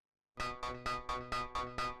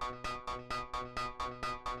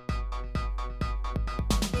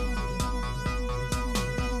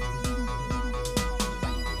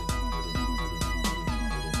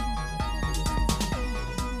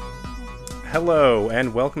Hello,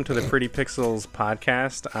 and welcome to the Pretty Pixels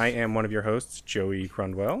podcast. I am one of your hosts, Joey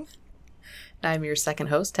Crundwell. I'm your second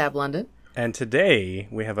host, Tab London. And today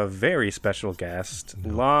we have a very special guest,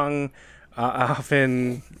 often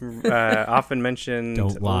mentioned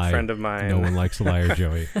Don't lie. old friend of mine. No one likes a liar,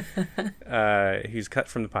 Joey. He's cut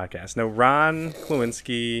from the podcast. No, Ron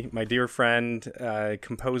Klawinski, my dear friend,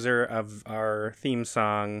 composer of our theme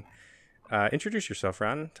song. Introduce yourself,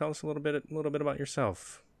 Ron. Tell us a little bit about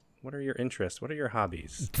yourself. What are your interests? What are your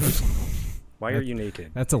hobbies? Why are you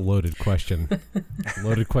naked? That's a loaded question.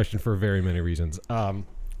 Loaded question for very many reasons. I'm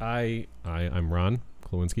Ron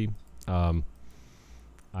Klawinski.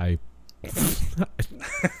 This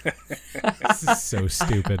is so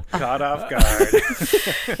stupid. Caught off guard.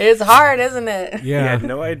 It's hard, isn't it? Yeah. I had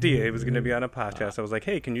no idea it was going to be on a podcast. I was like,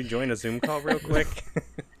 hey, can you join a Zoom call real quick?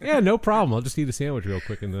 Yeah, no problem. I'll just eat a sandwich real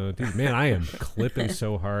quick. And dude, man, I am clipping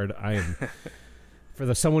so hard. I am...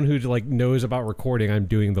 For someone who knows about recording, I'm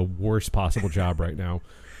doing the worst possible job right now.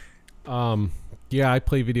 Yeah, I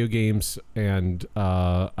play video games and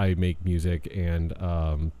I make music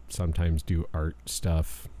and sometimes do art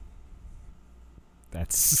stuff.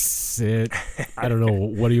 That's it. I don't know.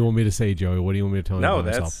 What do you want me to say, Joey? What do you want me to tell you about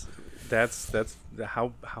myself? That's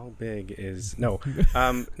how big is that's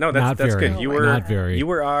Not that's very. good. You were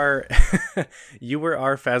our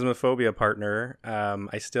Phasmophobia partner.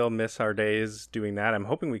 I still miss our days doing that. I'm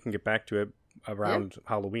hoping we can get back to it around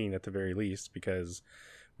Halloween at the very least, because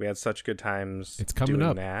we had such good times. It's coming doing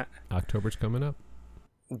up. That. October's coming up.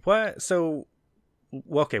 What? So,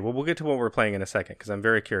 well, okay. Well, we'll get to what we're playing in a second because I'm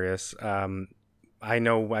very curious. I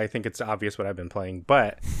think it's obvious what I've been playing,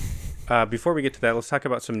 but before we get to that, let's talk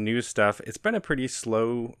about some news stuff. It's been a pretty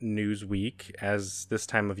slow news week, as this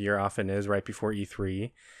time of year often is, right before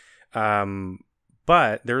E3.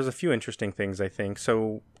 But there's a few interesting things, I think.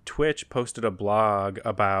 So Twitch posted a blog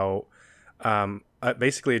about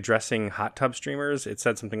basically addressing hot tub streamers. It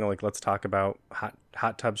said something like, let's talk about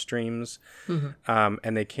hot tub streams. Mm-hmm.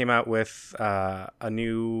 And they came out with a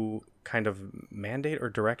new kind of mandate or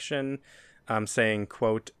direction, saying,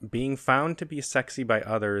 quote, being found to be sexy by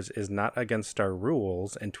others is not against our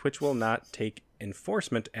rules, and Twitch will not take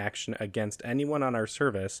enforcement action against anyone on our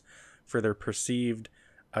service for their perceived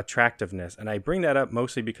attractiveness. And I bring that up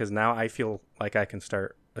mostly because now I feel like I can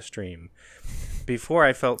start a stream. Before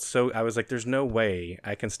I was like, there's no way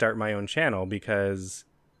I can start my own channel because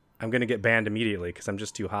I'm going to get banned immediately because I'm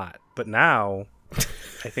just too hot. But now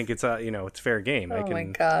I think it's it's fair game. Oh my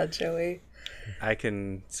God, Joey.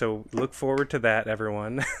 So look forward to that,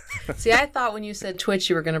 everyone. See, I thought when you said Twitch,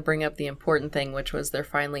 you were going to bring up the important thing, which was they're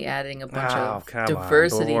finally adding a bunch of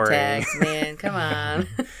diversity tags. Man, come on.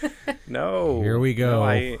 No. Here we go. No,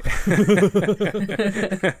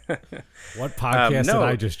 What podcast did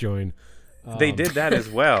I just join? They did that as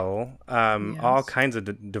well. Yes. All kinds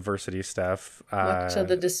of diversity stuff. Much to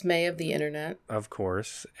the dismay of the internet. Of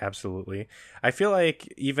course. Absolutely. I feel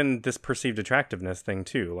like even this perceived attractiveness thing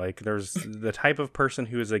too, like there's the type of person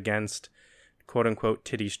who is against quote unquote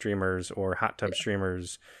titty streamers or hot tub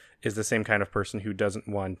streamers is the same kind of person who doesn't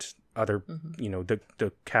want other,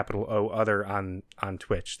 the capital O other on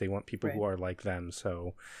Twitch. They want people who are like them.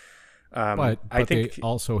 So, But I think they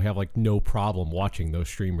also have no problem watching those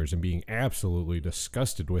streamers and being absolutely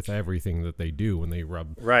disgusted with everything that they do when they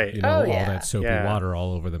rub all that soapy water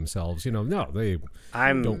all over themselves. No, they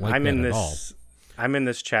don't like that at all. I'm in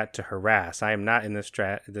this chat to harass. I am not in this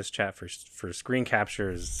chat for screen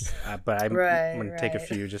captures, but I'm going to take a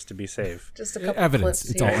few just to be safe. Just a couple evidence.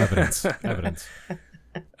 Clips it's here. all evidence. Evidence.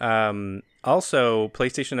 Also,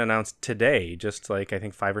 PlayStation announced today, just I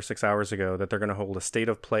think 5 or 6 hours ago, that they're going to hold a state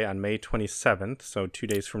of play on May 27th, so 2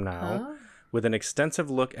 days from now, with an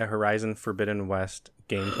extensive look at Horizon Forbidden West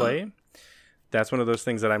gameplay. That's one of those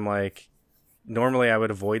things that I'm like, normally I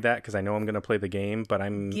would avoid that because I know I'm going to play the game, but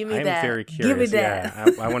I'm very curious. Give me that.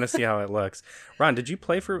 Yeah, I want to see how it looks. Ron, did you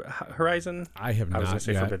play for Horizon? I have not. I was going to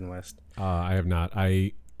say yet. Forbidden West. I have not.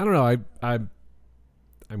 I don't know.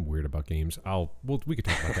 I'm weird about games. We could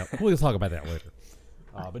talk about that. We'll talk about that later.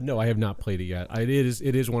 But no, I have not played it yet.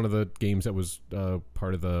 It is one of the games that was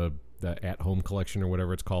part of the At Home collection or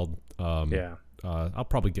whatever it's called. I'll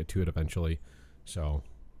probably get to it eventually. So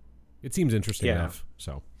it seems interesting enough.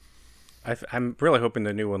 So I'm really hoping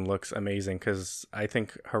the new one looks amazing because I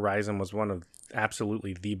think Horizon was one of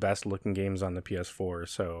absolutely the best looking games on the PS4.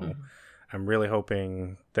 So I'm really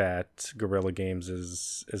hoping that Guerrilla Games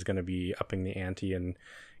is going to be upping the ante and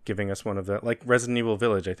giving us one of the, Resident Evil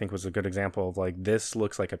Village, I think was a good example of this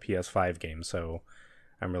looks like a PS5 game. So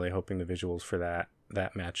I'm really hoping the visuals for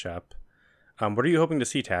that match up. What are you hoping to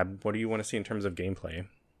see, Tab? What do you want to see in terms of gameplay?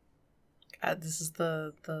 this is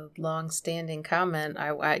the long-standing comment.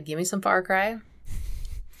 I give me some Far Cry.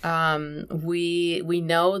 We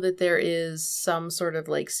know that there is some sort of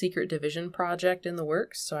like secret division project in the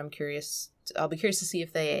works, so I'll be curious to see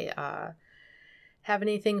if they have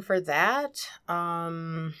anything for that.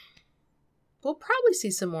 We'll probably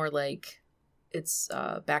see some more like it's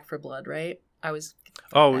Back 4 Blood, right? I'm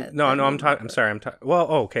sorry.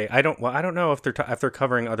 Okay. I don't know if they're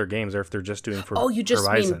covering other games or if they're just doing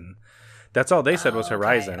Horizon. That's all they said was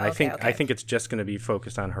Horizon. Okay. I think it's just going to be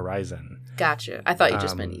focused on Horizon. Gotcha. I thought you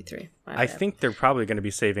just meant E3. I think they're probably going to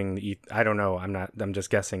be saving I don't know. I'm just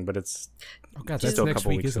guessing, but it's still a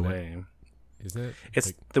couple weeks away. Is it?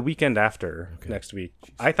 It's the weekend after next week.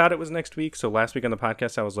 Jeez. I thought it was next week. So last week on the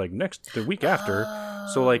podcast, I was like, the week after.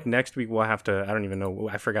 So like next week, we'll have to, I don't even know.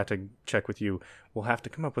 I forgot to check with you. We'll have to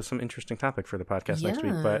come up with some interesting topic for the podcast next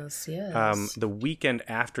week. But the weekend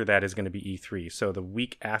after that is going to be E3. So the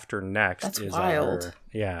week after next is wild.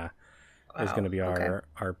 Is going to be our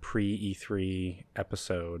pre-E3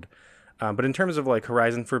 episode. But in terms of like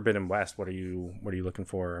Horizon Forbidden West, what are you looking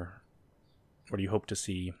for? What do you hope to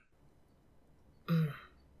see?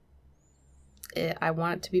 I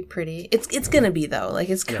want it to be pretty. It's gonna be though. Like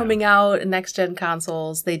it's coming out in next gen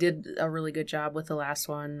consoles. They did a really good job with the last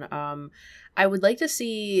one. I would like to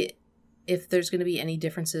see if there's gonna be any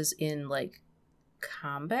differences in like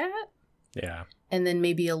combat. Yeah. And then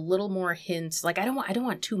maybe a little more hints. Like I don't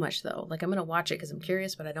want too much though. Like I'm gonna watch it because I'm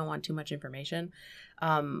curious, but I don't want too much information.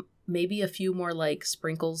 Maybe a few more like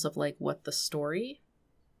sprinkles of like what the story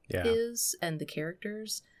is and the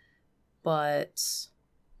characters. But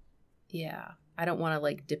yeah, I don't want to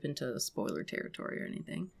like dip into spoiler territory or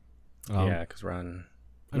anything. Because we're on.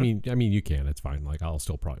 I mean, you can. It's fine. Like I'll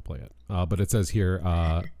still probably play it. But it says here,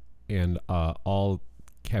 and all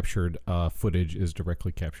captured footage is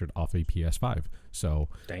directly captured off a PS5. So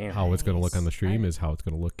how it's going to look on the stream is how it's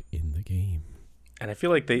going to look in the game. And I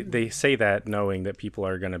feel like they say that knowing that people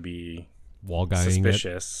are going to be wall guying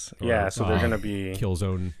suspicious. So they're going to be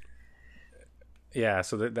Killzone. Yeah,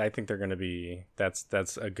 so I think they're going to be. That's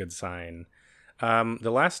a good sign.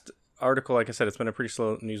 The last article, like I said, it's been a pretty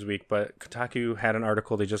slow news week, but Kotaku had an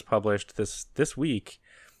article they just published this week.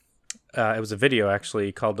 It was a video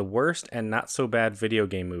actually called "The Worst and Not So Bad Video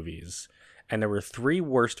Game Movies," and there were 3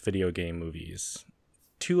 worst video game movies.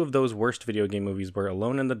 2 of those worst video game movies were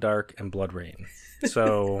Alone in the Dark and Blood Rain.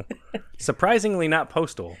 So surprisingly not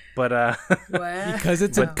Postal, but because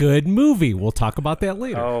it's a good movie. We'll talk about that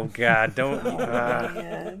later. Oh God, don't! Oh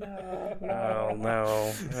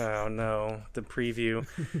no, the preview.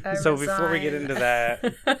 So before we get into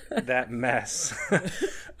that mess,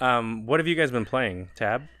 what have you guys been playing,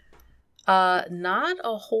 Tab? Not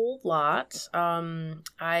a whole lot.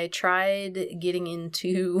 I tried getting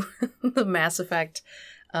into the Mass Effect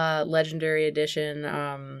Legendary Edition.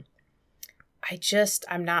 I'm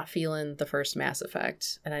not feeling the first Mass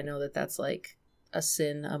Effect, and I know that that's like a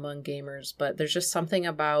sin among gamers, but there's just something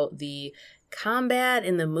about the combat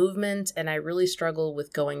and the movement, and I really struggle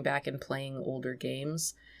with going back and playing older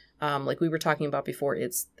games. Like we were talking about before,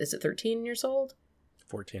 is it 13 years old?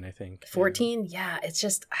 14, I think. 14? Yeah, it's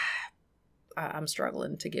just I'm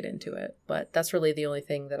struggling to get into it, but that's really the only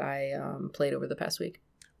thing that I played over the past week.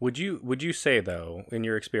 Would you say though, in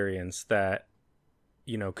your experience, that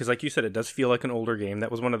because like you said, it does feel like an older game.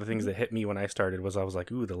 That was one of the things that hit me when I started. Was I was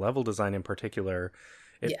like, ooh, the level design in particular,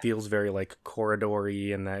 it feels very like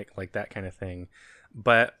corridory and that kind of thing.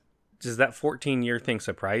 But does that 14-year thing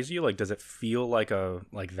surprise you? Like, does it feel like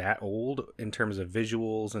that old in terms of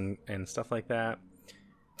visuals and stuff like that?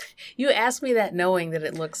 You asked me that knowing that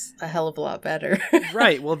it looks a hell of a lot better.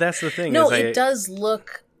 Right. Well, that's the thing. No, it does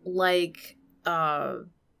look like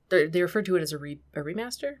they refer to it as a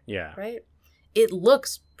remaster. Yeah. Right. It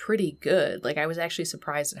looks pretty good. Like I was actually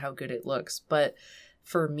surprised at how good it looks. But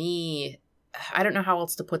for me, I don't know how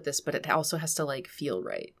else to put this, but it also has to like feel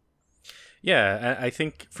right. Yeah, I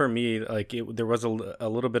think for me, like there was a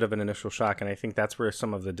little bit of an initial shock, and I think that's where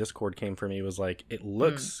some of the discord came for me. Was like, it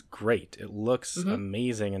looks great, it looks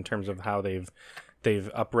amazing in terms of how they've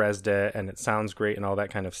up-resed it, and it sounds great and all that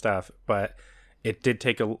kind of stuff. But it did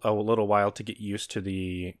take a little while to get used to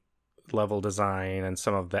the level design and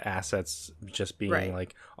some of the assets just being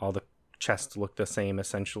like all the chests look the same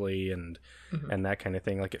essentially, and that kind of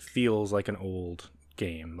thing. Like it feels like an old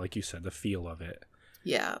game, like you said, the feel of it.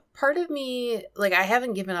 Yeah, part of me, like, I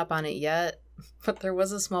haven't given up on it yet, but there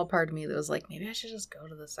was a small part of me that was like, maybe I should just go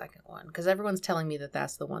to the second one, because everyone's telling me that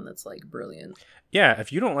that's the one that's, like, brilliant. Yeah,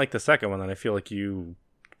 if you don't like the second one, then I feel like you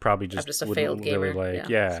probably just, I'm just a failed gamer. Really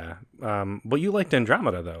but you liked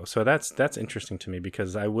Andromeda, though, so that's interesting to me,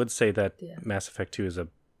 because I would say that Mass Effect 2 is a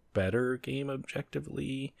better game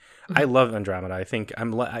objectively. I love Andromeda. I think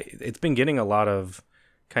it's been getting a lot of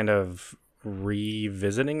kind of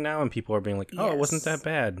revisiting now, and people are being like, "Oh, it wasn't that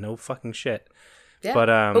bad. No fucking shit." Yeah,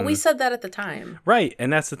 but we said that at the time, right?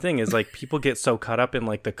 And that's the thing is like people get so caught up in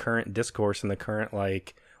like the current discourse and the current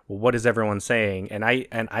like, well, what is everyone saying? And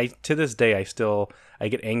I to this day I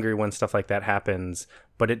get angry when stuff like that happens.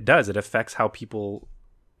 But it affects how people,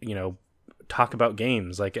 talk about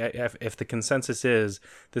games. Like if the consensus is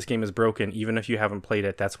this game is broken, even if you haven't played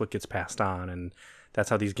it, that's what gets passed on, and that's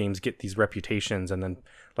how these games get these reputations. And then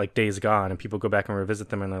like Days Gone, and people go back and revisit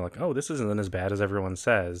them, and they're like, oh, this isn't as bad as everyone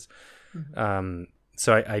says.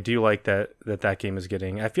 So I do like that game is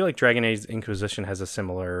getting. I feel like Dragon Age Inquisition has a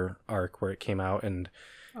similar arc where it came out, and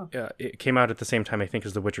it came out at the same time I think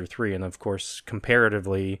as The Witcher 3, and of course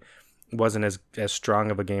comparatively wasn't as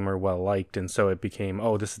strong of a game or well liked, and so it became,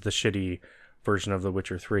 oh, this is the shitty version of The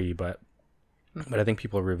Witcher 3, but I think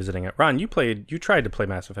people are revisiting it. Ron, you tried to play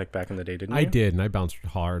Mass Effect back in the day, didn't you? I did, and I bounced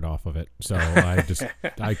hard off of it, so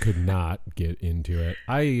I could not get into it.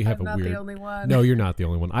 I'm not the only one. No, you're not the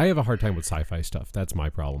only one. I have a hard time with sci-fi stuff. That's my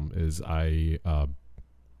problem. Is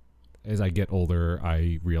as I get older,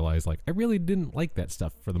 I realize like I really didn't like that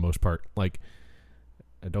stuff for the most part. Like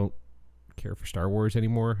I don't care for Star Wars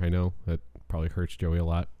anymore. I know that probably hurts Joey a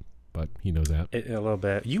lot, but he knows that a little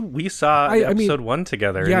bit. We saw episode 1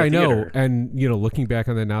 together. Yeah, in the theater. I know. And looking back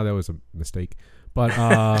on that now, that was a mistake. But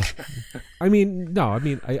I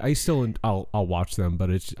still I'll watch them, but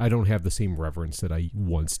I don't have the same reverence that I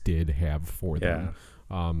once did have for them.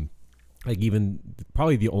 Like even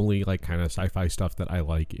probably the only like kind of sci-fi stuff that I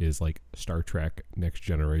like is like Star Trek Next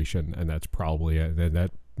Generation, and that's probably it. And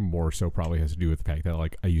that more so probably has to do with the fact that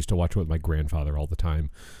like I used to watch it with my grandfather all the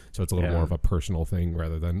time, so it's a little more of a personal thing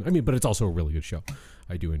rather than but it's also a really good show.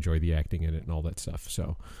 I do enjoy the acting in it and all that stuff.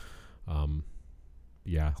 So the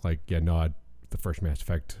first Mass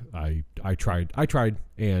Effect I tried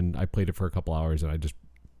and I played it for a couple hours, and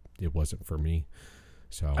it wasn't for me.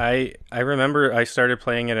 So I remember I started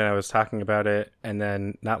playing it and I was talking about it, and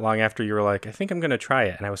then not long after you were like, I think I'm going to try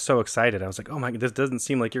it. And I was so excited. I was like, oh my, this doesn't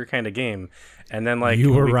seem like your kind of game. And then like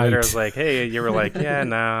you were right. Later, I was like, hey, you were like, yeah,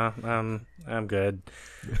 nah, I'm good.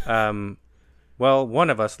 Well, one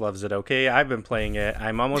of us loves it. Okay. I've been playing it.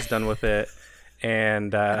 I'm almost done with it.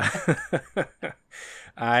 And I'm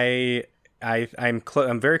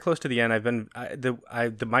very close to the end. I've been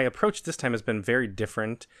my approach this time has been very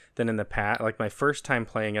different than in the past. Like my first time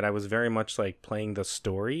playing it, I was very much like playing the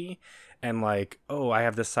story and like, oh, I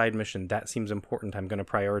have this side mission that seems important, I'm going to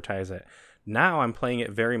prioritize it. Now I'm playing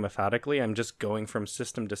it very methodically. I'm just going from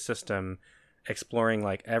system to system, exploring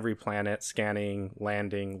like every planet, scanning,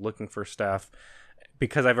 landing, looking for stuff,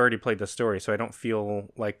 because I've already played the story. So I don't feel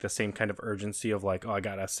like the same kind of urgency of like, oh, I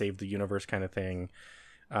gotta save the universe kind of thing.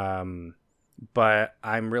 But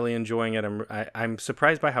I'm really enjoying it. I'm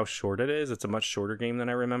surprised by how short it is. It's a much shorter game than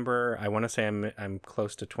I remember. I want to say I'm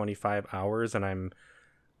close to 25 hours, and I'm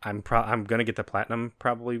gonna get the platinum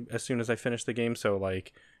probably as soon as I finish the game. So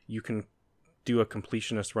like you can do a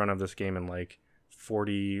completionist run of this game in like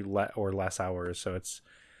 40 or less hours. So it's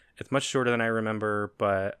much shorter than I remember.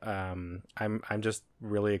 But I'm just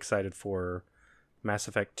really excited for Mass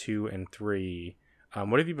Effect 2 and 3.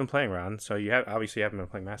 What have you been playing, Ron? So you obviously haven't been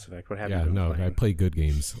playing Mass Effect. What have you been playing? I play good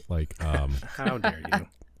games. Like, how dare you?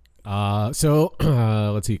 So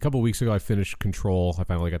let's see. A couple of weeks ago, I finished Control. I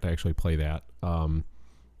finally got to actually play that.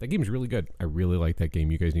 That game is really good. I really like that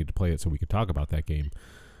game. You guys need to play it so we could talk about that game.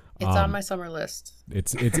 It's on my summer list.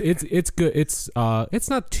 It's good. It's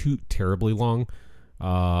not too terribly long.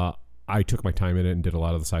 I took my time in it and did a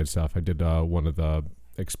lot of the side stuff. I did one of the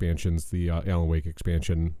expansions, the Alan Wake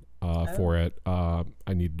expansion. For it.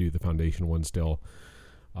 I need to do the Foundation one still.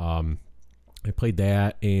 I played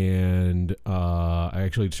that, and I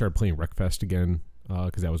actually started playing Wreckfest again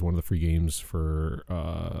because that was one of the free games for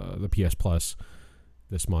the PS Plus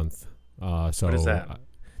this month. So what is that?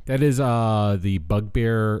 That is the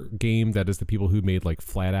Bugbear game. That is the people who made like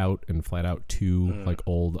Flat Out and Flat Out 2, like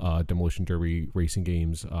old Demolition Derby racing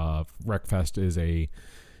games. Wreckfest is a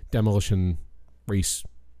demolition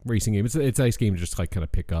racing game. It's a nice game to just like kind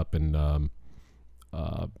of pick up and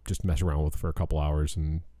just mess around with for a couple hours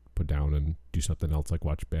and put down and do something else like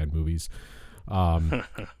watch bad movies. The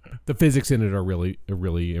physics in it are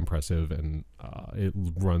really impressive, and it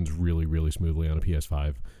runs really, really smoothly on a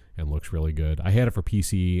PS5 and looks really good. I had it for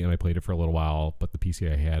PC and I played it for a little while, but the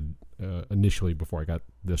PC I had initially before I got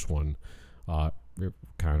this one it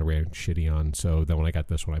kind of ran shitty on. So then when I got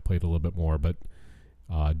this one, I played a little bit more, but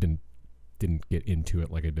didn't get into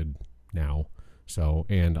it like I did now. So,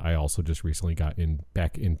 and I also just recently got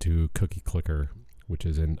back into Cookie Clicker, which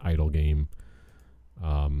is an idle game.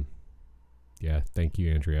 Yeah, thank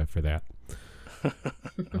you, Andrea, for that.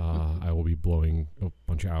 I will be blowing a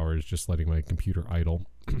bunch of hours just letting my computer idle.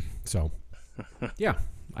 So, yeah,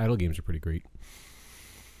 idle games are pretty great.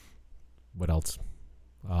 What else?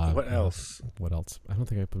 What else? What else? I don't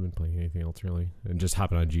think I've been playing anything else really. And just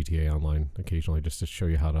hopping on GTA Online occasionally just to show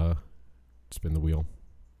you how to spin the wheel.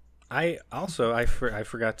 I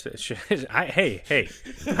forgot to. Hey!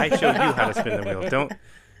 I showed you how to spin the wheel.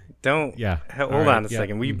 Don't. Yeah. Hold All on right, a yeah.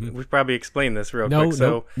 second. We probably explained this real No, quick.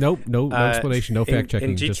 So no explanation, no fact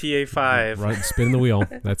checking. In GTA 5, run, spin the wheel.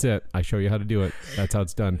 That's it. I show you how to do it. That's how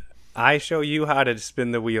it's done. I show you how to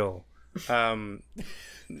spin the wheel.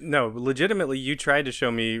 No, legitimately, you tried to show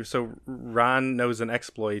me. So Ron knows an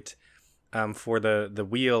exploit for the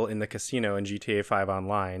wheel in the casino in GTA 5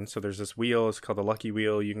 Online. So there's this wheel. It's called the Lucky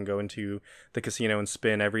Wheel. You can go into the casino and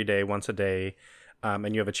spin every day, once a day,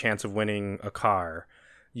 and you have a chance of winning a car.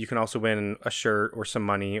 You can also win a shirt or some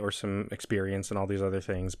money or some experience and all these other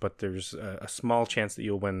things. But there's a small chance that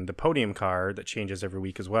you'll win the podium car that changes every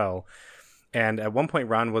week as well. And at one point,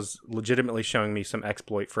 Ron was legitimately showing me some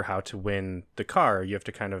exploit for how to win the car. You have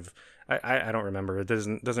to kind of, I don't remember. It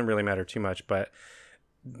doesn't really matter too much. But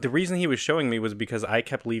the reason he was showing me was because I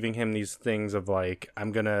kept leaving him these things of like,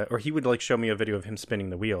 or he would like show me a video of him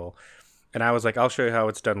spinning the wheel. And I was like, I'll show you how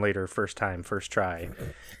it's done later, first try.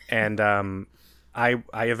 And I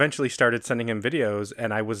eventually started sending him videos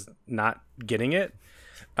and I was not getting it.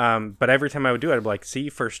 But every time I would do it, I'd be like, see,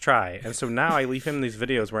 first try. And so now I leave him these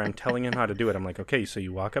videos where I'm telling him how to do it. I'm like, okay, so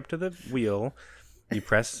you walk up to the wheel, you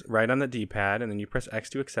press right on the D-pad, and then you press X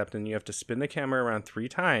to accept, and you have to spin the camera around 3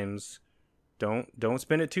 times. Don't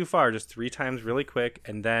spin it too far, just 3 times really quick,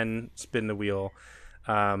 and then spin the wheel.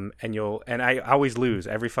 And I always lose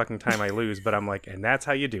every fucking time I lose, but I'm like, and that's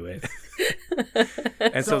how you do it.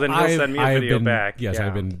 And so then he'll send me a video back. Yes, yeah.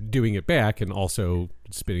 I've been doing it back and also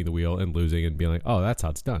spinning the wheel and losing and being like, oh, that's how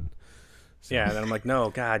it's done. So. Yeah, and then I'm like, no,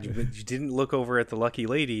 God, you didn't look over at the lucky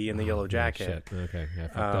lady in the yellow jacket. Shit. Okay, yeah,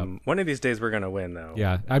 fucked up. One of these days we're gonna win, though.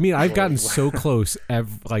 Yeah, I mean, I've gotten so close,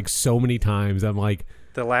 like so many times. I'm like,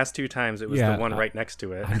 the last 2 times it was the one right next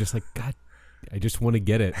to it. I'm just like, God, I just want to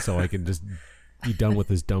get it so I can just be done with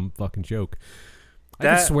this dumb fucking joke. I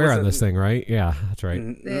can swear on this thing, right? Yeah, that's right.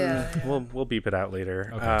 Yeah. We'll beep it out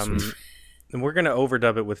later. Okay, and we're gonna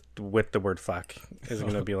overdub it with the word "fuck." It's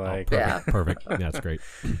gonna be like, perfect. Yeah, that's great.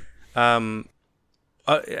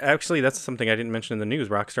 Actually, that's something I didn't mention in the news.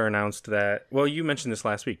 Rockstar announced that. Well, you mentioned this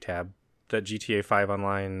last week, Tab, that GTA 5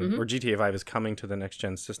 Online or GTA 5 is coming to the next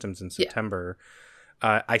gen systems in September.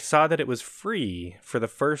 I saw that it was free for the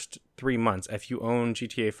first 3 months. If you own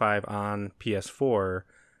GTA 5 on PS4,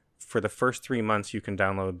 for the first 3 months, you can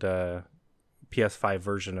download the PS5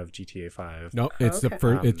 version of GTA 5. No, it's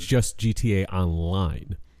it's just GTA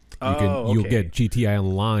Online. You'll get GTA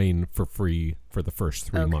Online for free for the first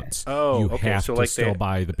 3 months. Oh, you have to still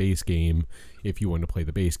buy the base game if you want to play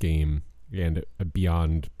the base game and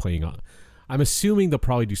beyond playing on. I'm assuming they'll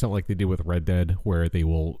probably do something like they did with Red Dead, where they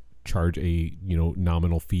will charge a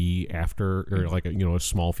nominal fee after, or like a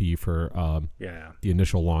small fee for the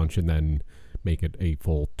initial launch, and then make it a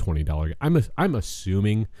full $20. I'm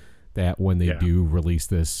assuming that when they do release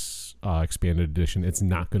this expanded edition, it's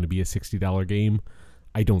not going to be a $60 game.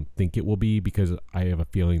 I don't think it will be, because I have a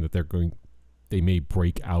feeling that they may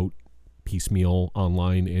break out piecemeal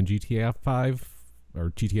online and GTA 5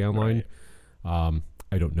 or GTA Online. Right.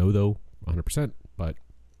 I don't know though 100%, but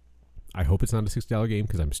I hope it's not a $60 game,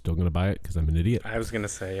 because I'm still going to buy it because I'm an idiot. I was going to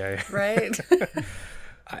say, right.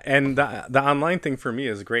 And the online thing for me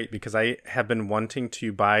is great, because I have been wanting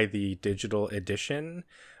to buy the digital edition,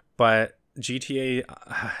 but GTA,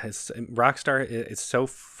 Rockstar, it's so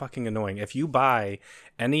fucking annoying. If you buy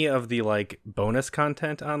any of the like bonus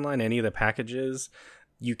content online, any of the packages,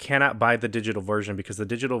 you cannot buy the digital version, because the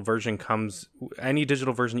digital version any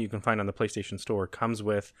digital version you can find on the PlayStation Store comes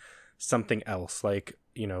with something else, like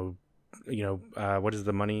what is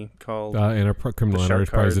the money called? Criminal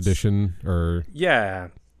Enterprise Edition, or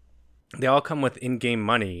they all come with in-game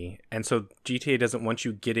money, and so GTA doesn't want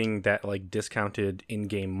you getting that like discounted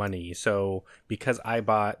in-game money. So because I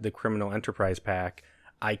bought the Criminal Enterprise pack,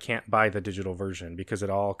 I can't buy the digital version, because it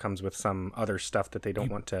all comes with some other stuff that they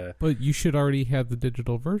don't want to. But you should already have the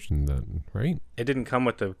digital version then, right? It didn't come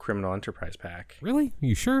with the Criminal Enterprise pack. Really?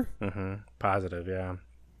 You sure? Positive, yeah.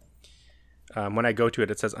 When I go to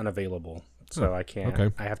it, it says unavailable. so I can't.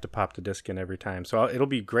 Okay. I have to pop the disc in every time. So it'll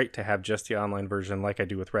be great to have just the online version, like I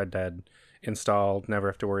do with Red Dead, installed. Never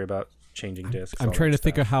have to worry about changing discs. I'm trying to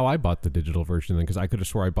think of how I bought the digital version then, because I could have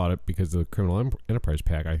swore I bought it because of the Criminal Enterprise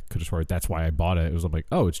pack. I could have swore that's why I bought it. It was like,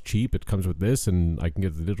 oh, it's cheap. It comes with this, and I can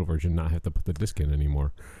get the digital version, not have to put the disc in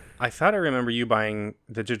anymore. I thought I remember you buying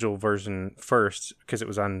the digital version first because it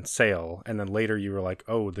was on sale, and then later you were like,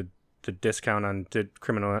 oh, the discount on the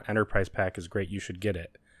Criminal Enterprise pack is great. You should get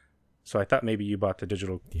it. So I thought maybe you bought the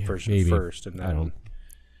digital version first, and then I don't.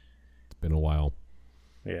 It's been a while.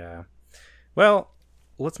 Yeah. Well,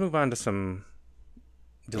 let's move on to some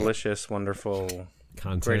delicious, wonderful,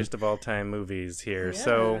 Content. greatest of all time movies here. Yeah.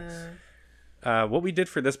 So, what we did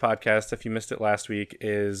for this podcast, if you missed it last week,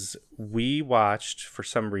 is we watched, for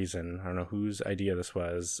some reason, I don't know whose idea this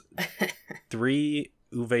was, three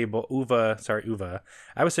Uwe.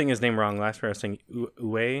 I was saying his name wrong last time. I was saying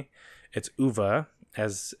Uwe. It's Uwe,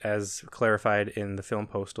 as clarified in the film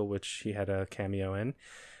Postal, which he had a cameo in.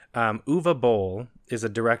 Uwe Boll is a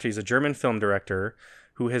director. He's a German film director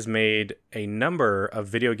who has made a number of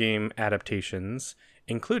video game adaptations,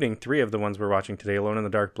 including 3 of the ones we're watching today: Alone in the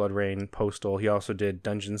Dark, Blood Rain, Postal. He also did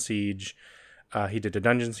Dungeon Siege. He did a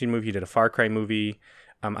Dungeon Siege movie. He did a Far Cry movie.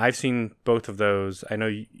 I've seen both of those. I know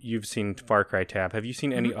you've seen Far Cry, Tab. Have you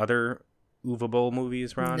seen any other Uwe Boll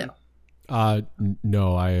movies, Ron? No.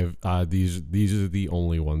 No, I have. These are the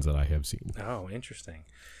only ones that I have seen. Oh, interesting.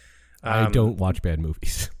 I don't watch bad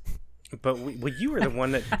movies. But you were the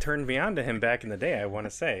one that turned me on to him back in the day, I want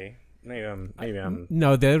to say. Maybe I'm...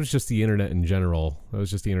 No, that was just the internet in general. That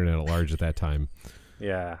was just the internet at large at that time.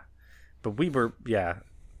 Yeah. But we were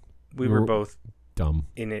both dumb.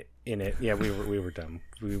 In it. Yeah, we were dumb.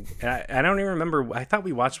 I don't even remember. I thought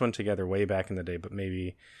we watched one together way back in the day, but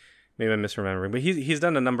maybe I'm misremembering. But he's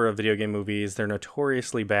done a number of video game movies. They're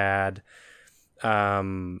notoriously bad.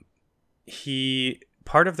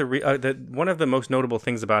 Part of one of the most notable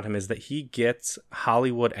things about him is that he gets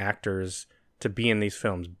Hollywood actors to be in these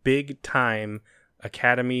films. Big time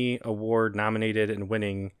Academy Award nominated and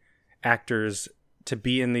winning actors to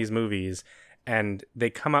be in these movies. And they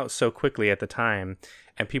come out so quickly at the time.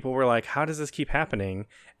 And people were like, how does this keep happening?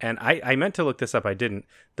 And I meant to look this up. I didn't.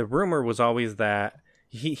 The rumor was always that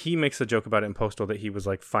he makes a joke about it in Postal that he was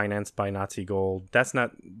like financed by Nazi gold. That's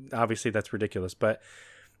ridiculous. But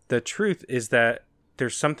the truth is that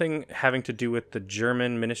there's something having to do with the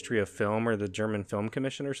German Ministry of Film or the German Film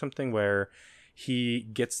Commission or something, where he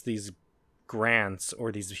gets these grants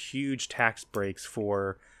or these huge tax breaks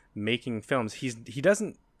for making films. He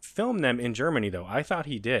doesn't film them in Germany, though. I thought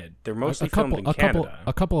he did. They're mostly filmed in Canada.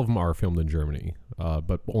 A couple of them are filmed in Germany,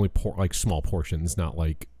 but only like small portions, not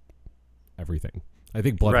like everything. I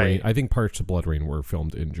think Blood Rain. I think parts of Blood Rain were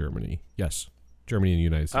filmed in Germany. Yes, Germany and the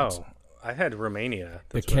United States. Oh. I had Romania.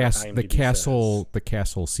 The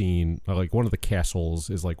castle scene, like one of the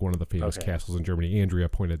castles is like one of the famous castles in Germany. Andrea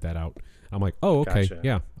pointed that out. I'm like, oh, okay, gotcha.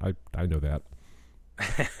 Yeah, I know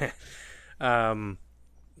that.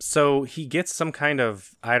 So he gets some kind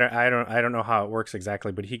of I don't know how it works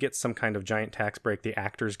exactly, but he gets some kind of giant tax break. The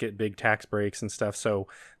actors get big tax breaks and stuff. So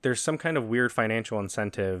there's some kind of weird financial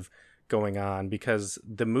incentive going on because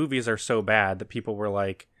the movies are so bad that people were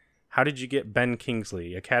like, how did you get Ben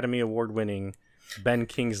Kingsley, Academy Award winning Ben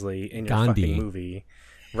Kingsley, in your fucking movie?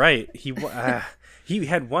 Right. He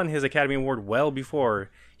had won his Academy Award well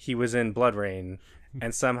before he was in Blood Rain,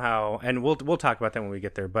 and somehow, and we'll talk about that when we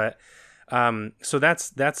get there. But so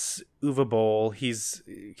that's Uwe Boll. He's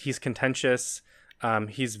contentious.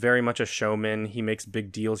 He's very much a showman. He makes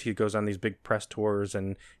big deals. He goes on these big press tours,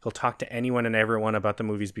 and he'll talk to anyone and everyone about the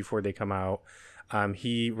movies before they come out.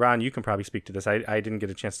 Ron, you can probably speak to this. I didn't get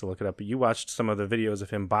a chance to look it up, but you watched some of the videos of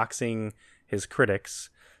him boxing his critics.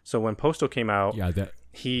 So when Postal came out,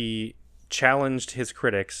 he challenged his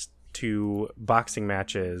critics to boxing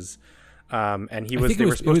matches. And they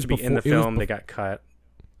were supposed to be in the film. They got cut.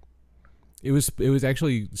 It was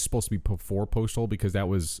actually supposed to be before Postal because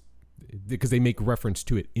they make reference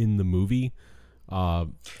to it in the movie. It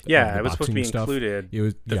was supposed to be included. It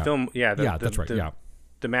was the film. That's right.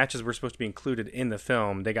 The matches were supposed to be included in the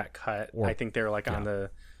film. They got cut. I think they were on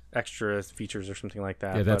the extra features or something like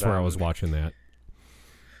that. Yeah, that's where I was watching that.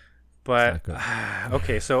 But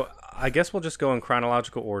okay, so I guess we'll just go in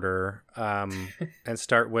chronological order and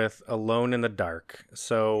start with Alone in the Dark.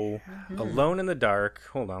 So Alone in the Dark.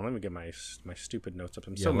 Hold on, let me get my stupid notes up.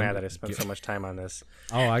 I'm so mad that I spent so much time on this.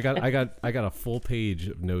 Oh, I got a full page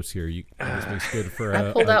of notes here. This makes good for.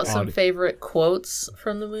 I pulled out some favorite quotes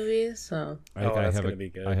from the movie. So that's gonna be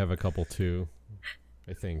good. I have a couple too,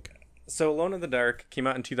 I think. So Alone in the Dark came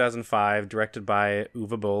out in 2005, directed by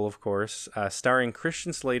Uwe Boll, of course, starring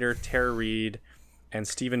Christian Slater, Tara Reid, and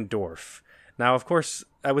Steven Dorff. Now, of course,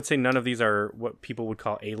 I would say none of these are what people would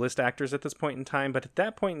call A-list actors at this point in time, but at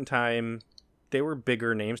that point in time, they were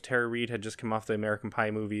bigger names. Tara Reid had just come off the American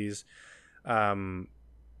Pie movies.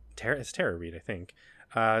 It's Tara Reid, I think.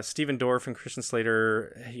 Steven Dorff and Christian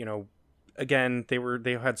Slater, again,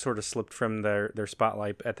 they had sort of slipped from their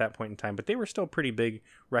spotlight at that point in time, but they were still pretty big,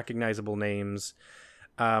 recognizable names.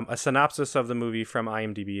 A synopsis of the movie from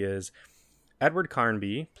IMDb is: Edward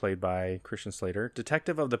Carnby, played by Christian Slater,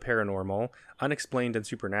 detective of the paranormal, unexplained and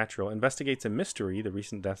supernatural, investigates a mystery, the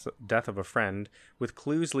recent death of a friend, with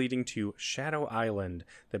clues leading to Shadow Island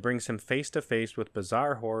that brings him face to face with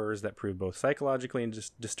bizarre horrors that prove both psychologically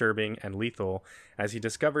disturbing and lethal, as he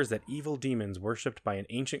discovers that evil demons worshipped by an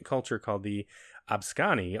ancient culture called the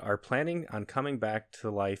Abscani are planning on coming back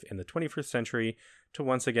to life in the 21st century to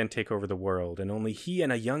once again take over the world, and only he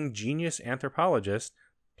and a young genius anthropologist,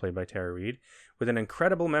 played by Tara Reid, with an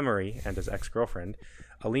incredible memory, and his ex-girlfriend,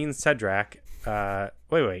 Aline Sedrak.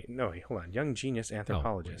 Hold on. Young genius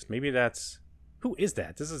anthropologist. Maybe that's... Who is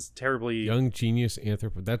that? This is terribly... Young genius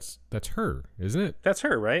anthropologist. That's her, isn't it? That's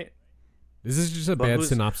her, right? This is just a bad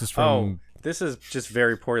synopsis from... This is just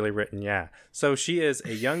very poorly written, yeah. So she is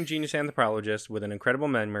a young genius anthropologist with an incredible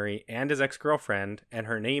memory, and his ex-girlfriend, and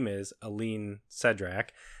her name is Aline Sedrak,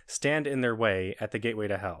 stand in their way at the gateway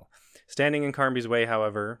to hell. Standing in Carnby's way,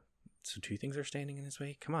 however... So two things are standing in his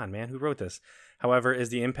way? Come on, man. Who wrote this? However, is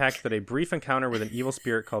the impact that a brief encounter with an evil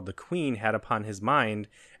spirit called the Queen had upon his mind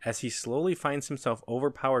as he slowly finds himself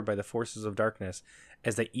overpowered by the forces of darkness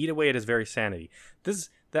as they eat away at his very sanity.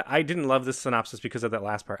 I didn't love this synopsis because of that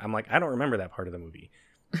last part. I'm like, I don't remember that part of the movie.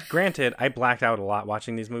 Granted, I blacked out a lot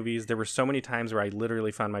watching these movies. There were so many times where I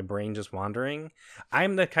literally found my brain just wandering.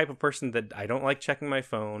 I'm the type of person that I don't like checking my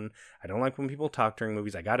phone. I don't like when people talk during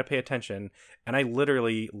movies. I got to pay attention. And I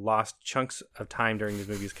literally lost chunks of time during these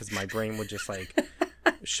movies because my brain would just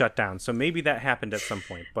shut down. So maybe that happened at some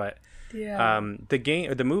point. But yeah.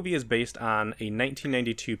 The movie is based on a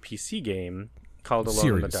 1992 PC game called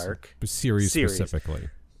Alone in the Dark. Series specifically.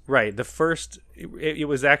 Right. The first, it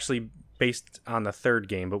was actually based on the third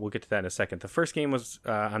game, but we'll get to that in a second. The first game was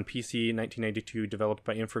on PC in 1992, developed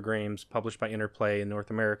by Infogrames, published by Interplay in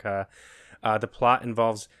North America. The plot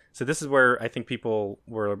involves... So this is where I think people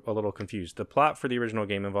were a little confused. The plot for the original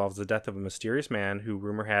game involves the death of a mysterious man who,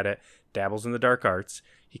 rumor had it, dabbles in the dark arts.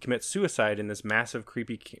 He commits suicide in this massive,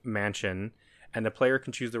 creepy mansion, and the player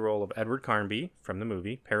can choose the role of Edward Carnby, from the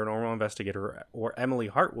movie, paranormal investigator, or Emily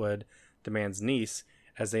Hartwood, the man's niece,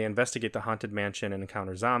 as they investigate the haunted mansion and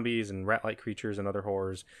encounter zombies and rat-like creatures and other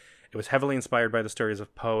horrors. It was heavily inspired by the stories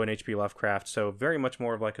of Poe and H.P. Lovecraft, so very much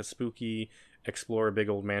more of like a spooky, explore a big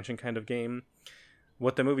old mansion kind of game.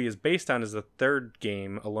 What the movie is based on is the third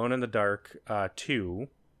game, Alone in the Dark 2,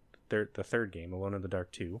 the third game, Alone in the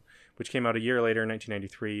Dark 2, which came out a year later in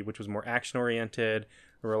 1993, which was more action-oriented.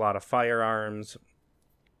 There were a lot of firearms.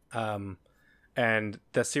 And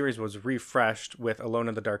the series was refreshed with Alone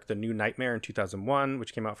in the Dark: The New Nightmare in 2001,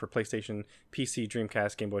 which came out for PlayStation, PC,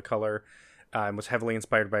 Dreamcast, Game Boy Color, and was heavily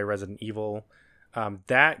inspired by Resident Evil.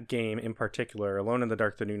 That game in particular, Alone in the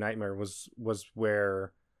Dark: The New Nightmare, was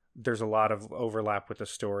where there's a lot of overlap with the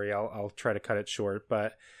story. I'll try to cut it short,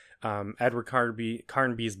 but Edward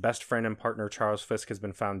Carnby's best friend and partner, Charles Fisk, has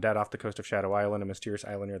been found dead off the coast of Shadow Island, a mysterious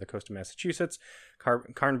island near the coast of Massachusetts.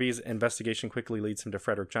 Carnby's investigation quickly leads him to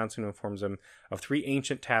Frederick Johnson, who informs him of 3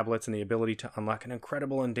 ancient tablets and the ability to unlock an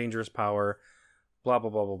incredible and dangerous power. Blah,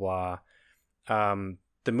 blah, blah, blah, blah.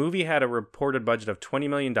 The movie had a reported budget of $20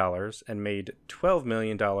 million and made $12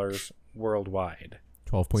 million worldwide.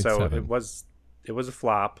 12.7. So it was a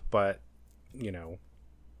flop, but,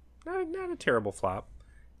 not a terrible flop.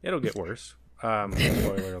 It'll get worse.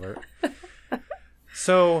 Spoiler alert.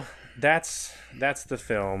 So that's the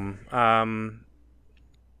film.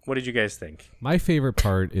 What did you guys think? My favorite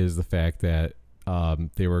part is the fact that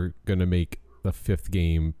they were going to make the 5th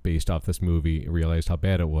game based off this movie, realized how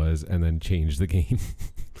bad it was, and then changed the game.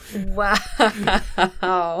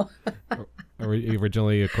 Wow.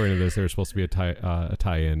 Originally, according to this, there was supposed to be a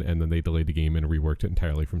tie-in, and then they delayed the game and reworked it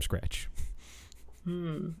entirely from scratch.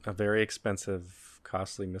 A very expensive,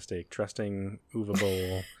 costly mistake. Trusting Uwe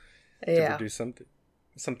Boll to produce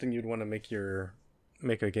something you'd want to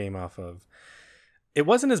make a game off of. It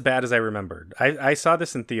wasn't as bad as I remembered. I saw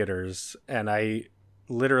this in theaters, and I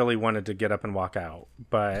literally wanted to get up and walk out,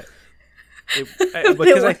 but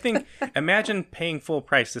because I think, imagine paying full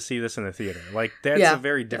price to see this in the theater. Like, that's a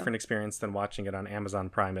very different experience than watching it on Amazon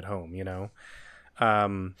Prime at home,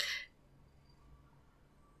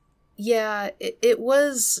 Yeah, it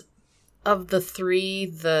was of the three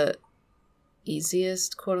the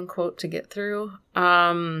easiest, quote unquote, to get through.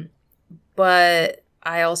 But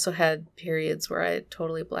I also had periods where I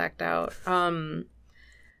totally blacked out.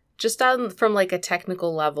 Just from like a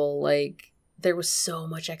technical level, like there was so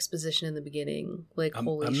much exposition in the beginning. Like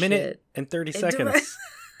holy shit. A minute and 30 seconds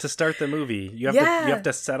to start the movie. You have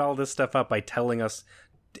to set all this stuff up by telling us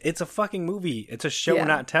it's a fucking movie. It's a show,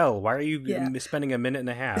 not tell. Why are you spending a minute and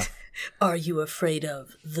a half? Are you afraid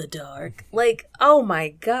of the dark? Like, oh my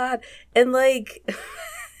god. And like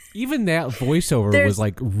even that voiceover was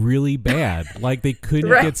like really bad. Like they couldn't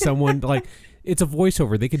get someone like it's a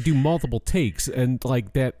voiceover. They could do multiple takes, and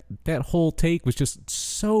like that whole take was just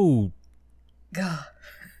so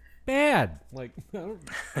bad. Like don't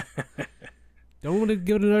want to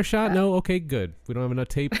give it another shot? No? Okay, good. We don't have enough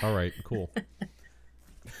tape? All right, cool.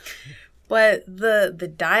 But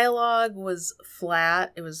the dialogue was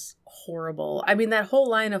flat. It was horrible. I mean, that whole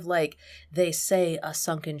line of like, they say a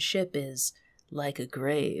sunken ship is like a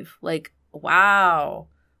grave. Like, wow.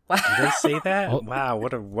 Did they say that? Wow,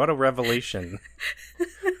 what a revelation.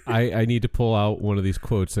 I need to pull out one of these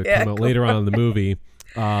quotes that come out later on in the movie.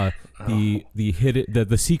 The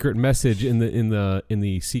secret message in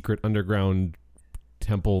the secret underground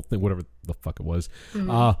temple thing, whatever the fuck it was.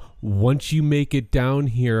 Mm-hmm. Once you make it down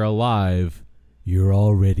here alive, you're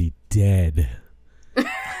already dead.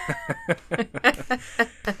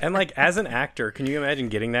 And like, as an actor, can you imagine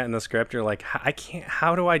getting that in the script? You're like, I can't.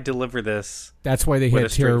 How do I deliver this? That's why they had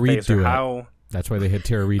Tara Reid do it. That's why they had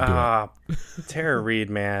Tara Reid do it. Tara Reid,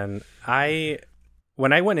 man.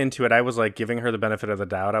 When I went into it, I was like giving her the benefit of the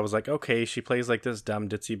doubt. I was like, okay, she plays like this dumb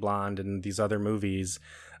ditzy blonde in these other movies.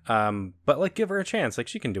 But like, give her a chance. Like,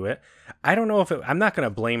 she can do it. I don't know if I'm not going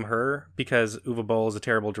to blame her because Uwe Boll is a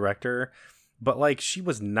terrible director, but like, she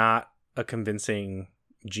was not a convincing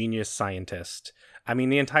genius scientist. I mean,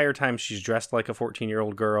 the entire time she's dressed like a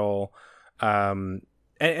 14-year-old girl. And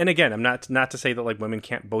again, I'm not to say that like women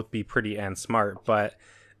can't both be pretty and smart, but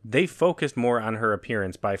they focused more on her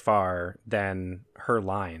appearance by far than her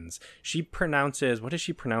lines. She pronounces, what does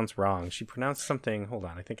she pronounce wrong? She pronounced something, hold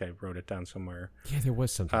on, I think I wrote it down somewhere. Yeah, there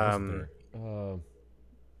was something, wasn't there? Well,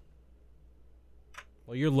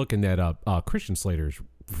 you're looking that up. Christian Slater's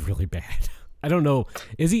really bad. I don't know.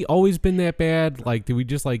 Has he always been that bad? Like, did we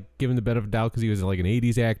just like give him the benefit of the doubt because he was like an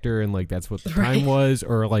 80s actor and like that's what the time was?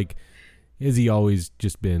 Or like, has he always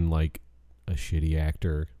just been like a shitty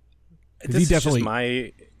actor? This is just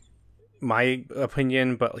my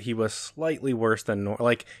opinion, but he was slightly worse than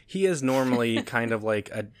like he is normally kind of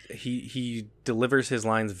like he delivers his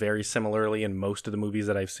lines very similarly in most of the movies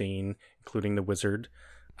that I've seen, including The Wizard,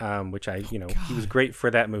 which he was great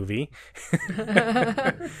for that movie.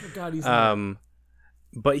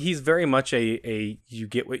 But he's very much a you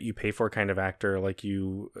get what you pay for kind of actor. Like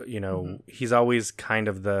he's always kind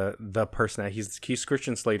of the person that he's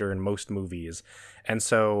Christian Slater in most movies, and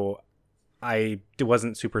so I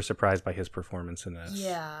wasn't super surprised by his performance in this.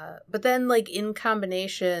 Yeah, but then like in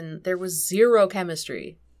combination, there was zero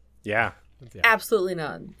chemistry. Yeah. Absolutely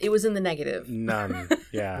none. It was in the negative. None.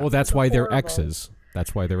 Yeah. Well, that's why they're exes.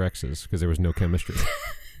 That's why they're exes, because there was no chemistry.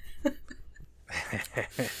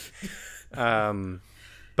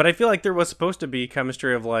 But I feel like there was supposed to be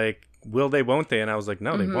chemistry of like, will they, won't they? And I was like,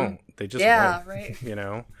 no, they won't. They just won't. Right.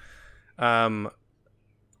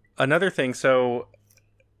 Another thing, so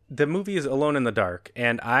the movie is Alone in the Dark,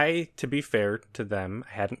 and I, to be fair to them,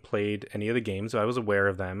 hadn't played any of the games, so I was aware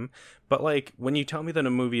of them. But like, when you tell me that a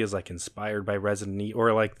movie is like inspired by Resident Evil,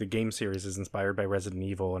 or like the game series is inspired by Resident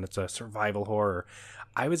Evil, and it's a survival horror,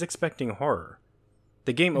 I was expecting horror.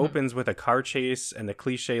 The game opens with a car chase and the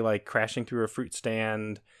cliche like crashing through a fruit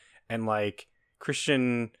stand, and like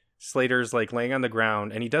Christian Slater's like laying on the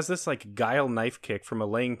ground, and he does this like guile knife kick from a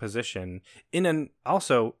laying position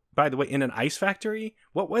by the way, in an ice factory.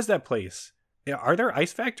 What was that place? Are there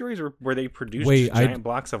ice factories where they produce giant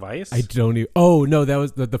blocks of ice? I don't even. Oh no, that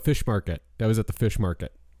was the fish market. That was at the fish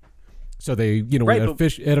market. So they,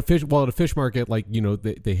 at a fish market, like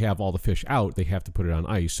they have all the fish out. They have to put it on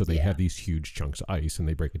ice, so they have these huge chunks of ice and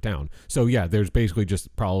they break it down. So yeah, there's basically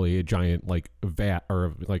just probably a giant like vat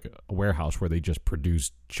or like a warehouse where they just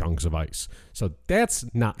produce chunks of ice. So that's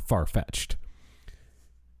not far fetched.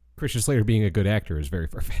 Christian Slater being a good actor is very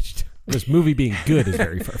far-fetched. This movie being good is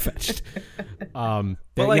very far-fetched.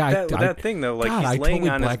 That thing though, like he's laying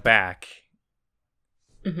on his back,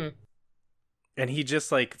 and he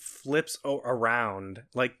just like flips around.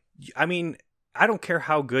 Like, I mean, I don't care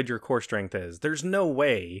how good your core strength is. There's no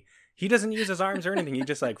way he doesn't use his arms or anything. He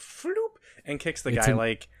just like floop and kicks the guy.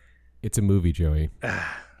 Like, it's a movie, Joey.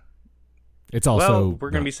 It's also well, we're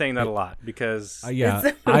going to be saying that a lot because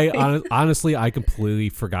yeah, honestly I completely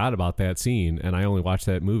forgot about that scene, and I only watched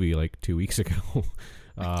that movie like 2 weeks ago.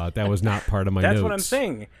 That was not part of my notes. That's what I'm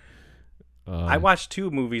saying. I watched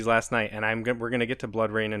 2 movies last night, and we're going to get to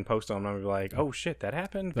Blood Rain and Postal, and I'm going to be like, oh shit, that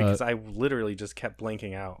happened? Because I literally just kept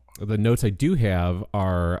blanking out. The notes I do have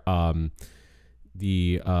are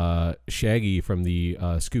the Shaggy from the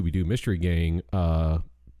Scooby-Doo Mystery Gang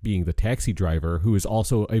being the taxi driver, who is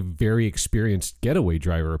also a very experienced getaway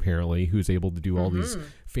driver, apparently, who's able to do all these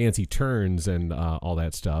fancy turns and all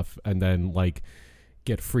that stuff, and then like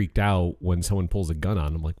get freaked out when someone pulls a gun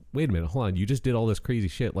on him. Like, wait a minute, hold on, you just did all this crazy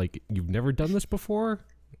shit. Like, you've never done this before,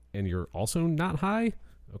 and you're also not high?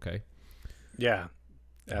 Okay. Yeah,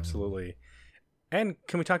 absolutely. And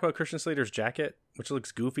can we talk about Christian Slater's jacket, which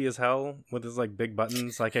looks goofy as hell with his like big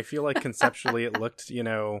buttons? Like, I feel like conceptually it looked,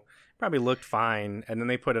 probably looked fine, and then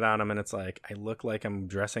they put it on him, and it's like, I look like I'm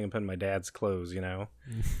dressing up in my dad's clothes,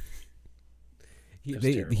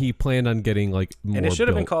 He planned on getting like more, and it should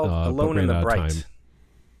have been called Alone in the Bright.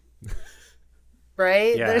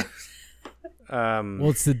 Right? Yeah. Well,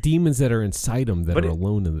 it's the demons that are inside him that are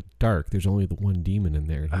alone in the dark. There's only the one demon in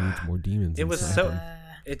there. He needs more demons.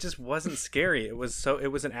 It just wasn't scary. It was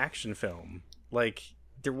an action film. Like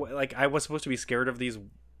I was supposed to be scared of these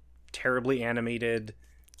terribly animated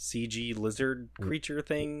CG lizard creature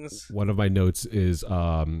things. One of my notes is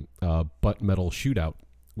butt metal shootout,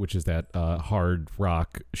 which is that hard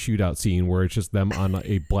rock shootout scene where it's just them on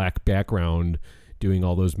a black background doing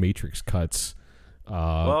all those Matrix cuts.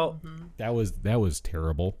 That was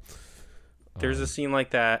terrible. There's a scene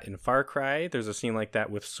like that in Far Cry. There's a scene like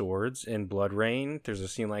that with swords in Blood Rain. There's a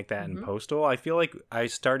scene like that in Postal. I feel like I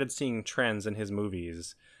started seeing trends in his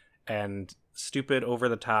movies, and stupid, over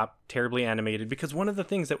the top, terribly animated. Because one of the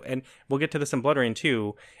things that, and we'll get to this in Blood Rain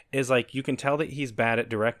too, is like you can tell that he's bad at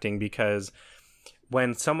directing, because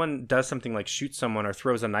when someone does something like shoot someone or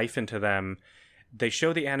throws a knife into them, they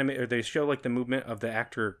show they show like the movement of the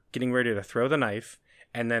actor getting ready to throw the knife,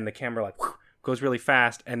 and then the camera like goes really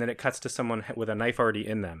fast, and then it cuts to someone with a knife already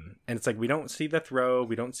in them, and it's like we don't see the throw,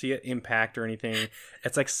 we don't see it impact or anything.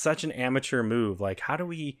 It's like such an amateur move. Like, how do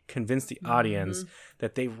we convince the audience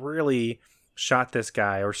that they really shot this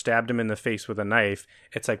guy or stabbed him in the face with a knife?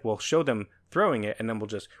 It's like, we'll show them throwing it, and then we'll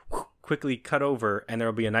just quickly cut over, and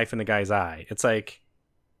there'll be a knife in the guy's eye. It's like,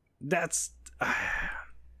 that's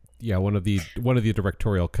yeah, one of the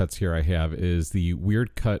directorial cuts here I have is the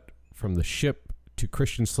weird cut from the ship to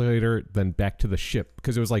Christian Slater, then back to the ship,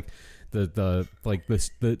 because it was like the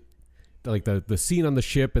scene on the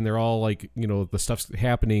ship, and they're all like, the stuff's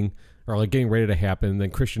happening or like getting ready to happen, and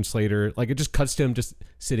then Christian Slater, like, it just cuts to him just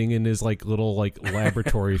sitting in his like little like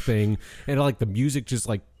laboratory thing, and like the music just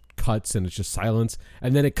like cuts and it's just silence,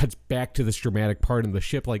 and then it cuts back to this dramatic part in the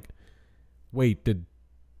ship. Like, wait, did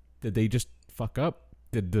they just fuck up?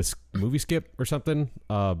 Did this movie skip or something?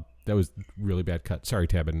 That was really bad cut. Sorry,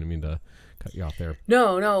 Tab, I didn't mean to cut you off there.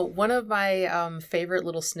 No. One of my favorite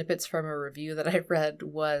little snippets from a review that I read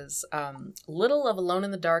was, little of Alone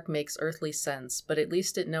in the Dark makes earthly sense, but at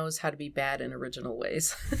least it knows how to be bad in original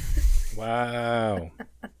ways. Wow.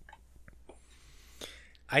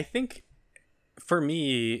 I think for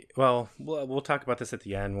me, well, we'll talk about this at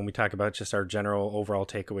the end when we talk about just our general overall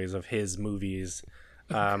takeaways of his movies.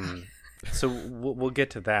 So we'll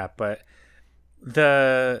get to that, but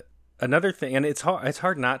another thing, and it's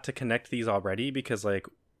hard not to connect these already, because like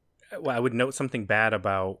I would note something bad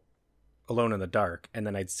about Alone in the Dark, and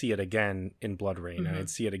then I'd see it again in Blood Rain, and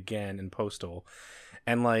I'd see it again in Postal,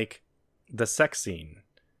 and like the sex scene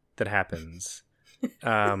that happens.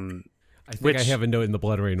 I think I have a note in the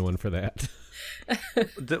Blood Rain one for that.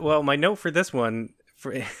 Well, my note for this one,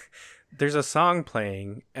 there's a song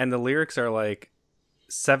playing, and the lyrics are like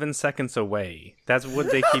 7 seconds away. That's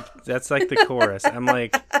what they keep. That's like the chorus. I'm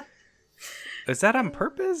like, is that on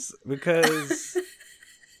purpose? Because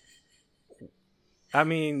I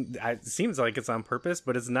mean, it seems like it's on purpose,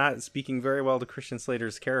 but it's not speaking very well to Christian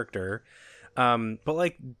Slater's character. But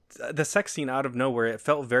like the sex scene out of nowhere, it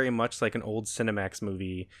felt very much like an old Cinemax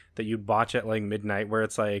movie that you'd watch at like midnight, where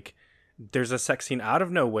it's like there's a sex scene out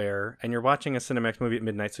of nowhere, and you're watching a Cinemax movie at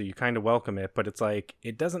midnight, so you kind of welcome it, but it's like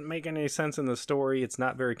it doesn't make any sense in the story. It's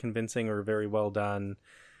not very convincing or very well done.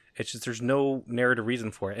 It's just there's no narrative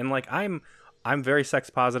reason for it. And like I'm very sex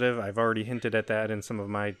positive. I've already hinted at that in some of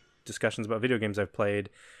my discussions about video games I've played.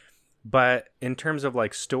 But in terms of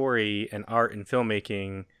like story and art and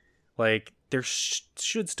filmmaking, like there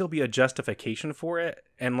should still be a justification for it.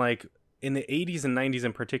 And like in the 80s and 90s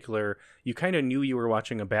in particular, you kind of knew you were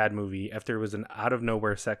watching a bad movie if there was an out of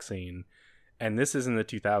nowhere sex scene. And this is in the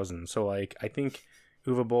 2000s. So like I think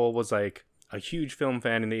Uwe Boll was like a huge film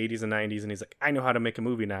fan in the 80s and 90s, and he's like, I know how to make a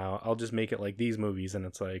movie now. I'll just make it like these movies. And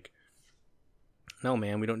it's like, no,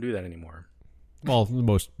 man, we don't do that anymore. Well,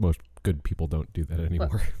 most good people don't do that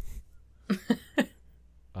anymore.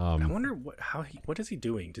 I wonder what is he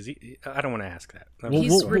doing? Does he? I don't want to ask that.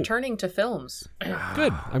 He's returning to films.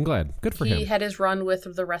 Good. I'm glad. Good for him. He had his run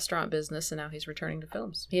with the restaurant business, and now he's returning to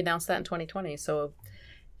films. He announced that in 2020. So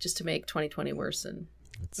just to make 2020 worse and.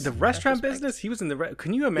 The restaurant business, he was in the.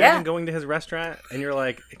 Can you imagine going to his restaurant and you're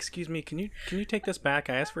like, "Excuse me, can you take this back?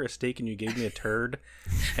 I asked for a steak and you gave me a turd,"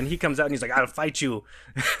 and he comes out and he's like, "I'll fight you."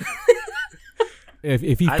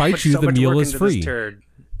 If he fights you, the meal is free.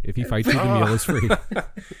 If he fights you, the meal is free.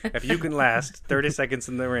 If you can last 30 seconds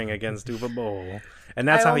in the ring against Uwe Boll. And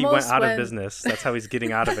that's how he went out of business. That's how he's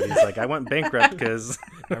getting out of it. He's like, I went bankrupt because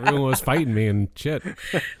everyone was fighting me and shit.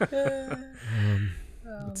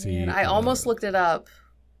 Let's see. I almost looked it up,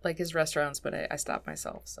 like his restaurants, but I stopped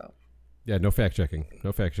myself. So yeah, no fact checking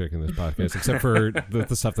this podcast, except for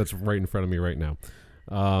the stuff that's right in front of me right now.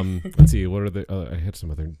 Let's see. What are the? I had some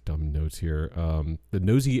other dumb notes here. The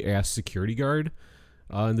nosy ass security guard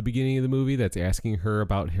in the beginning of the movie that's asking her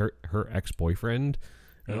about her ex-boyfriend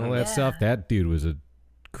and all that stuff. That dude was a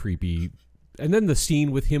creepy. And then the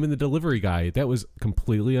scene with him and the delivery guy, that was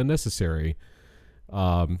completely unnecessary.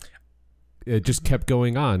 It just kept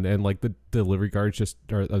going on, and like the delivery guard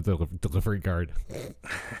the delivery guard.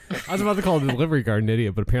 I was about to call the delivery guard an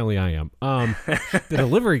idiot, but apparently I am. The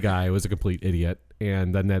delivery guy was a complete idiot,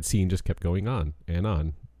 and then that scene just kept going on and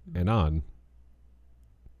on and on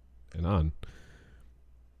and on.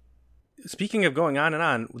 Speaking of going on and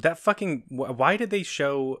on, that fucking why did they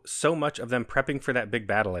show so much of them prepping for that big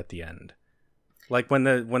battle at the end? Like when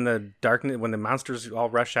the monsters all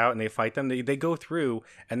rush out and they fight them, they go through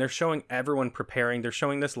and they're showing everyone preparing. They're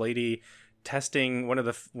showing this lady testing one of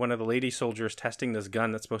the lady soldiers testing this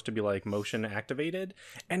gun that's supposed to be like motion activated,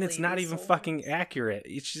 and it's not even fucking accurate.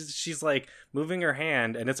 She's like moving her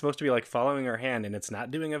hand, and it's supposed to be like following her hand, and it's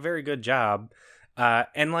not doing a very good job.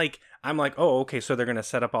 And like I'm like, oh, okay, so they're gonna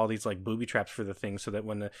set up all these like booby traps for the thing, so that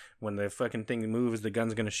when the fucking thing moves, the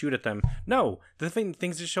gun's gonna shoot at them. No,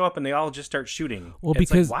 things just show up and they all just start shooting. Well, it's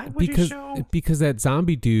because like, why would you show? Because that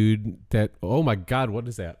zombie dude, oh my god, what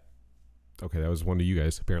is that? Okay, that was one of you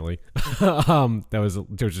guys apparently. There was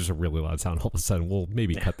just a really loud sound all of a sudden. We'll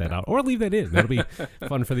maybe cut that out or leave that in. That'll be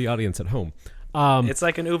fun for the audience at home. It's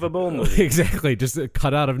like an Uwe Boll movie. Exactly, just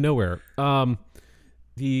cut out of nowhere.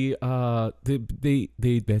 They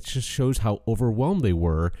that just shows how overwhelmed they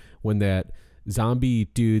were when that zombie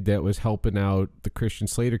dude that was helping out the Christian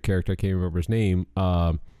Slater character, I can't remember his name,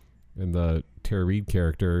 and the Tara Reid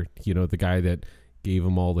character, the guy that gave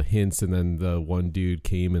him all the hints, and then the one dude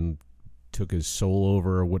came and took his soul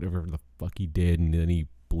over or whatever the fuck he did, and then he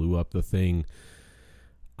blew up the thing.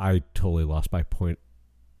 I totally lost my point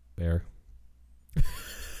there.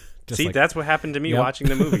 See, that's what happened to me watching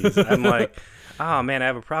the movies. I'm like, oh man, I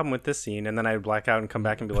have a problem with this scene, and then I would black out and come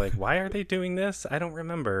back and be like, why are they doing this? I don't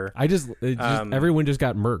remember. Everyone just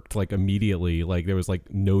got murked like immediately. Like there was like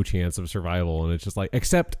no chance of survival, and it's just like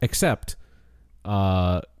except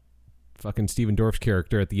fucking Steven Dorff's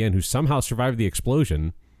character at the end, who somehow survived the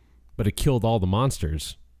explosion, but it killed all the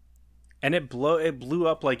monsters. And it blew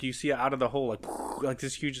up like you see out of the hole, like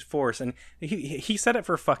this huge force. And he said it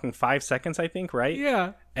for fucking 5 seconds, I think, right?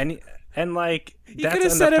 Yeah. And like he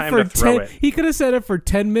that's enough time to throw it. He could have said it for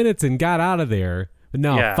 10 minutes and got out of there. But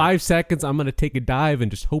no, 5 seconds. I'm gonna take a dive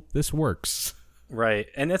and just hope this works. Right,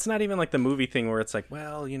 and it's not even like the movie thing where it's like,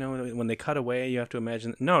 well, when they cut away, you have to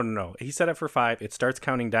imagine. No. He said it for 5. It starts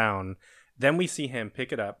counting down. Then we see him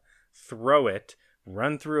pick it up, throw it,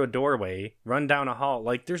 run through a doorway, run down a hall.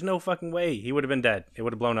 Like, there's no fucking way. He would have been dead. It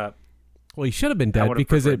would have blown up. Well, he should have been dead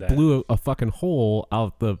because it blew a fucking hole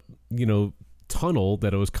out the, tunnel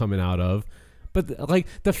that it was coming out of. But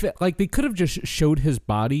like they could have just showed his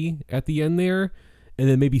body at the end there and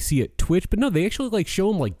then maybe see it twitch. But no, they actually like show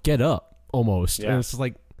him like get up almost. Yeah. And it's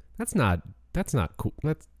like, that's not cool.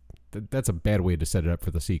 That's a bad way to set it up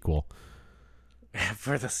for the sequel.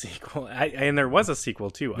 For the sequel, and there was a sequel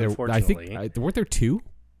too. Unfortunately, I think weren't there 2?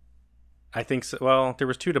 I think so. Well, there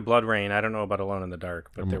was 2 to Blood Rain. I don't know about Alone in the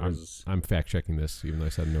Dark, but I'm fact checking this, even though I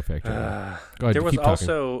said no fact checking. Go ahead. There was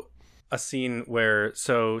also a scene where,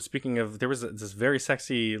 speaking of, there was this very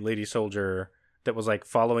sexy lady soldier that was like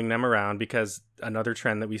following them around, because another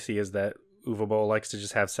trend that we see is that Uwe Boll likes to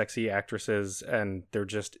just have sexy actresses, and they're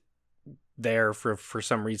just there for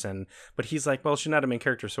some reason. But he's like, well, she's not a main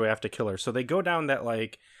character, so we have to kill her. So they go down that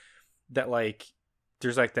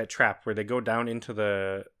there's like that trap where they go down into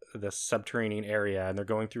the this subterranean area, and they're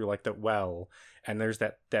going through like the well, and there's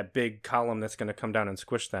that big column that's going to come down and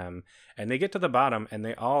squish them, and they get to the bottom, and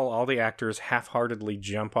they all the actors half-heartedly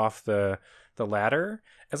jump off the ladder.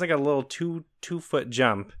 It's like a little two foot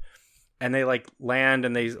jump, and they like land,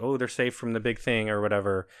 and they're safe from the big thing or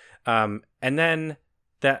whatever. And then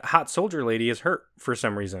that hot soldier lady is hurt for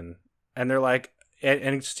some reason, and they're like,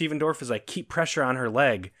 and Stephen Dorff is like, keep pressure on her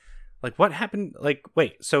leg. Like, what happened? Like,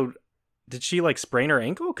 wait, so did she like sprain her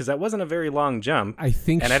ankle? Because that wasn't a very long jump. I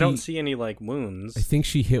think, and I don't see any like wounds. I think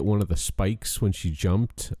she hit one of the spikes when she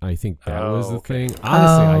jumped. I think that was the thing.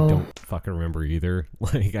 Honestly, I don't fucking remember either.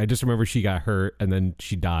 Like, I just remember she got hurt and then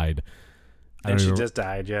she died. And she just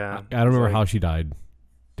died. Yeah, I don't remember how she died.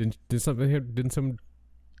 Did something? Didn't some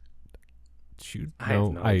shoot? I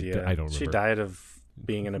have no idea. I don't remember. She died of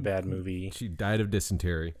being in a bad movie. She died of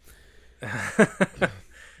dysentery.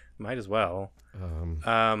 Might as well.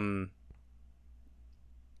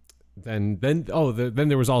 Then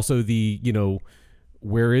there was also the, you know,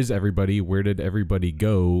 where is everybody? Where did everybody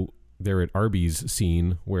go? They're at Arby's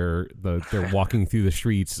scene where they're walking through the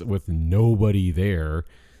streets with nobody there.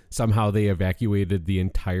 Somehow they evacuated the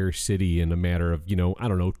entire city in a matter of,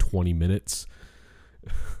 20 minutes.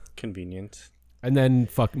 Convenient. And then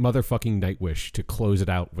motherfucking Nightwish to close it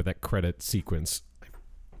out with that credit sequence.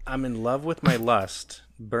 I'm in love with my lust,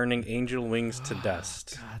 burning angel wings to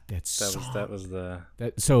dust. God,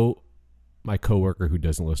 So my coworker who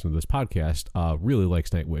doesn't listen to this podcast really likes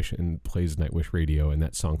Nightwish and plays Nightwish radio, and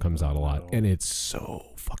that song comes out a lot, and it's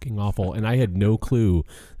so fucking awful. And I had no clue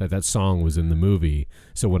that song was in the movie,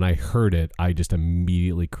 so when I heard it, I just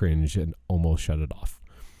immediately cringed and almost shut it off.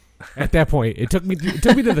 At that point, it took me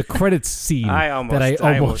to the credits scene I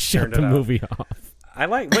almost shut the movie off.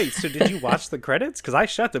 Wait, so did you watch the credits? Because I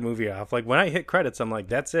shut the movie off. Like, when I hit credits, I'm like,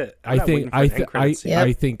 that's it. I think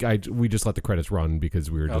we just let the credits run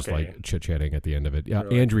because we were just like chit-chatting at the end of it. Yeah,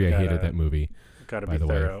 Andrea hated that movie. Gotta be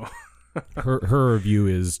thorough. her review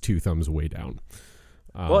is 2 thumbs way down.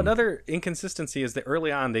 Well, another inconsistency is that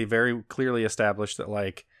early on they very clearly established that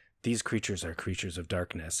like these creatures are creatures of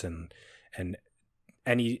darkness, and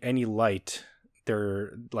any light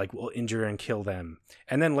they're like will injure and kill them.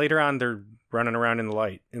 And then later on they're running around in the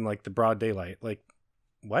light, in like the broad daylight. Like,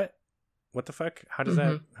 what the fuck? How does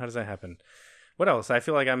that happen? What else? I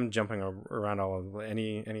feel like I'm jumping around all of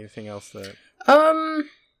anything else that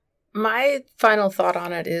my final thought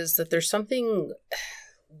on it is that there's something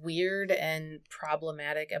weird and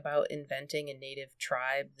problematic about inventing a native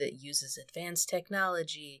tribe that uses advanced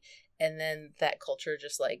technology, and then that culture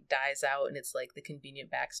just like dies out and it's like the convenient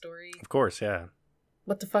backstory. Of course, yeah.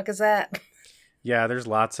 What the fuck is that? Yeah, there's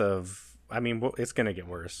lots of, I mean, it's going to get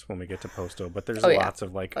worse when we get to Posto, but there's lots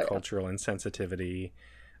of like cultural insensitivity.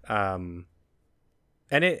 And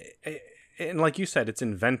and like you said, it's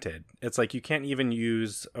invented. It's like you can't even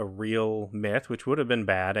use a real myth, which would have been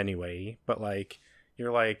bad anyway, but like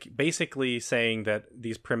you're like basically saying that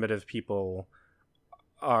these primitive people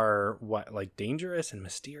are like dangerous and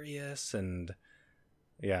mysterious, and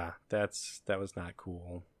yeah, that was not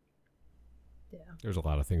cool. Yeah, there's a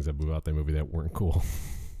lot of things about that movie that weren't cool.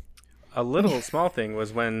 A little small thing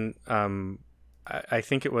was when I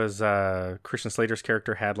think it was Christian Slater's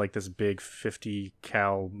character had like this big 50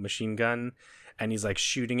 cal machine gun, and he's like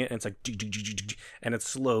shooting it, and it's like and it's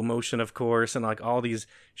slow motion, of course, and like all these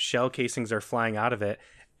shell casings are flying out of it.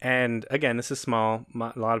 And again, this is small,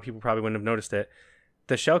 a lot of people probably wouldn't have noticed it.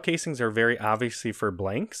 The shell casings are very obviously for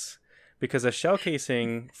blanks, because a shell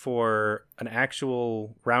casing for an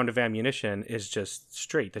actual round of ammunition is just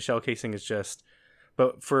straight. The shell casing is just,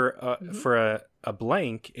 but for a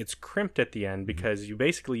blank, it's crimped at the end, because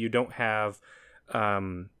you don't have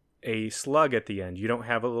a slug at the end. You don't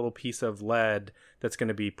have a little piece of lead that's going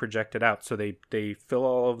to be projected out. So they fill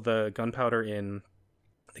all of the gunpowder in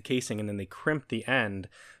the casing, and then they crimp the end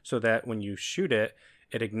so that when you shoot it,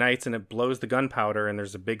 it ignites and it blows the gunpowder, and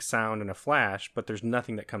there's a big sound and a flash, but there's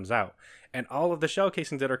nothing that comes out. And all of the shell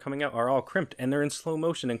casings that are coming out are all crimped, and they're in slow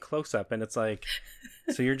motion and close up. And it's like,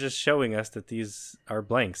 so you're just showing us that these are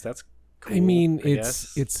blanks. That's cool. I mean,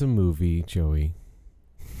 it's a movie, Joey.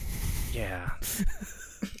 Yeah.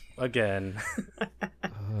 Again.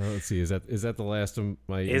 Let's see. Is that the last of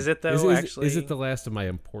my? Is it though? Actually, is it the last of my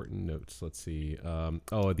important notes? Let's see.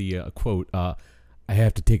 The quote. I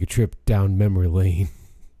have to take a trip down memory lane.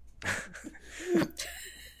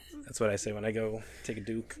 That's what I say when I go take a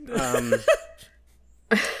Duke.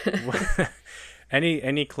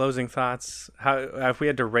 Any closing thoughts? How if we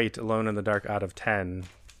had to rate Alone in the Dark out of 10?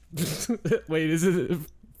 Wait, is it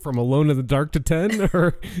from Alone in the Dark to 10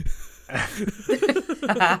 or?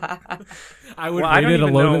 I would rate it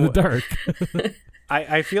Alone in the Dark.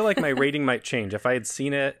 I feel like my rating might change if I had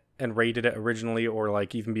seen it and rated it originally, or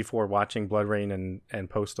like even before watching Blood Rain and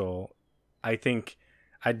Postal. I think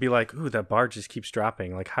I'd be like, ooh, that bar just keeps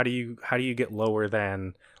dropping. Like, how do you get lower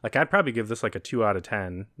than, like, I'd probably give this like a 2 out of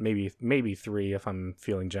 10, maybe 3 if I'm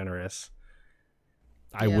feeling generous.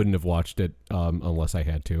 I wouldn't have watched it unless I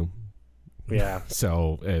had to. Yeah.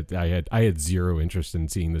 So I had zero interest in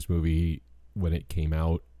seeing this movie when it came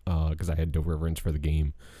out because I had no reverence for the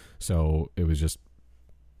game. So it was just,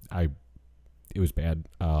 it was bad.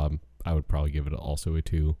 I would probably give it also a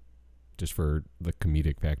 2, just for the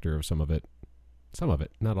comedic factor of some of it. Some of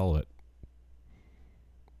it, not all of it.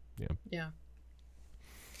 Yeah. Yeah.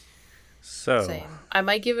 So same. I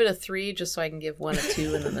might give it a 3 just so I can give one a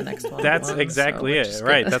 2 and then the next one. That's 1, exactly so it,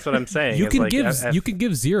 right? That's what I'm saying. You It's can like,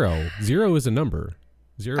 give 0. 0 is a number.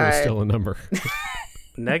 0 is still a number.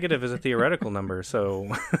 Negative is a theoretical number, so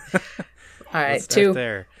all right, let's 2 start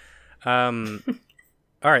there.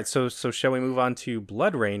 All right, so shall we move on to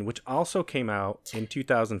Blood Rain, which also came out in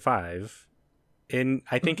 2005.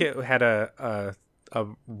 I think it had a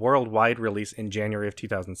worldwide release in January of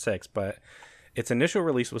 2006, but its initial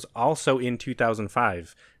release was also in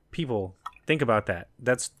 2005. People, think about that.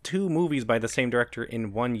 That's 2 movies by the same director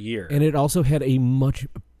in 1 year. And it also had a much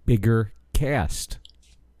bigger cast.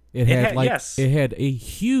 It had a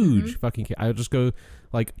huge fucking cast. I'll just go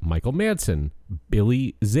like Michael Madsen,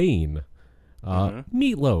 Billy Zane,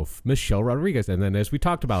 Meatloaf, Michelle Rodriguez, and then as we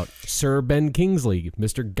talked about, Sir Ben Kingsley,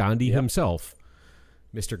 Mr. Gandhi himself.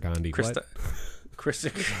 Mr. Gandhi. Kristana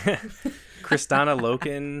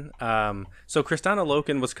Loken. So Kristana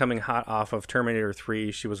Loken was coming hot off of Terminator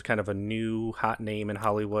 3. She was kind of a new hot name in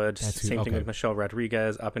Hollywood. Same thing with Michelle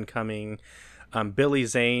Rodriguez, up and coming. Billy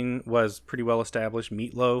Zane was pretty well established.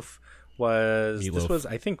 Meatloaf was. This was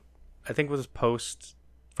I think was post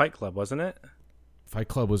Fight Club, wasn't it? Fight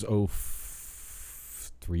Club was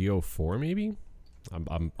 03, 04 maybe.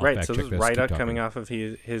 I'll right. So this was right out coming off of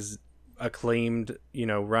his acclaimed,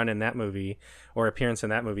 run in that movie or appearance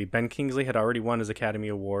in that movie. Ben Kingsley had already won his Academy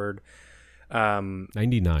Award.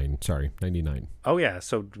 99. Oh yeah,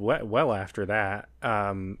 so well after that.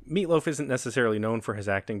 Meatloaf isn't necessarily known for his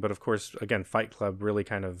acting, but of course, again, Fight Club really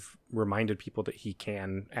kind of reminded people that he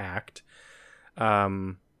can act.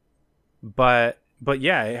 But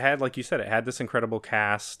yeah, it had, like you said, it had this incredible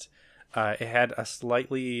cast. It had a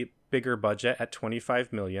slightly bigger budget at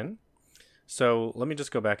 $25 million. So let me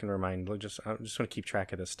just go back and remind. I just want to keep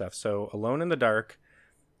track of this stuff. So Alone in the Dark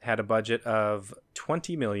had a budget of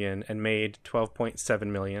 $20 million and made $12.7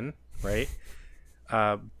 million, right?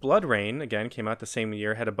 Blood Rain, again, came out the same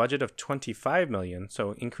year, had a budget of $25 million,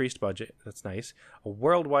 so increased budget. That's nice. A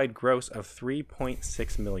worldwide gross of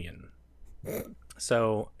 $3.6 million.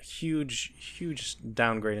 So huge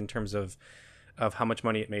downgrade in terms of how much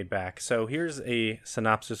money it made back. So here's a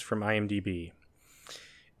synopsis from IMDb.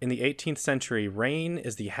 In the 18th century, Rain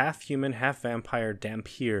is the half-human, half-vampire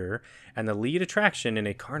Dhampir and the lead attraction in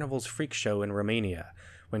a carnival's freak show in Romania.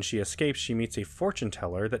 When she escapes, she meets a fortune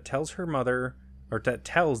teller that tells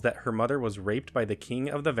that her mother was raped by the king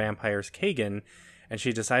of the vampires, Kagan, and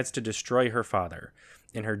she decides to destroy her father.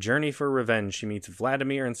 In her journey for revenge, she meets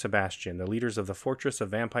Vladimir and Sebastian, the leaders of the fortress of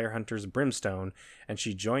vampire hunters Brimstone, and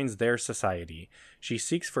she joins their society. She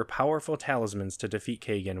seeks for powerful talismans to defeat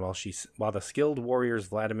Kagan, while the skilled warriors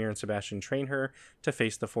Vladimir and Sebastian train her to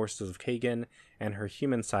face the forces of Kagan, and her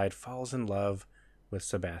human side falls in love with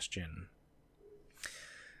Sebastian.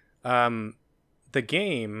 The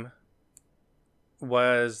game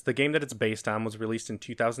that it's based on was released in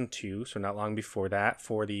 2002, so not long before that,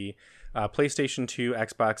 for the PlayStation 2,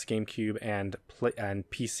 Xbox, GameCube, and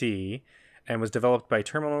PC, and was developed by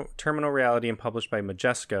Terminal Reality and published by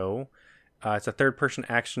Majesco. It's a third-person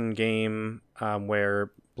action game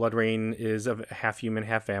where Blood Rain is a half-human,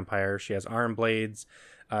 half-vampire. She has arm blades.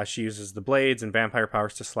 She uses the blades and vampire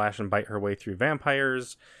powers to slash and bite her way through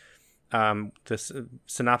vampires. This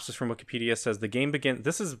synopsis from Wikipedia says the game begins.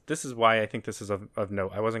 This is why I think this is of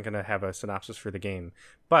note. I wasn't going to have a synopsis for the game,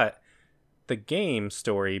 but the game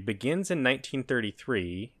story begins in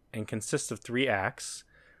 1933 and consists of 3 acts.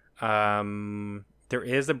 There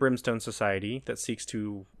is a Brimstone Society that seeks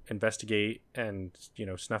to investigate and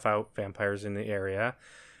snuff out vampires in the area.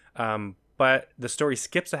 But the story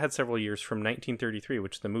skips ahead several years from 1933,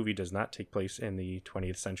 which the movie does not take place in the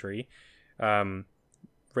 20th century.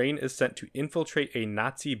 Rain is sent to infiltrate a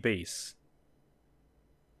Nazi base.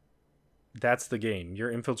 That's the game.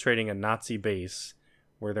 You're infiltrating a Nazi base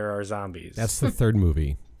where there are zombies. That's the third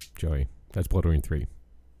movie, Joey. That's Blood Rain 3.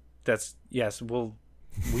 Yes.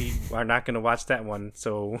 We are not going to watch that one,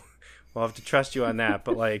 so we'll have to trust you on that.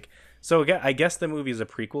 But so I guess the movie is a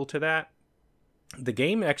prequel to that. The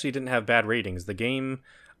game actually didn't have bad ratings. The game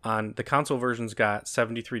on the console versions got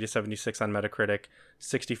 73 to 76 on Metacritic,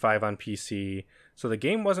 65 on PC. So the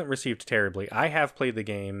game wasn't received terribly. I have played the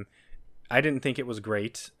game. I didn't think it was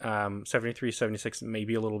great. 73, 76,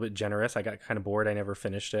 maybe a little bit generous. I got kind of bored. I never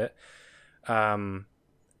finished it.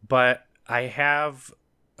 But I have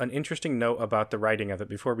an interesting note about the writing of it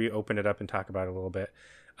before we open it up and talk about it a little bit.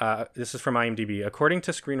 This is from IMDb. According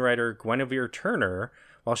to screenwriter Guinevere Turner,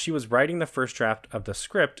 while she was writing the first draft of the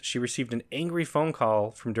script, she received an angry phone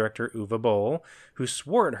call from director Uwe Boll, who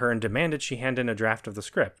swore at her and demanded she hand in a draft of the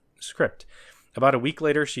script. About a week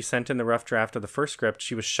later, she sent in the rough draft of the first script.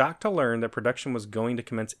 She was shocked to learn that production was going to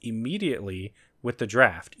commence immediately with the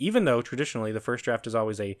draft, even though traditionally the first draft is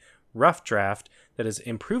always a rough draft that is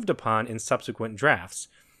improved upon in subsequent drafts.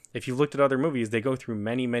 If you've looked at other movies, they go through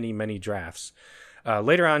many, many, many drafts.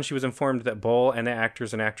 Later on, she was informed that Boll and the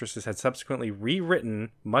actors and actresses had subsequently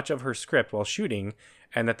rewritten much of her script while shooting,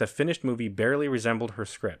 and that the finished movie barely resembled her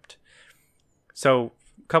script. So,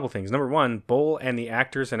 a couple things. Number one, Boll and the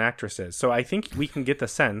actors and actresses. So I think we can get the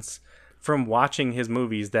sense from watching his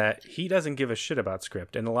movies that he doesn't give a shit about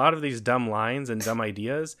script. And a lot of these dumb lines and dumb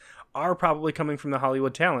ideas are probably coming from the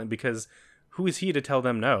Hollywood talent, because who is he to tell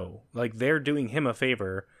them no? Like, they're doing him a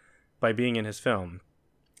favor by being in his film.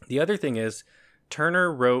 The other thing is,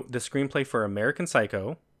 Turner wrote the screenplay for American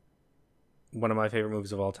Psycho, one of my favorite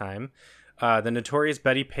movies of all time, The Notorious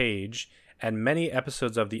Betty Page, and many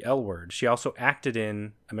episodes of The L Word. She also acted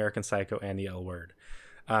in American Psycho and The L Word.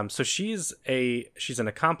 So she's an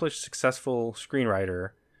accomplished, successful screenwriter.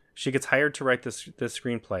 She gets hired to write this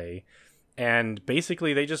screenplay, and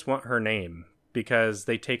basically they just want her name because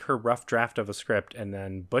they take her rough draft of a script and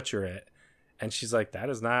then butcher it, and she's like, that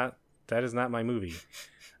is not my movie.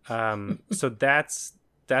 So that's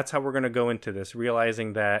how we're going to go into this,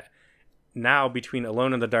 realizing that now between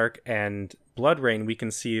Alone in the Dark and Blood Rain, we can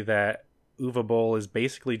see that Uwe Boll is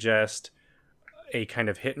basically just a kind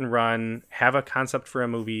of hit and run, have a concept for a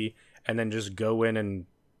movie, and then just go in and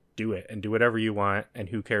do it and do whatever you want, and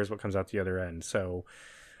who cares what comes out the other end. So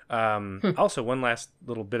also, one last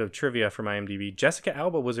little bit of trivia from IMDb. Jessica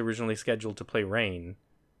Alba was originally scheduled to play Rain,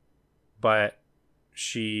 but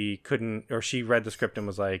she couldn't, or she read the script and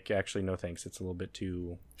was like, actually, no thanks. It's a little bit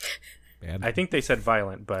too bad. I think they said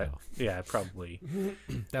violent, but yeah, probably.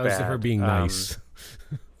 That was her being nice.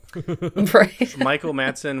 Right. Michael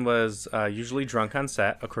Madsen was usually drunk on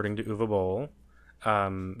set, according to Uwe Boll.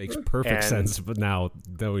 Makes perfect sense, but now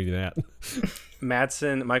knowing that.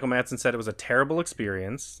 Michael Madsen said it was a terrible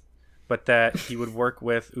experience, but that he would work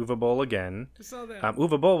with Uwe Boll again. I saw that.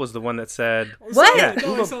 Uwe Boll was the one that said... What? Yeah,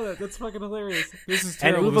 I saw that. That's fucking hilarious. This is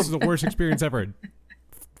terrible. This is the worst experience ever.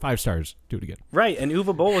 5 stars. Do it again. Right, and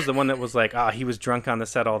Uwe Boll was the one that was like, he was drunk on the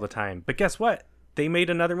set all the time. But guess what? They made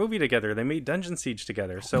another movie together. They made Dungeon Siege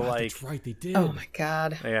together. So, that's right, they did. Oh my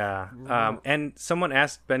god. Yeah. And someone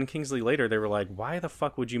asked Ben Kingsley later, they were like, why the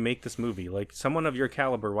fuck would you make this movie? Like, someone of your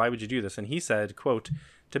caliber, why would you do this? And he said, quote,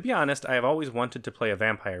 "To be honest, I have always wanted to play a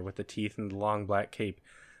vampire with the teeth and the long black cape.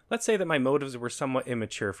 Let's say that my motives were somewhat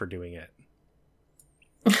immature for doing it."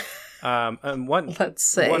 And one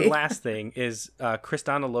last thing is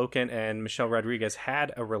Kristana Loken and Michelle Rodriguez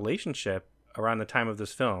had a relationship around the time of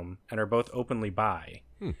this film and are both openly bi.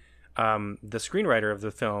 The screenwriter of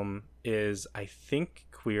the film is, I think,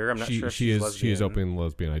 queer. I'm not sure if she's lesbian. She is open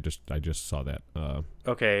lesbian. I just saw that.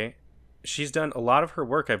 Okay. She's done a lot of her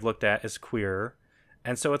work I've looked at is queer.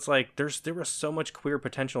 And so it's like there was so much queer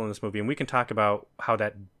potential in this movie, and we can talk about how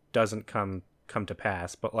that doesn't come to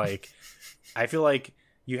pass, but like I feel like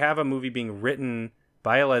you have a movie being written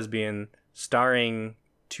by a lesbian starring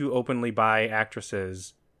 2 openly bi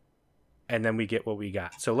actresses, and then we get what we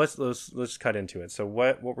got. So let's cut into it. So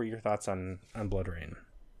what were your thoughts on Blood Rain?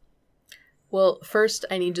 Well, first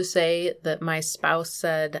I need to say that my spouse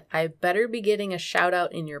said I better be getting a shout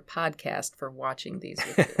out in your podcast for watching these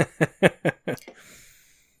with you.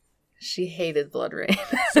 She hated Blood Rain.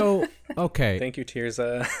 So, okay. Thank you,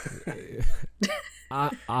 Tirza.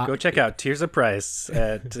 Go check out Tirza Price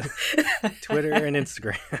at Twitter and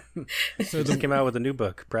Instagram. So just came out with a new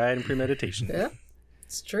book, Pride and Premeditation. Yeah.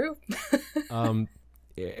 It's true.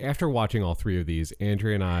 After watching all 3 of these,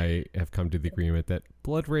 Andrea and I have come to the agreement that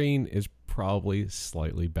Blood Rain is probably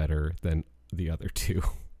slightly better than the other 2.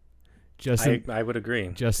 I would agree.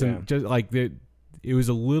 Just like it was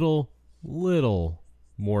a little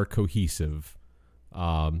more cohesive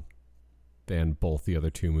than both the other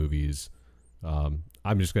 2 movies.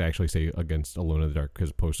 I'm just going to actually say against Alone in the Dark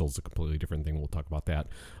because Postal is a completely different thing. We'll talk about that.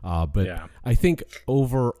 But yeah. I think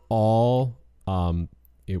overall,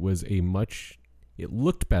 it was it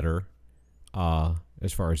looked better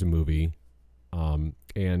as far as a movie.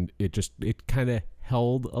 and it kind of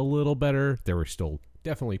held a little better. There were still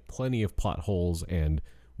definitely plenty of plot holes and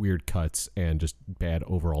weird cuts and just bad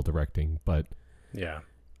overall directing, but yeah,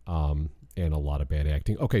 and a lot of bad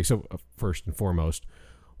acting. Okay, so first and foremost,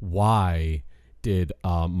 why did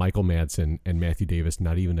Michael Madsen and Matthew Davis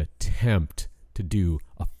not even attempt to do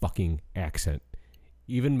a fucking accent?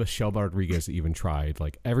 Even Michelle Rodriguez even tried.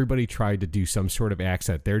 Like, everybody tried to do some sort of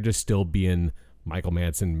accent. They're just still being Michael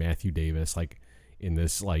Madsen, Matthew Davis, like in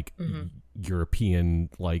this like European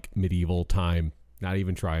like medieval time. Not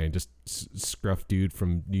even trying, just scruff dude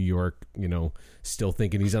from New York, still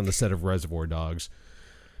thinking he's on the set of Reservoir Dogs.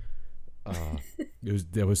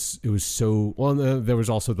 It was so well. There was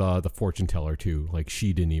also the fortune teller too. Like,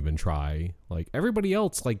 she didn't even try. Like, everybody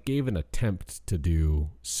else like gave an attempt to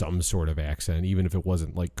do some sort of accent, even if it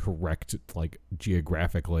wasn't like correct, like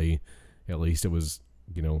geographically. At least it was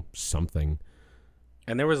something.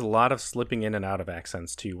 And there was a lot of slipping in and out of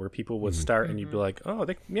accents too, where people would start and you'd be like, "Oh,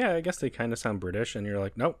 I guess they kind of sound British," and you're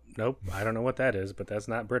like, "Nope, I don't know what that is, but that's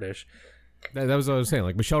not British." That was what I was saying.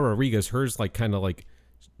 Like, Michelle Rodriguez, hers like kind of like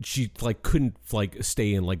she like couldn't like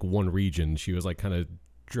stay in like one region. She was like kind of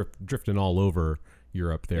drifting all over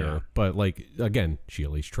Europe there. Yeah. But like, again, she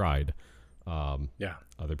at least tried.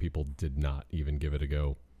 Other people did not even give it a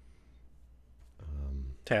go.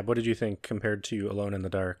 Tab, what did you think compared to Alone in the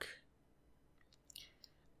Dark?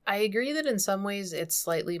 I agree that in some ways it's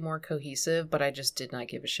slightly more cohesive, but I just did not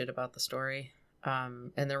give a shit about the story.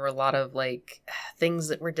 And there were a lot of like things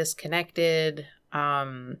that were disconnected.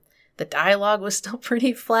 The dialogue was still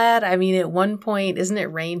pretty flat. I mean, at one point, isn't it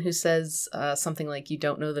Rain who says something like, "You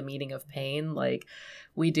don't know the meaning of pain"? Like,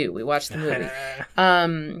 we do. We watched the movie.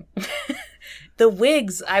 The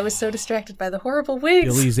wigs, I was so distracted by the horrible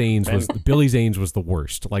wigs. Billy Zane's was the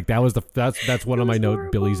worst. Like, that's one of my notes.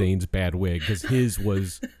 Billy Zane's bad wig, because his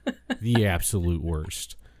was the absolute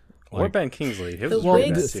worst. Or Ben Kingsley. His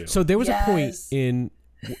was too. So there was a point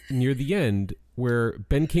near the end where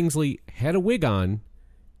Ben Kingsley had a wig on.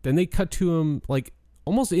 Then they cut to him like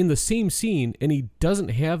almost in the same scene, and he doesn't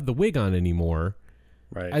have the wig on anymore.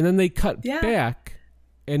 Right. And then they cut back,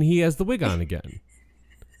 and he has the wig on again.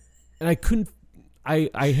 And I couldn't. I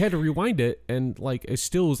had to rewind it, and like I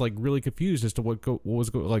still was like really confused as to what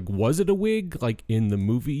was going. Like, was it a wig? Like, in the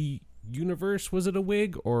movie universe, was it a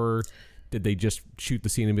wig, or did they just shoot the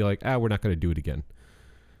scene and be like, we're not going to do it again?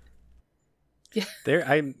 Yeah.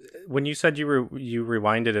 When you said you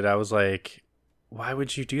rewinded it, I was like, why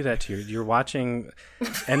would you do that to you? You're watching.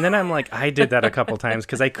 And then I'm like, I did that a couple times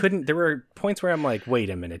because I couldn't. There were points where I'm like, wait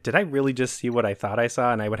a minute, did I really just see what I thought I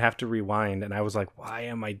saw? And I would have to rewind. And I was like, why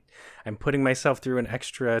am I'm putting myself through an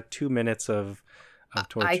extra 2 minutes of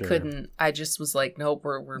torture. I couldn't. I just was like, nope,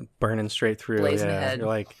 we're burning straight through. Blazing ahead.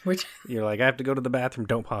 You're like, I have to go to the bathroom.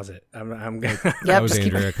 Don't pause it. I'm Yep, that was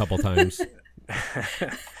Andrea a couple times.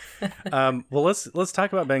 Well, let's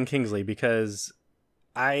talk about Ben Kingsley, because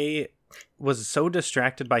I was so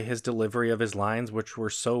distracted by his delivery of his lines, which were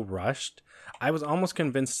so rushed. I was almost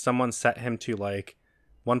convinced someone set him to like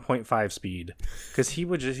 1.5 speed, because he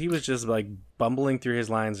was just like bumbling through his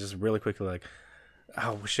lines just really quickly. Like,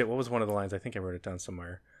 oh shit, what was one of the lines? I think I wrote it down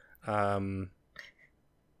somewhere. I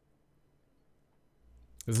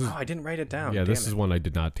didn't write it down. Yeah, this is one I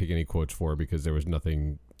did not take any quotes for, because there was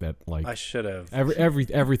nothing that like I should have.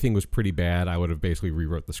 Everything was pretty bad. I would have basically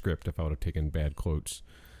rewrote the script if I would have taken bad quotes.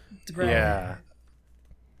 Right. Yeah.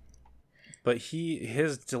 But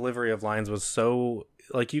his delivery of lines was so,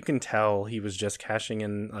 like, you can tell he was just cashing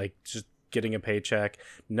in, like, just getting a paycheck,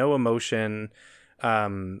 no emotion.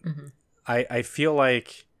 I feel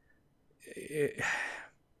like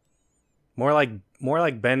more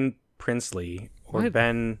like Ben Princely or What?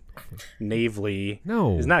 Ben Knavely.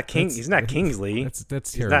 No, he's not King. He's not Kingsley.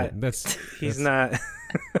 That's terrible. He's not.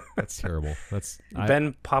 That's terrible. That's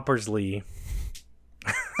Ben Poppersley.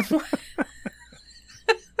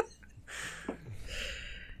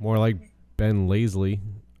 More like Ben Lazily.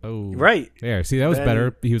 Oh, right. There, see, that was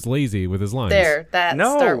better. He was lazy with his lines. There,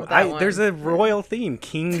 start with that one. There's a royal theme: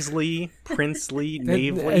 Kingsley, Princely,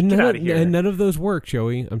 Knavely. And Get out of here. And none of those work,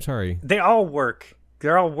 Joey. I'm sorry. They all work.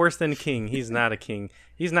 They're all worse than king. He's not a king.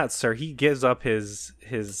 He's not sir. He gives up his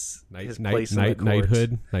place in the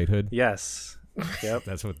court. Knighthood. Yes. Yep.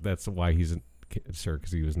 That's why he's a sir,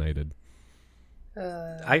 because he was knighted.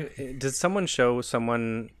 Did someone show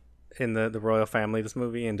someone in the royal family this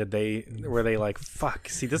movie, and were they like, fuck,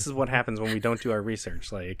 see, this is what happens when we don't do our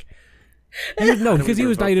research? Like, no, because he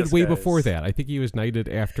was knighted way before that. I think he was knighted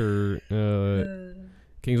after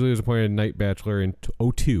Kingsley was appointed Knight Bachelor in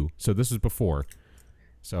 2002, so this is before.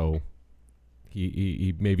 So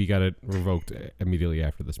he maybe got it revoked immediately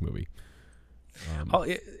after this movie. Oh,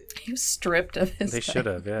 He was stripped of his. they should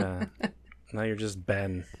have, yeah. Now you're just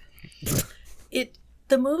Ben.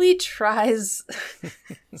 The movie tries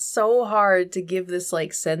so hard to give this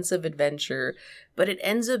like sense of adventure, but it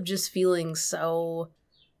ends up just feeling so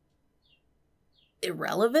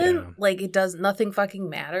irrelevant. Yeah. Like nothing fucking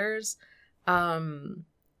matters. And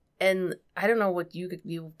I don't know what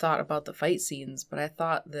you thought about the fight scenes, but I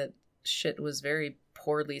thought that shit was very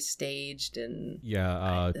poorly staged and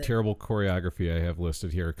terrible choreography I have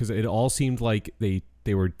listed here, because it all seemed like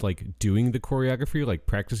they were like doing the choreography, like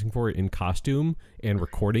practicing for it in costume and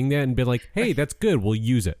recording that and be like, hey, that's good, we'll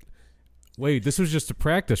use it. Wait, this was just a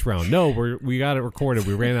practice round. No, we got it recorded,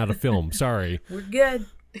 we ran out of film, sorry. We're good.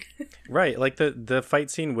 Right, like the fight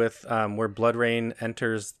scene with where BloodRayne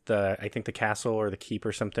enters I think the castle or the keep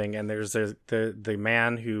or something, and there's the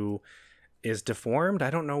man who is deformed. I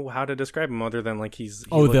don't know how to describe him other than like he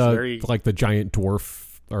looks very like the giant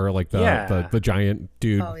dwarf or like the giant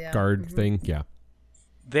dude guard thing. Yeah.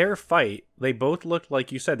 Their fight, they both looked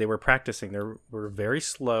like you said they were practicing. They were very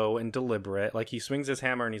slow and deliberate. Like he swings his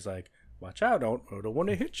hammer and he's like, "Watch out! I don't want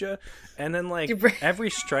to hit you." And then like every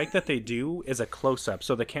strike that they do is a close up.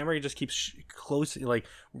 So the camera just keeps close, like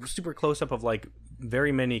super close up of like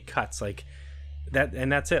very many cuts, like that, and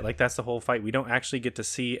that's it. Like that's the whole fight. We don't actually get to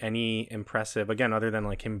see any impressive, again, other than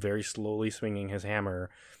like him very slowly swinging his hammer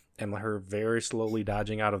and her very slowly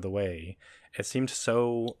dodging out of the way. It seemed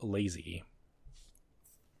so lazy.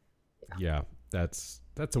 Yeah, that's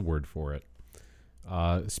a word for it.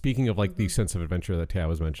 Speaking of like the sense of adventure that Tab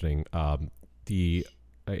was mentioning, the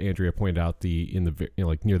Andrea pointed out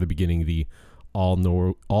like near the beginning, the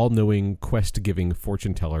all-knowing quest-giving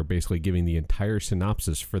fortune teller basically giving the entire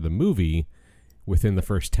synopsis for the movie within the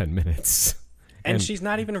first 10 minutes. And she's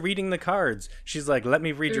not even reading the cards. She's like, "Let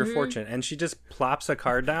me read your fortune." And she just plops a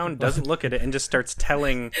card down, doesn't look at it, and just starts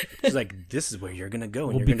telling. She's like, "This is where you're going to go,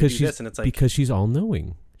 and you're going to do this." And it's like, because she's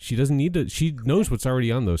all-knowing. She doesn't need to. She knows what's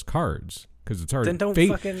already on those cards because it's already. Then don't fate,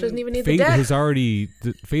 fucking. She doesn't even need fate the deck.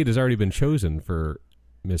 Fate has already been chosen for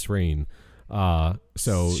Miss Rain.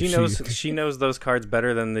 So she knows those cards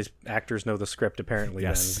better than these actors know the script. Apparently,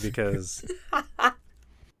 Yes. then, because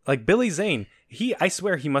like Billy Zane, I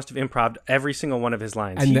swear he must have improv'd every single one of his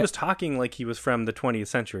lines. And he was talking like he was from the 20th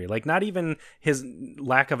century. Like not even his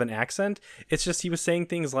lack of an accent. It's just he was saying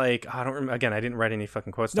things like, I don't remember. Again, I didn't write any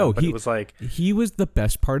fucking quotes down, but it was like he was the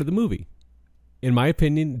best part of the movie. In my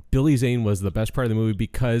opinion, Billy Zane was the best part of the movie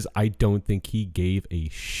because I don't think he gave a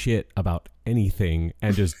shit about anything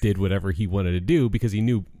and just did whatever he wanted to do because he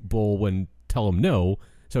knew Bull wouldn't tell him no.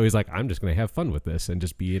 So he's like, I'm just going to have fun with this and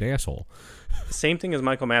just be an asshole. Same thing as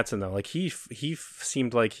Michael Madsen, though. Like he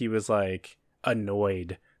seemed like he was like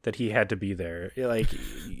annoyed that he had to be there. Like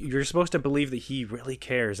you're supposed to believe that he really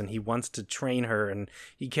cares and he wants to train her and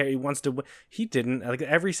he wants to. He didn't. Like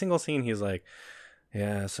every single scene, he's like,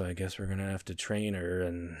 "Yeah, so I guess we're gonna have to train her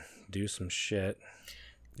and do some shit."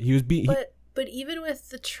 He was But even with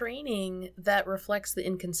the training, that reflects the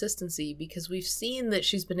inconsistency because we've seen that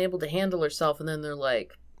she's been able to handle herself, and then they're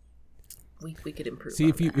like, "We could improve." See,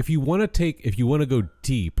 if you want to go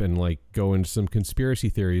deep and like go into some conspiracy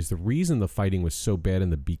theories, the reason the fighting was so bad in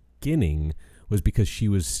the beginning was because she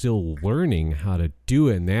was still learning how to do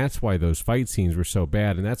it, and that's why those fight scenes were so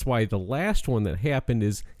bad, and that's why the last one that happened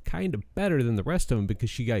is kind of better than the rest of them because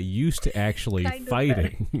she got used to actually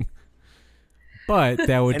fighting. But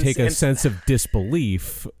that would take a sense of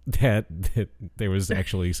disbelief that there was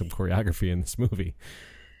actually some choreography in this movie.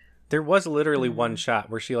 There was literally one shot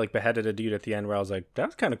where she like beheaded a dude at the end where I was like, that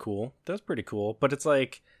was kind of cool. That was pretty cool. But it's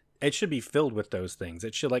like, it should be filled with those things.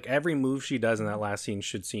 It should, like, every move she does in that last scene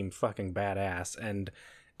should seem fucking badass. And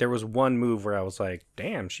there was one move where I was like,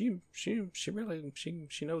 damn, she really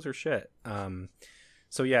knows her shit.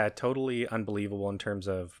 So yeah, totally unbelievable in terms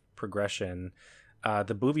of progression.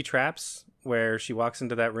 The booby traps where she walks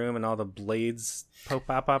into that room and all the blades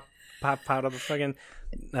pop out of the fucking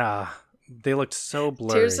they looked so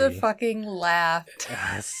blurry. Tirza fucking laughed.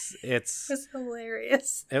 It was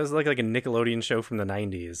hilarious. It was like a Nickelodeon show from the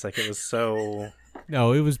 90s. Like it was so.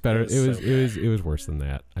 No, it was better. It was worse than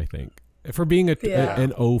that, I think. For being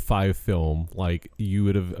an 05 film, like you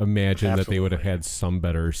would have imagined that they would have had some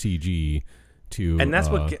better CG to. And that's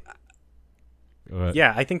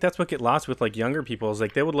I think that's what get lost with like younger people is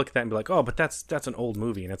like they would look at that and be like, oh, but that's an old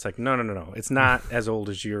movie, and it's like no, it's not as old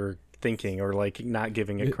as you're thinking or like not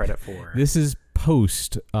giving it credit for. This is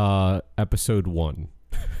post episode 1.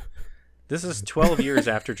 This is 12 years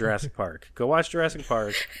after Jurassic Park. Go watch Jurassic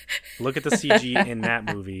Park, look at the CG in that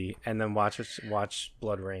movie, and then watch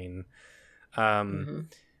BloodRayne.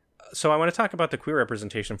 So I want to talk about the queer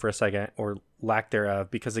representation for a second, or lack thereof,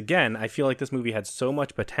 because again, I feel like this movie had so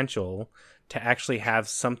much potential to actually have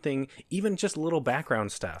something, even just little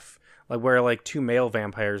background stuff, like where like two male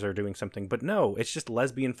vampires are doing something. But no, it's just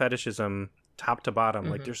lesbian fetishism top to bottom.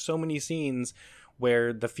 Like there's so many scenes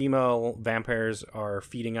where the female vampires are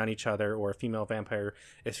feeding on each other, or a female vampire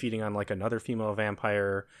is feeding on like another female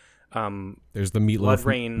vampire. There's the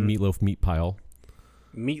meatloaf meat pile.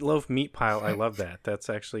 Meatloaf meat pile. I love that.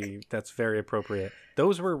 That's very appropriate.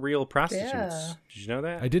 Those were real prostitutes. Yeah. Did you know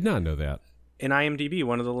that? I did not know that. In IMDb,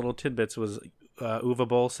 one of the little tidbits was Uwe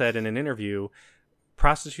Boll said in an interview,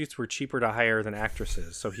 prostitutes were cheaper to hire than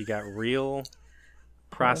actresses. So he got real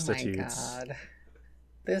prostitutes. Oh my God.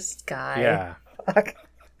 This guy. Yeah. Fuck.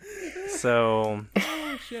 So.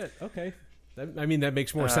 Oh shit. Okay. I mean, that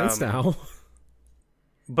makes more sense now.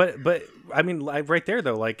 But I mean, like, right there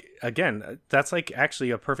though, like again, that's like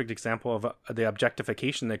actually a perfect example of the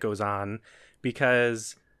objectification that goes on,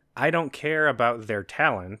 because I don't care about their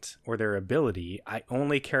talent or their ability. I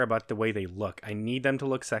only care about the way they look. I need them to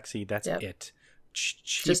look sexy. That's it.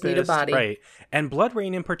 Just need a body, right? And Blood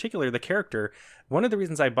Rain in particular, the character. One of the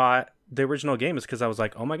reasons I bought the original game is because I was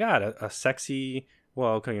like, oh my god, a sexy.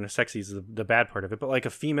 Well, okay, sexy is the bad part of it, but like a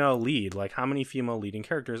female lead, like how many female leading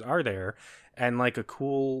characters are there? And like a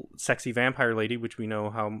cool, sexy vampire lady, which we know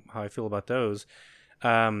how I feel about those.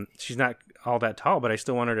 She's not all that tall, but I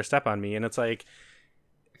still want her to step on me. And it's like,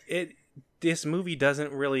 this movie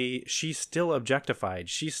doesn't really, she's still objectified.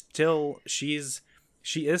 She is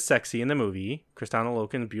sexy in the movie. Kristanna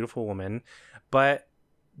Loken, beautiful woman. But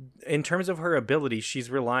in terms of her ability, she's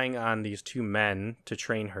relying on these two men to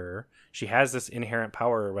train her. She has this inherent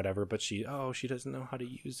power or whatever, but she doesn't know how to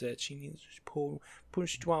use it. She needs pull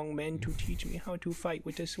strong men to teach me how to fight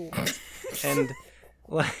with the sword. And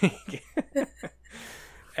like,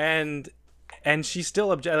 and she's still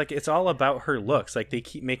like, it's all about her looks. Like they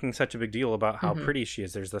keep making such a big deal about how pretty she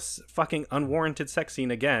is. There's this fucking unwarranted sex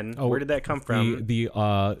scene again. Where did that come from? The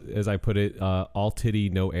as I put it, all titty,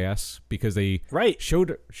 no ass, because they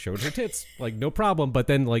showed her tits, like no problem, but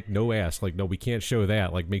then like no ass, like no, we can't show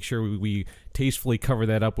that. Like make sure we tastefully cover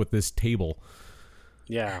that up with this table.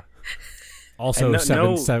 Yeah. Also,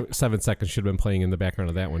 7 seconds should have been playing in the background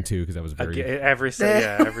of that one too, because that was very every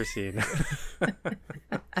scene.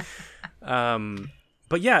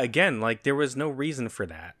 But yeah, again, like there was no reason for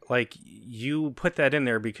that. Like you put that in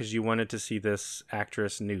there because you wanted to see this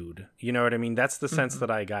actress nude. You know what I mean? That's the sense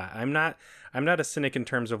that I got. I'm not a cynic in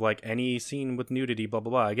terms of like any scene with nudity, blah,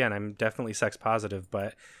 blah, blah. Again, I'm definitely sex positive,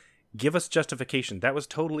 but give us justification. That was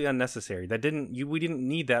totally unnecessary. We didn't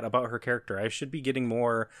need that about her character. I should be getting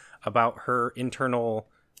more about her internal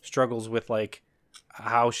struggles with like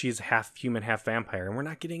how she's half human, half vampire. And we're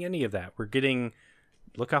not getting any of that. We're getting,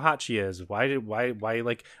 look how hot she is. Why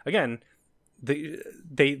like, again,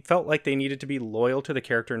 they felt like they needed to be loyal to the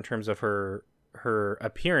character in terms of her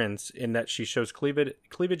appearance, in that she shows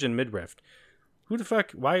cleavage and midriff. Who the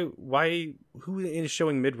fuck, who is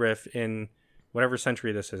showing midriff in whatever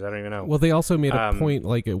century this is? I don't even know. Well, they also made a point,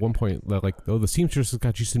 like at one point, like, oh, the seamstress has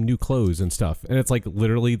got you some new clothes and stuff, and it's like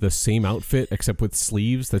literally the same outfit except with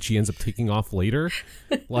sleeves that she ends up taking off later.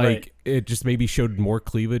 Like it just maybe showed more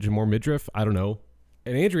cleavage and more midriff. I don't know.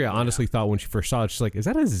 And Andrea honestly thought when she first saw it, she's like, "Is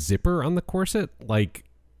that a zipper on the corset?" Like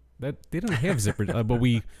that they didn't have zippers, but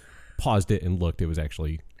we paused it and looked. It was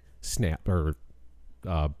actually snap or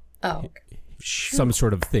some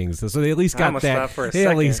sort of things. So they at least got that. They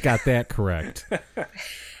at least got that correct.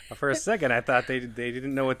 For a second, I thought they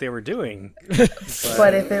didn't know what they were doing.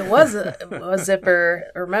 But if it was a zipper,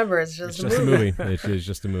 remember, it's just a movie. It is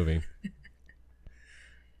just a movie.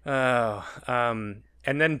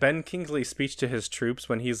 And then Ben Kingsley's speech to his troops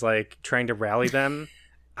when he's like trying to rally them.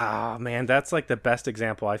 Oh man, that's like the best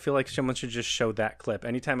example. I feel like someone should just show that clip.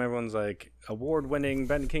 Anytime everyone's like award-winning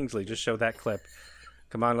Ben Kingsley, just show that clip.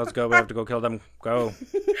 Come on, let's go. We have to go kill them. Go.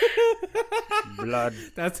 Blood.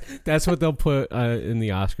 That's what they'll put in the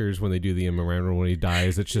Oscars when they do the memorandum when he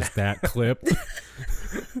dies. It's just that clip.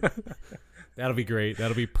 That'll be great.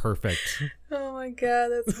 That'll be perfect. Oh my god,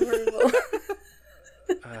 that's horrible.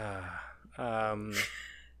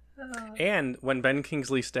 And when Ben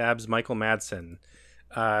Kingsley stabs Michael Madsen,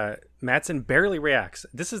 Madsen barely reacts.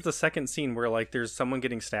 This is the second scene where like there's someone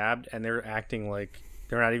getting stabbed and they're acting like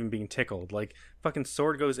they're not even being tickled. Like fucking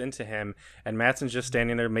sword goes into him and Madsen's just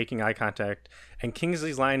standing there making eye contact. And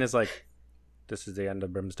Kingsley's line is like, "This is the end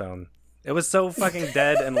of Brimstone." It was so fucking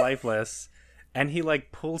dead and lifeless. And he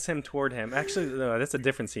like pulls him toward him. Actually, no, that's a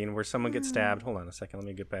different scene where someone gets stabbed. Hold on a second. Let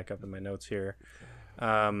me get back up in my notes here.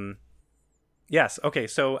 Yes. Okay.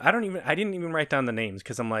 So I didn't even write down the names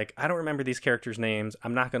because I'm like, I don't remember these characters' names.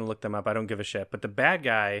 I'm not going to look them up. I don't give a shit. But the bad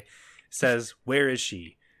guy says, "Where is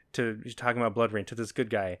she?" He's talking about Blood Rain to this good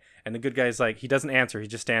guy. And the good guy's like, he doesn't answer. He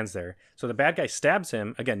just stands there. So the bad guy stabs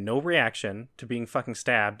him. Again, no reaction to being fucking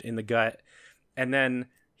stabbed in the gut. And then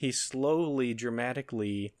he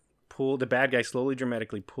the bad guy slowly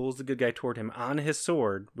dramatically pulls the good guy toward him on his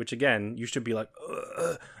sword, which again, you should be like,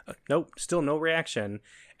 nope, still no reaction.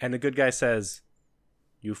 And the good guy says,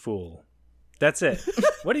 "You fool." That's it.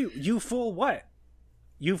 What you fool what?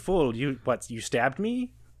 You fool, you stabbed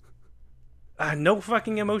me? No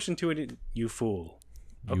fucking emotion to it. You fool.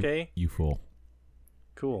 Okay? You fool.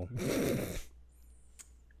 Cool.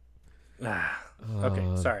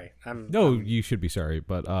 Okay, sorry. You should be sorry,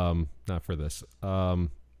 but not for this. For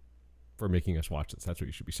making us watch this. That's what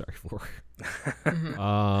you should be sorry for.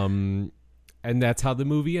 And that's how the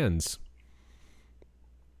movie ends.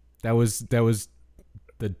 That was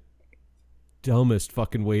the dumbest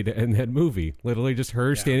fucking way to end that movie. Literally just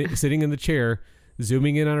her sitting in the chair,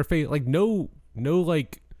 zooming in on her face, like no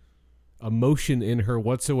like emotion in her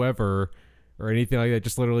whatsoever or anything like that.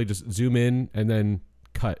 Just literally just zoom in and then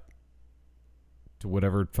cut to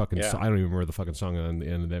whatever fucking song. I don't even remember the fucking song on the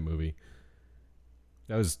end of that movie.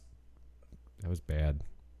 That was bad.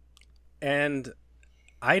 And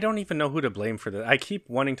I don't even know who to blame for this. I keep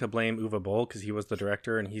wanting to blame Uwe Boll because he was the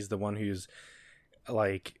director and he's the one who's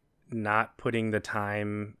like not putting the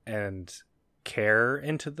time and care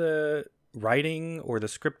into the writing or the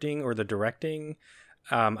scripting or the directing.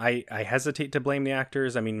 I hesitate to blame the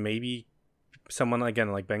actors. I mean, maybe someone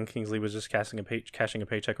again like Ben Kingsley was just cashing a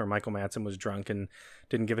paycheck, or Michael Madsen was drunk and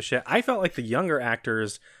didn't give a shit. I felt like the younger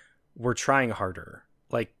actors were trying harder.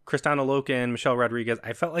 Like Kristana Loken, Michelle Rodriguez,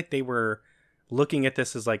 I felt like they were looking at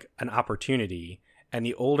this as like an opportunity, and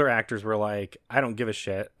the older actors were like, I don't give a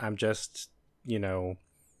shit. I'm just,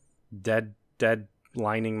 dead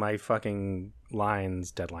lining my fucking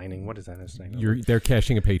lines. Deadlining. What is that thing? They're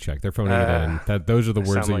cashing a paycheck. They're phoning it in. Those are the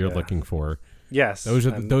words that you're looking for. Yes. Those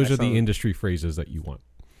are the industry phrases that you want.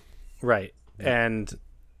 Right. Yeah. And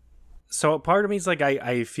so part of me is like,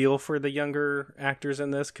 I feel for the younger actors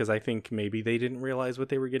in this because I think maybe they didn't realize what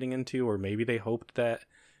they were getting into, or maybe they hoped that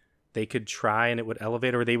they could try and it would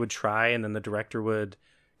elevate, or they would try and then the director would.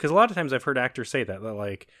 Because a lot of times I've heard actors say that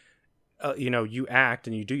like, you act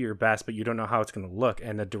and you do your best, but you don't know how it's going to look.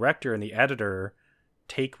 And the director and the editor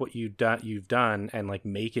take what you've done and like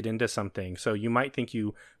make it into something. So you might think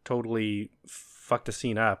you totally fucked the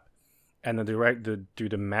scene up, and then through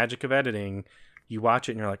the magic of editing, you watch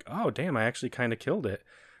it and you're like, oh damn, I actually kind of killed it.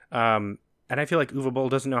 And I feel like Uwe Boll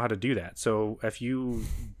doesn't know how to do that. So if you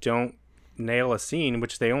don't nail a scene,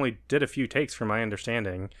 which they only did a few takes from my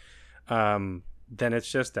understanding, then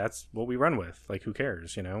it's just, that's what we run with. Like, who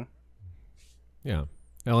cares, Yeah.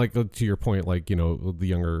 And like to your point, like, the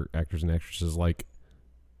younger actors and actresses, like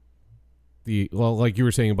like you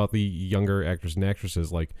were saying about the younger actors and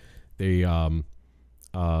actresses, like they,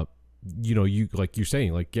 you like you're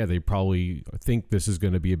saying, like, yeah, they probably think this is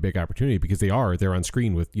going to be a big opportunity because they're on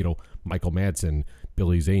screen with, Michael Madsen,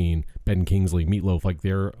 Billy Zane, Ben Kingsley, Meatloaf. Like,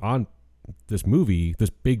 they're on this movie, this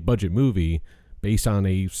big budget movie based on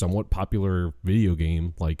a somewhat popular video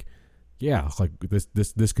game. Like, yeah, like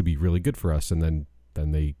this could be really good for us. And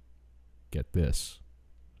then they get this.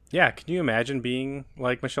 Yeah, can you imagine being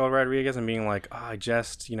like Michelle Rodriguez and being like, oh, I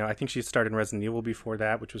think she started in Resident Evil before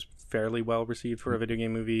that, which was fairly well received for a video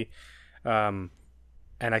game movie. And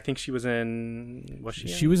I think she was in,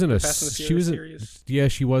 she was in a series? Yeah,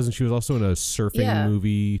 she was, and she was also in a surfing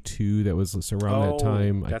movie too that was around that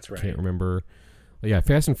time. That's right. I can't remember. Yeah,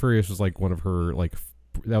 Fast and Furious was like one of her, like,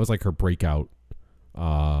 that was like her breakout.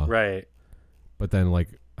 Right. But then like,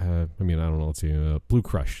 I don't know. Let's see. Blue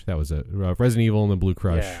Crush. That was it. Resident Evil and then Blue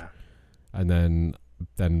Crush. Yeah. And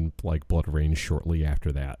then like Blood Rain shortly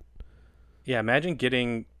after that. Yeah.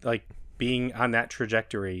 Imagine being on that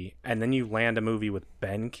trajectory, and then you land a movie with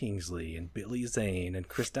Ben Kingsley and Billy Zane and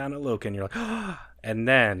Kristana Loken. You're like, oh, and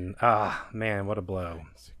then, man, what a blow.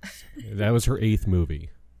 That was her 8th movie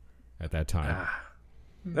at that time.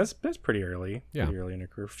 That's pretty early. Yeah. Pretty early in her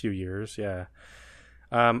career. A few years. Yeah.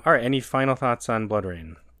 All right. Any final thoughts on Blood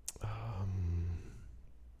Rain?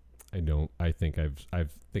 I don't. I think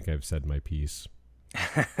I've said my piece.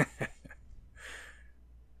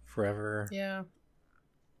 Forever. Yeah.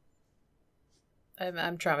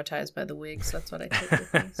 I'm traumatized by the wigs. That's what I take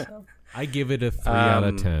with me. So I give it a 3 out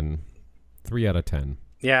of 10. 3 out of 10.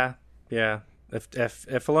 Yeah.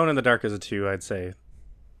 If Alone in the Dark is a 2, I'd say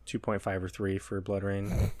 2.5 or 3 for Blood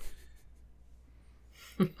Rain.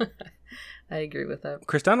 I agree with that.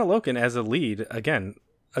 Kristana Loken as a lead, again,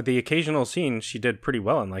 the occasional scene she did pretty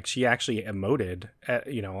well, and like she actually emoted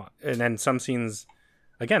and then some scenes,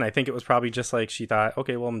 again, I think it was probably just like she thought,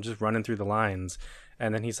 okay, well, I'm just running through the lines,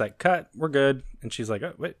 and then he's like, cut, we're good, and she's like,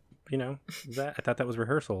 oh wait, that I thought that was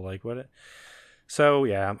rehearsal, like what. So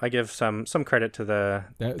yeah, I give some credit to the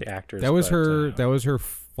actors. That was her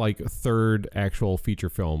like third actual feature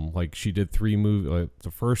film. Like she did 3 movies.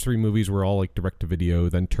 The first 3 movies were all like direct to video,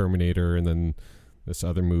 then Terminator, and then this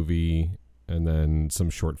other movie, and then some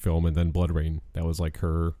short film, and then Blood Rain. That was like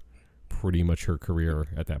pretty much her career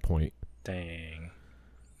at that point. Dang.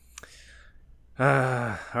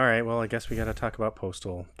 All right. Well, I guess we got to talk about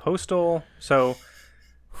Postal. So,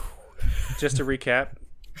 just to recap,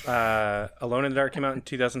 Alone in the Dark came out in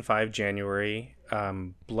 2005, January.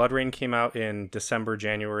 Blood Rain came out in December,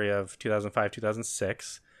 January of 2005,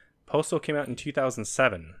 2006. Postal came out in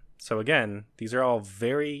 2007. So again, these are all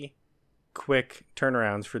very quick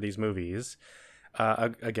turnarounds for these movies.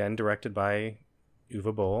 Again, directed by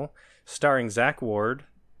Uwe Boll, starring Zach Ward,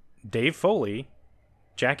 Dave Foley,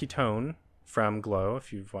 Jackie Tone from Glow,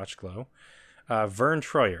 if you've watched Glow, Vern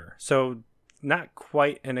Troyer. So not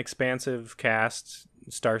quite an expansive cast,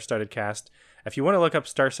 star-studded cast. If you want to look up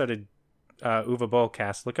star-studded Uwe Boll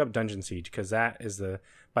cast, look up Dungeon Siege, because that is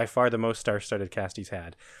by far the most star-studded cast he's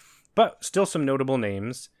had. But still some notable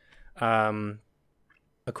names.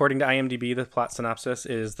 According to IMDb, the plot synopsis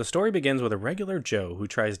is: the story begins with a regular Joe who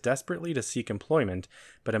tries desperately to seek employment,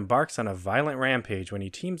 but embarks on a violent rampage when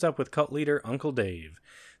he teams up with cult leader Uncle Dave.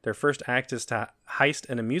 Their first act is to heist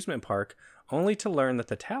an amusement park, only to learn that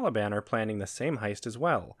the Taliban are planning the same heist as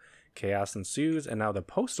well. Chaos ensues, and now the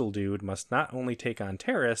Postal Dude must not only take on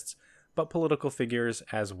terrorists, but political figures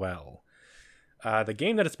as well. The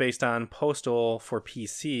game that it's based on, Postal for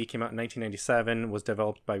PC, came out in 1997, was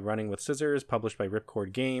developed by Running with Scissors, published by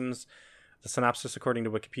Ripcord Games. The synopsis, according to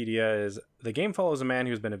Wikipedia, is: the game follows a man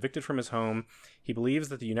who has been evicted from his home. He believes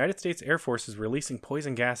that the United States Air Force is releasing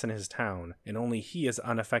poison gas in his town, and only he is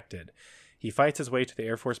unaffected. He fights his way to the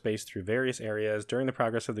Air Force Base through various areas. During the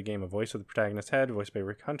progress of the game, a voice of the protagonist's head, voiced by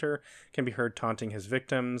Rick Hunter, can be heard taunting his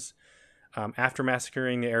victims. After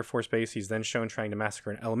massacring the Air Force Base, he's then shown trying to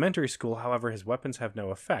massacre an elementary school. However, his weapons have no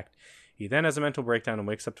effect. He then has a mental breakdown and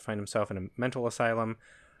wakes up to find himself in a mental asylum,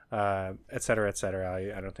 et cetera, et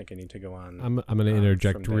cetera. I don't think I need to go on. I'm going to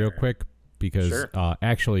interject real quick because sure.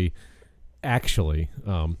 Actually,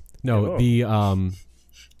 no, Oh.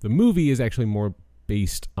 the movie is actually more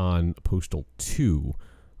based on Postal 2,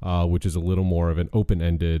 which is a little more of an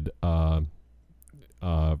open-ended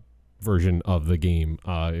version of the game.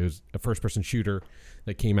 It was a first-person shooter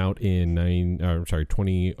that came out in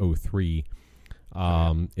 2003.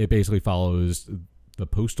 It basically follows the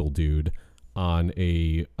Postal Dude on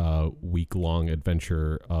a week-long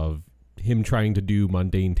adventure of him trying to do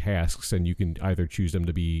mundane tasks, and you can either choose them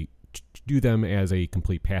to do them as a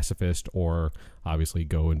complete pacifist, or obviously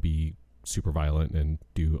go and be super violent and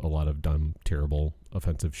do a lot of dumb, terrible,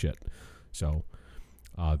 offensive shit. So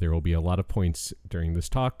there will be a lot of points during this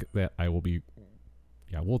talk that I will be.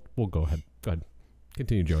 Yeah, we'll go ahead. Go ahead.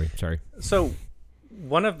 Continue, Joey. Sorry. So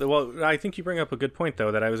I think you bring up a good point,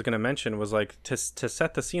 though, that I was going to mention was like to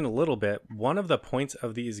set the scene a little bit. One of the points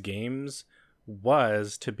of these games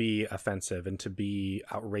was to be offensive and to be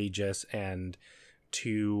outrageous and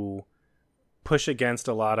to push against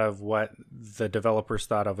a lot of what the developers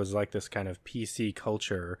thought of as like this kind of PC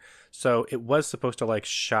culture. So it was supposed to like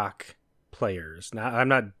shock players. Now, I'm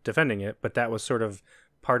not defending it, but that was sort of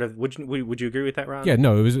part of. Would you agree with that, Ron? Yeah,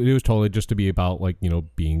 no, it was totally just to be about like,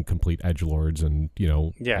 being complete edgelords and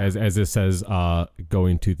as it says,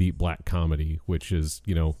 going to the black comedy, which is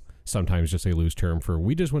sometimes just a loose term for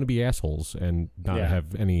we just want to be assholes and not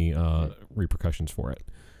have any repercussions for it.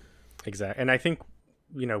 Exactly, and I think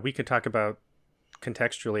we could talk about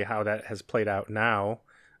contextually how that has played out now,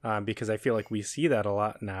 because I feel like we see that a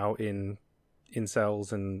lot now in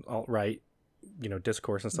incels and alt-right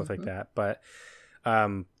discourse and stuff like that, but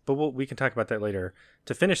we can talk about that later.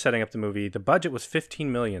 To finish setting up the movie, the budget was $15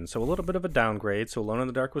 million, so a little bit of a downgrade. So Alone in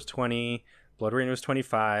the Dark was 20, Blood Rain was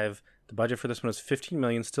 25. The budget for this one was $15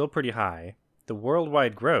 million, still pretty high. The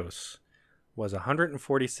worldwide gross was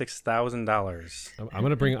 $146,000. I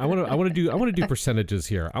want to do percentages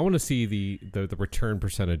here. I want to see the return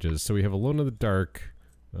percentages. So we have Alone in the Dark.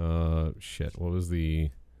 What was the?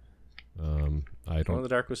 Alone in the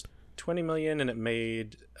Dark was 20 million, and it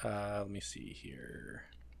made. Let me see here.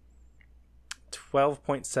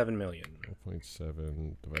 12.7 million.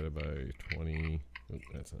 12.7 divided by 20.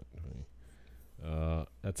 That's not 20.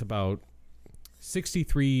 That's about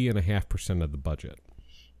 63.5% of the budget.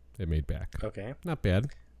 It made back. Okay. Not bad.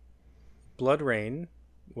 Blood Rain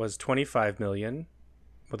was 25 million,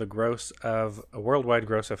 with a worldwide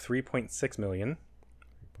gross of 3.6 million.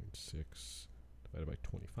 3.6 divided by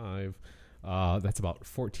 25. That's about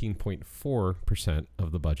 14.4%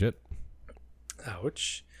 of the budget.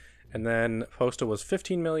 Ouch. And then Postal was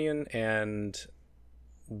 15 million and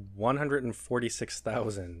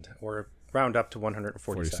 146,000, or round up to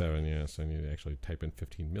 147. 47, yeah. So I need to actually type in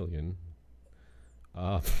 15 million.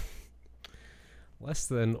 Less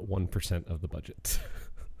than 1% of the budget.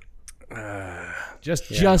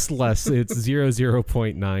 Just less. It's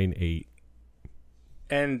 0.98.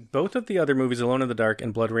 And both of the other movies, Alone in the Dark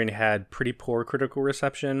and Blood Rain, had pretty poor critical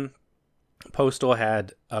reception. Postal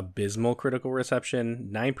had abysmal critical reception,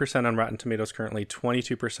 9% on Rotten Tomatoes currently,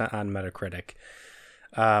 22% on Metacritic.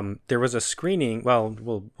 There was a screening. Well,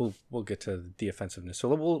 we'll get to the offensiveness. So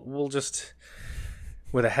we'll just,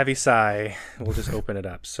 with a heavy sigh, we'll just open it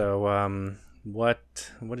up. So, what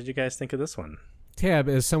did you guys think of this one? Tab,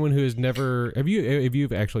 as someone who has never, have you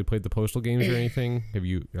actually played the Postal games or anything?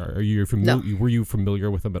 Were you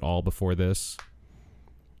familiar with them at all before this?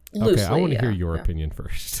 Loosely, okay, I want to hear your opinion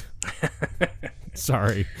first.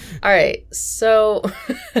 Sorry. All right, so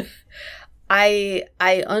I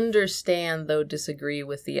understand, though disagree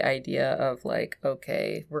with the idea of like,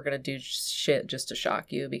 okay, we're gonna do shit just to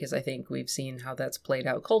shock you, because I think we've seen how that's played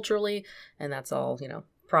out culturally, and that's all,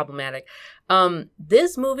 problematic.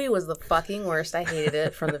 This movie was the fucking worst. I hated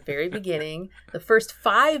it from the very beginning. The first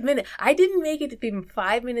 5 minutes, I didn't make it even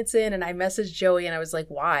 5 minutes in, and I messaged Joey and I was like,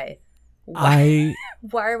 why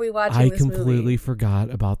are we watching this movie? I completely forgot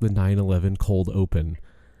about the 9/11 cold open.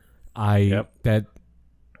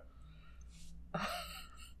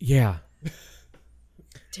 Yeah.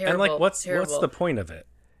 Terrible. And like, what's the point of it?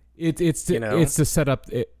 It's to set up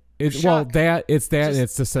it. It's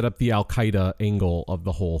to set up the Al Qaeda angle of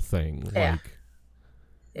the whole thing. Yeah.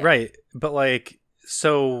 Right, but like,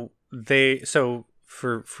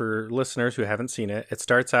 for listeners who haven't seen it, it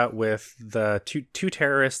starts out with the two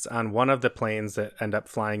terrorists on one of the planes that end up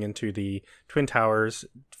flying into the Twin Towers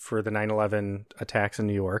for the 9/11 attacks in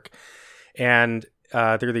New York, and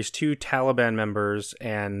there are these two Taliban members,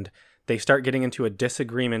 and they start getting into a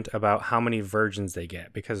disagreement about how many virgins they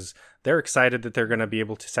get, because they're excited that they're going to be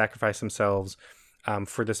able to sacrifice themselves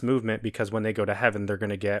for this movement, because when they go to heaven, they're going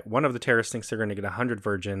to get, one of the terrorists thinks they're going to get 100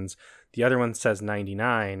 virgins. The other one says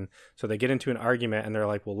 99. So they get into an argument and they're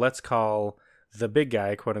like, well, let's call the big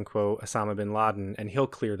guy, quote unquote, Osama bin Laden, and he'll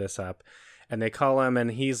clear this up. And they call him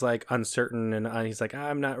and he's like uncertain, and he's like,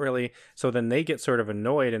 I'm not really. So then they get sort of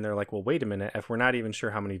annoyed and they're like, well, wait a minute. If we're not even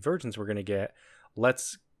sure how many virgins we're going to get,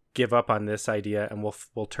 let's give up on this idea and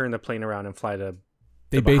we'll turn the plane around and fly to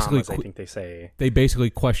the Bahamas, I think they say. They basically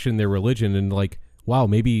question their religion and like, wow,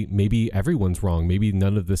 maybe everyone's wrong. Maybe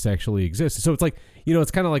none of this actually exists. So it's like,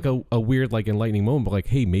 it's kind of like a weird, like, enlightening moment, but like,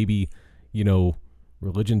 hey, maybe,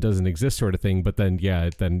 religion doesn't exist sort of thing. But then,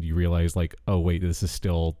 then you realize like, oh, wait, this is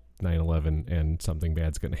still 9/11 and something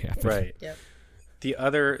bad's going to happen. Right. Yep. The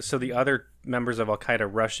other members of Al Qaeda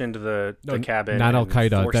rush into the cabin. Not Al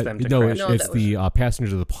Qaeda. It's the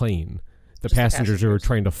passengers of the plane. The passengers are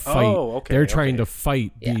trying to fight. Oh, okay. They're trying to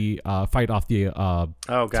fight fight off the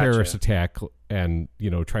terrorist attack, and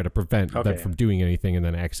try to prevent them from doing anything, and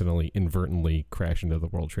then accidentally, inadvertently crash into the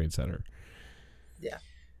World Trade Center. Yeah.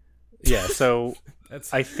 Yeah. So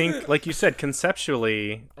I think, like you said,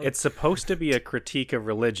 conceptually, it's supposed to be a critique of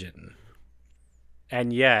religion.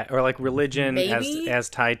 And or like religion as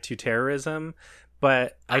tied to terrorism.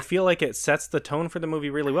 But I feel like it sets the tone for the movie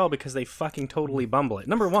really well, because they fucking totally bumble it.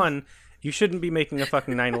 Number one, you shouldn't be making a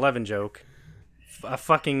fucking 9/11 joke a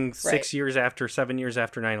fucking 7 years after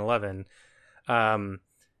 9/11.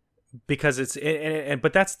 Because it's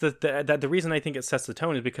but that's the reason I think it sets the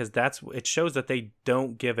tone is because it shows that they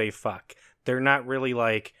don't give a fuck. They're not really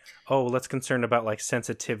like, oh, let's concerned about like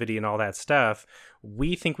sensitivity and all that stuff.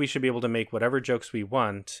 We think we should be able to make whatever jokes we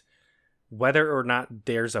want, whether or not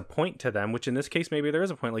there's a point to them, which in this case, maybe there is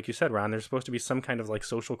a point. Like you said, Ron, there's supposed to be some kind of like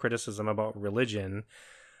social criticism about religion.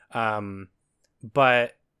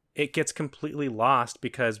 But it gets completely lost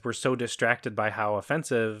because we're so distracted by how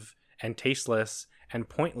offensive and tasteless and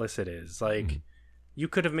pointless it is. Like, you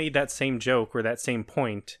could have made that same joke or that same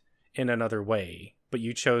point in another way, but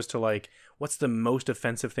you chose to like, what's the most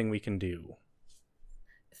offensive thing we can do?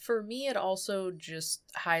 For me, it also just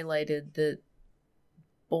highlighted that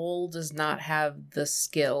Bowl does not have the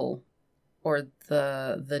skill or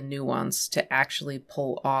the nuance to actually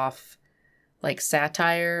pull off like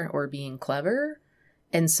satire or being clever.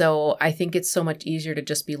 And so I think it's so much easier to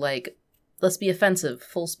just be like, let's be offensive,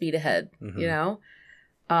 full speed ahead,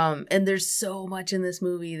 And there's so much in this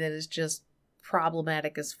movie that is just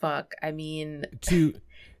problematic as fuck. I mean,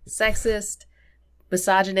 sexist,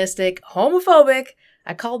 misogynistic, homophobic.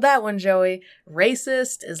 I called that one, Joey.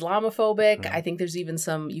 Racist, Islamophobic. I think there's even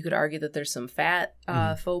some, you could argue that there's some fat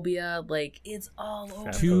phobia. Like, it's all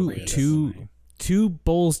over the place. To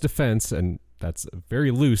Bull's defense, and that's very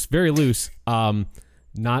loose,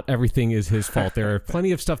 not everything is his fault. There are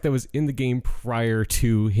plenty of stuff that was in the game prior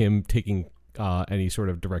to him taking any sort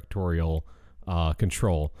of directorial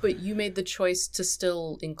control. But you made the choice to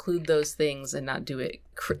still include those things and not do it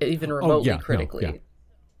even remotely critically. No, yeah.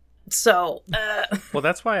 So, well,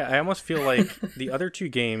 that's why I almost feel like the other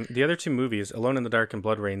two movies, Alone in the Dark and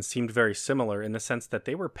Blood Rain, seemed very similar in the sense that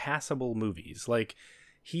they were passable movies. Like,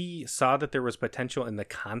 he saw that there was potential in the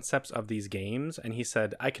concepts of these games, and he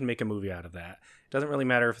said, I can make a movie out of that. It doesn't really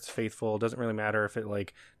matter if it's faithful. It doesn't really matter if it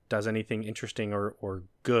like does anything interesting or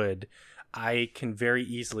good. I can very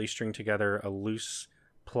easily string together a loose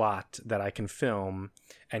plot that I can film,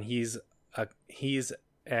 and he's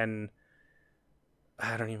an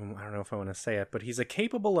I don't know if I want to say it, but he's a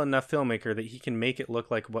capable enough filmmaker that he can make it look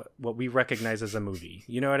like what we recognize as a movie.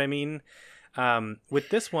 You know what I mean? With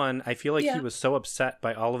this one, I feel like he was so upset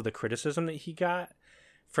by all of the criticism that he got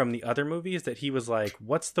from the other movies that he was like,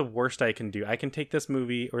 what's the worst I can do? I can take this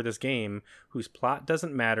movie or this game whose plot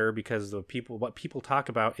doesn't matter because what people talk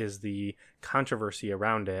about is the controversy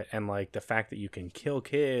around it and like the fact that you can kill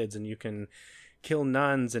kids and you can kill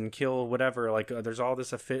nuns and kill whatever. Like there's all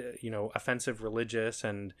this, offensive religious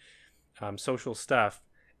and social stuff.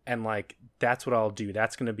 And like, that's what I'll do.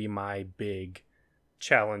 That's going to be my big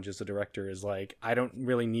challenge as a director is like, I don't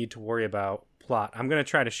really need to worry about plot. I'm going to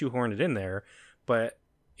try to shoehorn it in there, but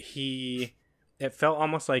it felt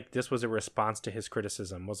almost like this was a response to his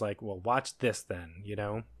criticism, was like, well, watch this then,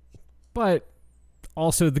 But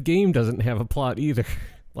also the game doesn't have a plot either.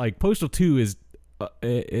 Like Postal 2 is,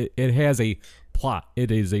 it has a plot. It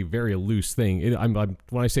is a very loose thing.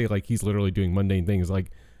 When I say like he's literally doing mundane things, like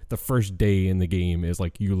the first day in the game is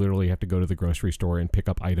like you literally have to go to the grocery store and pick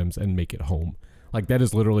up items and make it home. Like that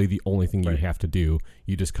is literally the only thing you have to do.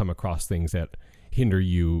 You just come across things that hinder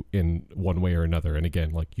you in one way or another. And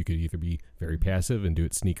again, like you could either be very passive and do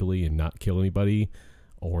it sneakily and not kill anybody,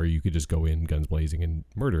 or you could just go in guns blazing and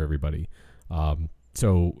murder everybody.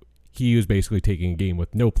 So he was basically taking a game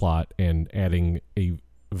with no plot and adding a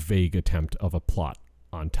vague attempt of a plot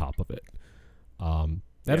on top of it.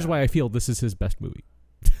 That is why I feel this is his best movie.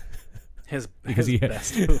 Because he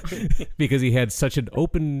had such an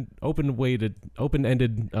open-ended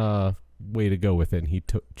way to go with it, and he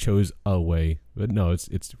chose a way. But no, it's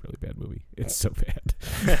a really bad movie. It's so bad.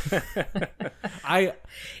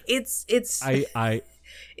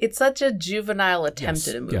 It's such a juvenile attempt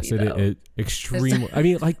at a movie. Yes, it extremely. I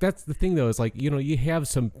mean, like that's the thing though. Is like you have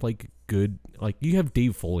some like good, like you have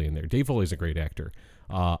Dave Foley in there. Dave Foley's a great actor.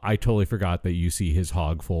 I totally forgot that you see his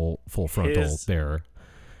hog full frontal there.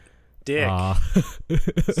 Dick.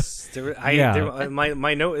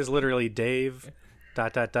 My note is literally Dave ...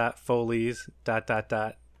 Foley's ...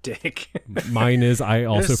 Dick. Mine is I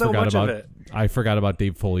also forgot about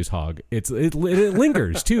Dave Foley's hog. It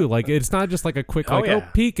lingers too. Like it's not just like a quick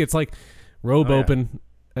peek. It's like robe open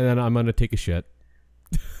and then I'm gonna take a shit.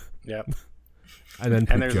 Yep. And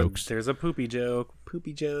then jokes. There's a poopy joke.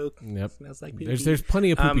 Poopy joke. Yep. Smells like poopy. There's plenty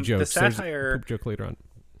of poopy jokes. The satire. There's a poop joke later on.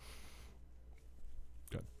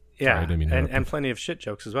 Yeah, and plenty of shit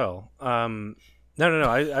jokes as well. No.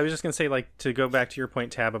 I was just gonna say, like, to go back to your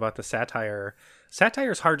point, Tab, about the satire.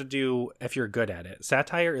 Satire is hard to do if you're good at it.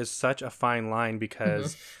 Satire is such a fine line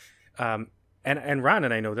because, and Ron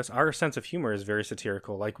and I know this. Our sense of humor is very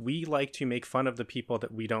satirical. Like we like to make fun of the people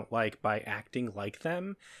that we don't like by acting like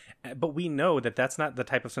them, but we know that that's not the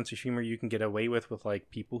type of sense of humor you can get away with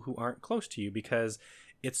like people who aren't close to you because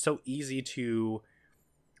it's so easy to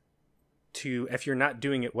if you're not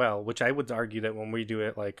doing it well, which I would argue that when we do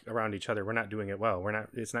it like around each other, we're not doing it well.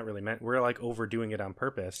 It's not really meant. We're like overdoing it on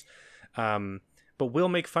purpose. But we'll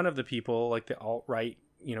make fun of the people like the alt-right,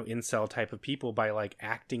 incel type of people by like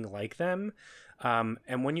acting like them.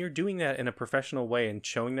 And when you're doing that in a professional way and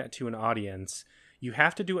showing that to an audience, you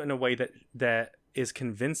have to do it in a way that is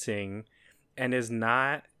convincing and is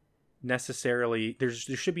not necessarily, there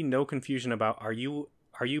should be no confusion about, are you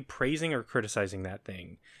praising or criticizing that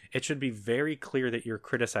thing? It should be very clear that you're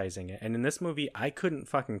criticizing it. And in this movie, I couldn't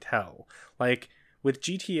fucking tell. Like with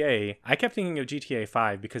GTA, I kept thinking of GTA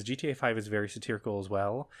 5 because GTA 5 is very satirical as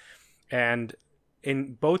well. And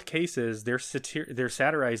in both cases, they're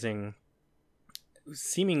satirizing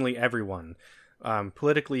seemingly everyone,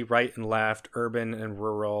 politically right and left, urban and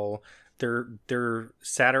rural. They're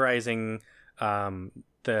satirizing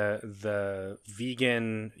the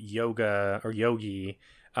vegan yoga or yogi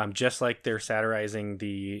just like they're satirizing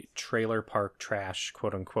the trailer park trash,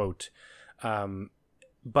 quote unquote.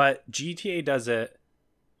 But GTA does it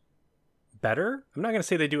better. I'm not going to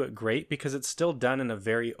say they do it great because it's still done in a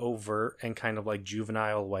very overt and kind of like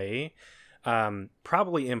juvenile way.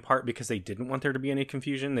 Probably in part because they didn't want there to be any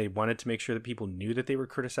confusion. They wanted to make sure that people knew that they were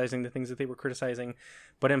criticizing the things that they were criticizing.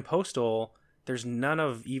 But in Postal, there's none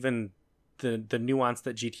of even the nuance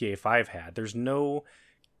that GTA 5 had. There's no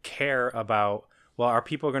care about, well, are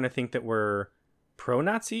people going to think that we're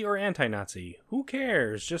pro-Nazi or anti-Nazi? Who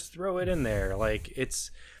cares? Just throw it in there. Like,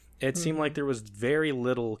 it seemed like there was very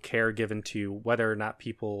little care given to whether or not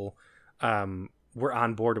people were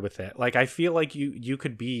on board with it. Like, I feel like you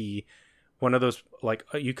could be one of those, like,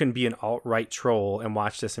 you can be an alt-right troll and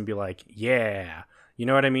watch this and be like, yeah, you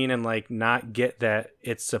know what I mean? And like not get that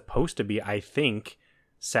it's supposed to be, I think,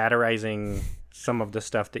 satirizing some of the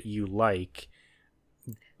stuff that you like.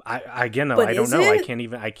 I again, though, I don't know.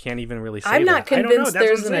 I can't even really say I'm not convinced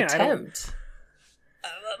there's an attempt.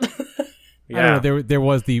 Yeah. I don't know. There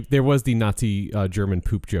was the Nazi German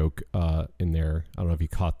poop joke in there. I don't know if you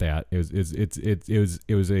caught that.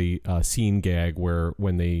 It was a scene gag where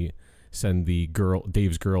when they send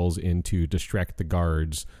Dave's girls in to distract the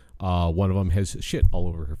guards, one of them has shit all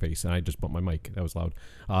over her face, and I just bumped my mic. That was loud.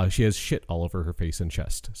 She has shit all over her face and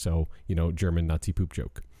chest. So German Nazi poop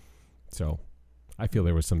joke. So I feel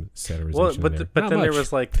there was some satirization. Well, but then there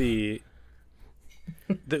was like the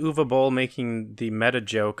Uwe Boll making the meta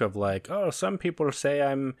joke of like, oh, some people say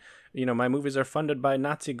my movies are funded by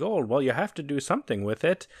Nazi gold. Well, you have to do something with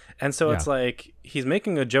it. And so it's like he's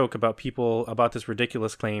making a joke about this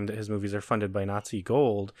ridiculous claim that his movies are funded by Nazi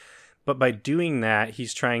gold. But by doing that,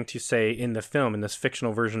 he's trying to say in the film, in this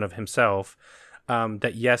fictional version of himself,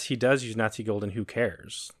 that yes, he does use Nazi gold and who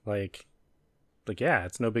cares? Like, yeah,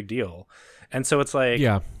 it's no big deal. And so it's like,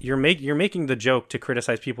 you're making the joke to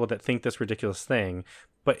criticize people that think this ridiculous thing.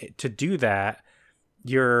 But to do that,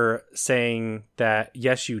 you're saying that,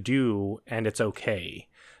 yes, you do, and it's okay.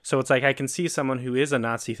 So it's like, I can see someone who is a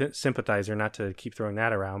Nazi sympathizer, not to keep throwing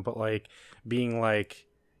that around, but like being like,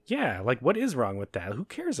 yeah, like what is wrong with that? Who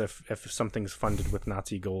cares if something's funded with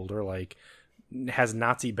Nazi gold or like has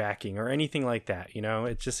Nazi backing or anything like that?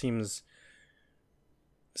 It just seems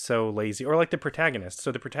so lazy. Or like the protagonist.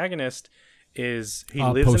 So the protagonist is he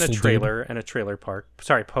lives in a trailer and a trailer park.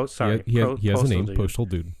 He has a name, dude. Postal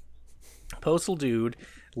Dude. Postal Dude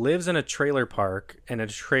lives in a trailer park and a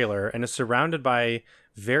trailer and is surrounded by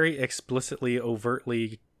very explicitly,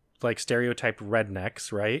 overtly like stereotyped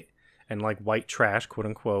rednecks, right? And like white trash, quote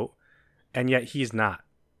unquote. And yet he's not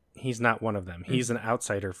one of them. He's an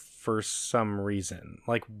outsider for some reason.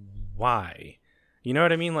 Like, why? You know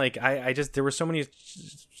what I mean? Like, I just, there were so many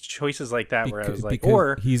choices like that where I was like,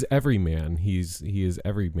 or he's every man. He is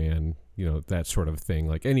every man, that sort of thing.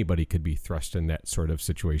 Like anybody could be thrust in that sort of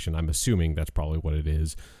situation. I'm assuming that's probably what it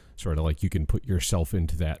is. Sort of like you can put yourself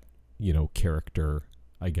into that, character,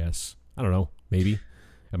 I guess. I don't know. Maybe.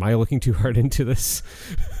 Am I looking too hard into this?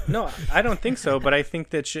 No, I don't think so. But I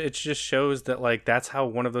think that it just shows that like that's how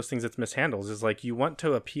one of those things that's mishandled is like you want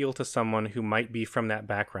to appeal to someone who might be from that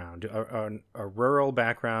background, a rural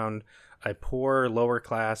background, a poor lower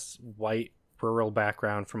class white rural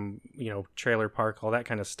background from trailer park, all that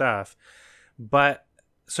kind of stuff. But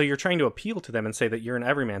so you're trying to appeal to them and say that you're an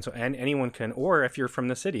everyman, so anyone can, or if you're from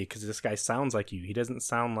the city, because this guy sounds like you, he doesn't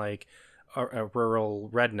sound like a rural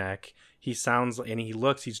redneck. He sounds, and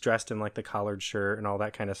he's dressed in like the collared shirt and all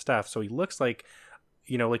that kind of stuff. So he looks like,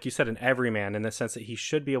 like you said, an everyman in the sense that he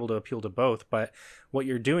should be able to appeal to both. But what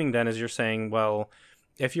you're doing then is you're saying, well,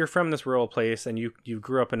 if you're from this rural place and you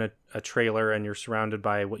grew up in a trailer and you're surrounded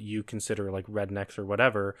by what you consider like rednecks or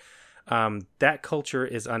whatever, that culture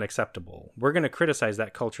is unacceptable. We're going to criticize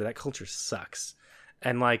that culture. That culture sucks.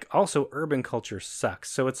 And like also urban culture sucks.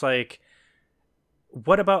 So it's like,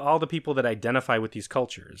 what about all the people that identify with these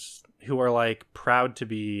cultures who are like proud to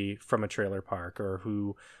be from a trailer park or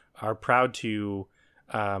who are proud to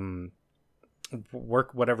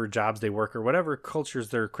work whatever jobs they work or whatever cultures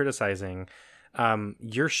they're criticizing?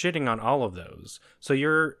 You're shitting on all of those. So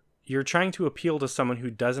you're trying to appeal to someone who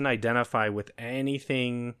doesn't identify with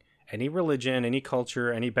anything, any religion, any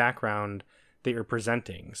culture, any background that you're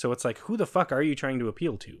presenting. So it's like, who the fuck are you trying to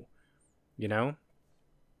appeal to?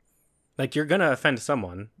 Like, you're gonna offend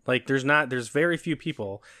someone. Like, there's very few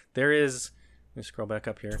people. There is, let me scroll back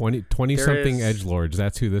up here. 20 something edgelords.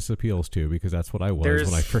 That's who this appeals to, because that's what I was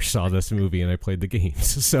when I first saw this movie and I played the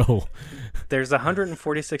games. So there's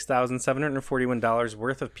 $146,741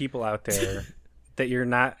 worth of people out there that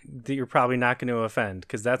you're probably not going to offend,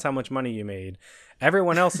 because that's how much money you made.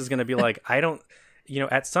 Everyone else is going to be like,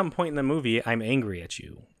 at some point in the movie, I'm angry at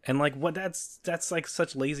you. And like, what that's like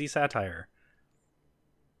such lazy satire.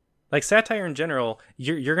 Like satire in general,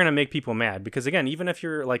 you're going to make people mad because again, even if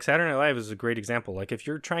you're like Saturday Night Live is a great example. Like if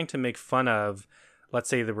you're trying to make fun of, let's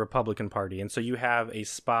say, the Republican Party, and so you have a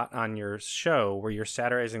spot on your show where you're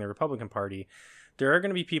satirizing the Republican Party, there are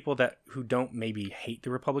going to be people who don't maybe hate the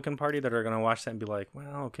Republican Party that are going to watch that and be like,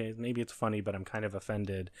 well, okay, maybe it's funny, but I'm kind of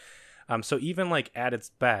offended. So even like at its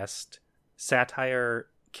best, satire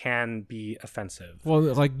can be offensive. Well,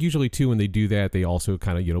 like usually too, when they do that, they also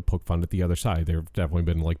kind of, poke fun at the other side. There've definitely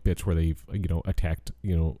been like bits where they've, attacked,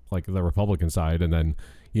 like the Republican side, and then,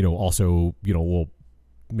 also, will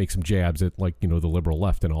make some jabs at like, the liberal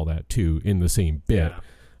left and all that too in the same bit.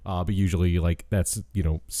 Yeah. But usually like that's,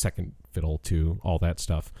 second fiddle to all that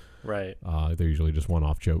stuff. Right. They're usually just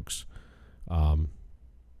one-off jokes.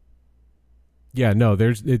 Yeah, no,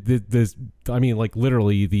 there's I mean, like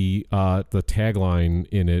literally the tagline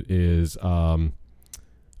in it is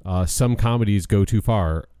some comedies go too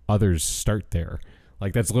far, others start there.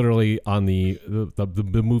 Like that's literally on the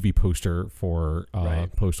movie poster for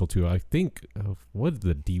Postal 2. I think what is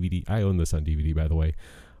the DVD? I own this on DVD, by the way.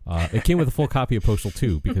 It came with a full copy of Postal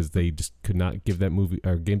 2 because they just could not give that movie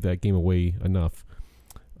or give that game away enough.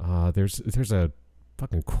 There's a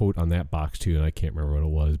fucking quote on that box too, and I can't remember what it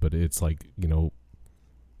was, but it's like,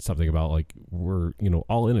 something about like we're,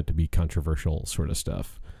 all in it to be controversial sort of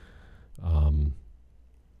stuff. I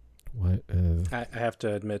have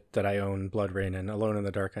to admit that I own Blood Rain and Alone in the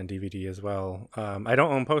Dark on DVD as well. I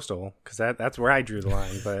don't own Postal because that's where I drew the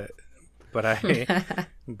line, but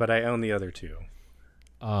I own the other two.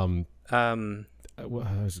 What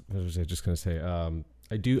was I just gonna say?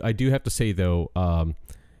 I do have to say though,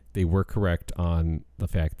 they were correct on the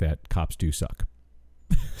fact that cops do suck.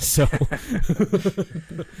 So,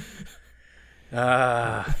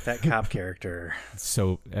 that cop character.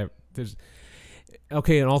 So there's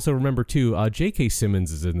okay, and also remember too, J.K.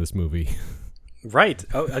 Simmons is in this movie. Right.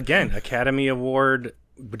 Oh, again, Academy Award.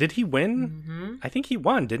 Did he win? Mm-hmm. I think he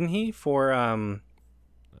won, didn't he? For I'm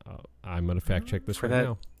gonna fact check this right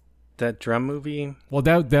now. That drum movie. Well,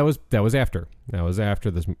 that was after. That was after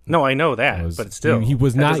this. No, I know that, but still, he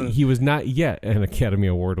was not yet an Academy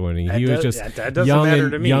Award winning. He was just that doesn't matter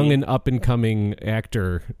to me. Young and up and coming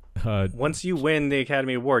actor. Once you win the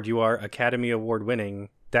Academy Award, you are Academy Award winning.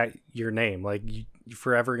 That your name, like you're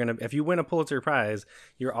forever gonna. If you win a Pulitzer Prize,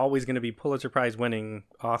 you're always gonna be Pulitzer Prize winning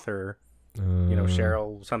author.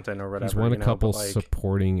 Cheryl something or whatever. He's won a couple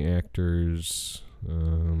supporting actors.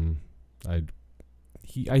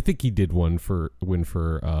 I think he did win for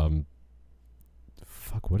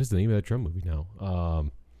fuck, what is the name of that drum movie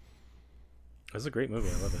now? It's a great movie.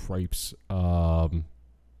 I love it. Cripes.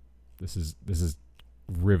 This is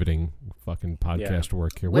riveting fucking podcast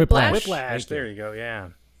work here. Whiplash. There you go. Yeah.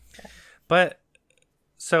 But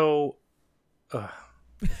so I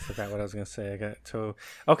forgot what I was going to say.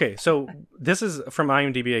 So this is from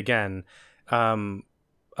IMDb again.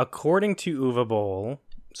 According to Uwe Boll,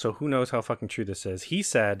 so who knows how fucking true this is, he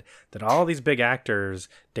said that all these big actors,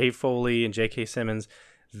 Dave Foley and J.K. Simmons,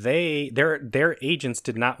 their agents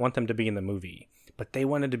did not want them to be in the movie, but they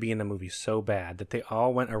wanted to be in the movie so bad that they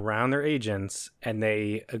all went around their agents and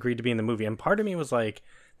they agreed to be in the movie. And part of me was like,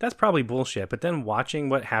 that's probably bullshit. But then watching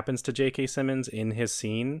what happens to J.K. Simmons in his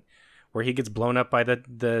scene where he gets blown up by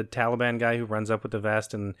the Taliban guy who runs up with the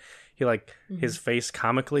vest, and he his face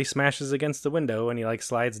comically smashes against the window and he like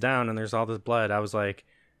slides down and there's all this blood. I was like,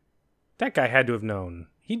 that guy had to have known.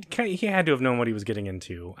 He had to have known what he was getting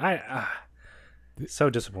into. So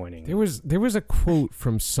disappointing. There was a quote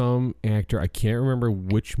from some actor. I can't remember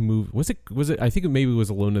which movie was it. I think it maybe was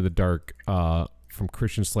Alone in the Dark from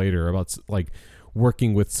Christian Slater about like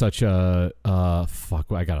working with such a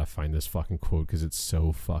fuck. I gotta find this fucking quote because it's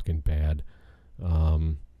so fucking bad.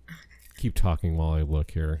 Keep talking while I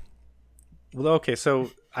look here. Well, okay,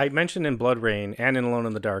 so I mentioned in Blood Rain and in Alone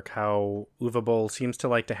in the Dark how Uwe Boll seems to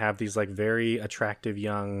like to have these like very attractive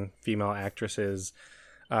young female actresses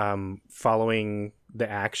following the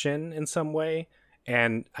action in some way.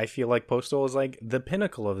 And I feel like Postal is like the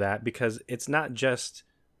pinnacle of that because it's not just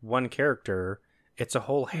one character. It's a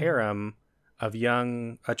whole harem of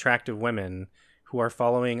young, attractive women who are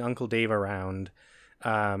following Uncle Dave around.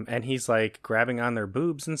 And he's like grabbing on their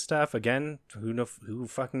boobs and stuff. Again, who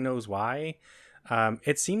fucking knows why?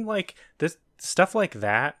 It seemed like this stuff like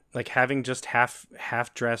that, like having just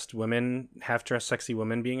half-dressed women, half-dressed sexy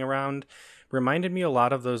women being around, reminded me a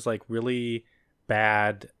lot of those like really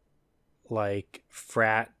bad, like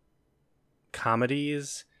frat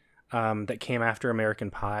comedies that came after American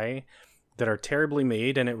Pie. that are terribly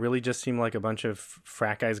made, and it really just seemed like a bunch of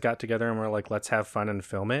frat guys got together and were like, let's have fun and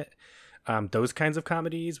film it. Those kinds of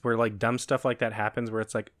comedies where like dumb stuff like that happens, where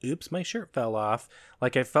it's like, oops, my shirt fell off.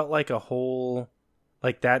 Like I felt like a whole,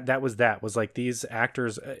 like that was like these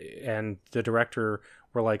actors and the director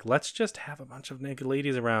were like, let's just have a bunch of naked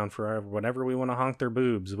ladies around for whenever we want to honk their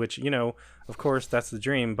boobs, which, you know, of course that's the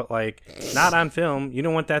dream, but like not on film. You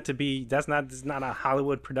don't want that to be, this is not a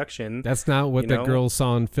Hollywood production. That's not what that Girls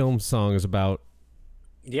Saw in Film song is about.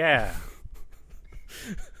 Yeah.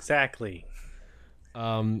 Exactly.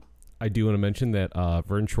 I do want to mention that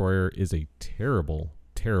Vern Troyer is a terrible,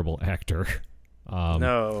 terrible actor.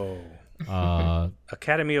 No.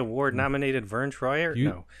 Academy Award nominated Vern Troyer?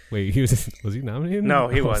 No. Wait, was he nominated? No,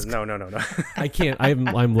 he was. No. I can't.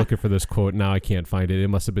 I'm looking for this quote now. I can't find it. It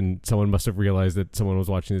must have been someone must have realized that someone was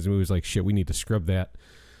watching these movies like, shit, we need to scrub that.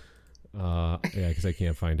 Yeah, because I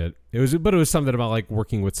can't find it. It was something about like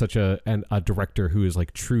working with such a director who is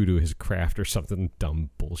like true to his craft or something dumb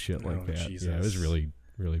bullshit like that. Jesus. Yeah, it was really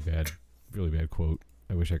bad quote.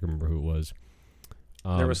 I wish I could remember who it was.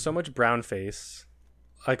 There was so much brown face,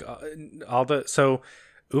 like so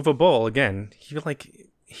Uwe Boll again.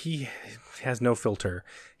 He has no filter.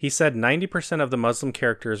 He said 90% of the Muslim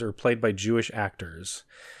characters are played by Jewish actors,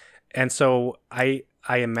 and so I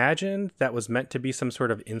imagined that was meant to be some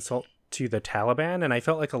sort of insult to the Taliban, and I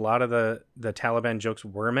felt like a lot of the Taliban jokes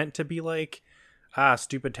were meant to be like,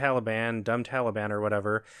 stupid Taliban, dumb Taliban, or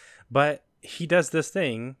whatever, but he does this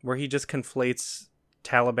thing where he just conflates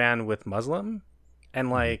Taliban with Muslim, and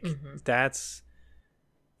like that's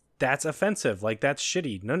offensive. Like that's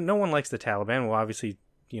shitty. No one likes the Taliban. Well, obviously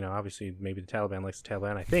maybe the Taliban likes the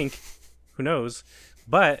Taliban. I think, who knows?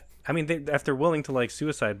 But I mean, if they're willing to like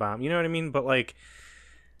suicide bomb, you know what I mean? But like,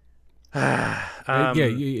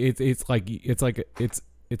 it's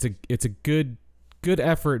a good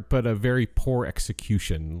effort, but a very poor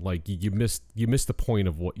execution. Like you missed the point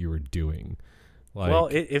of what you were doing. Like, well,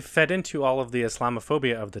 it fed into all of the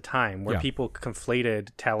Islamophobia of the time, where people conflated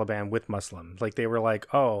Taliban with Muslim. Like they were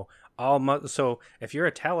like, oh, so if you're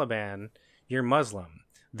a Taliban, you're Muslim.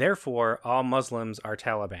 Therefore, all Muslims are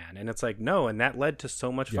Taliban. And it's like, no, and that led to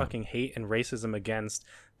so much fucking hate and racism against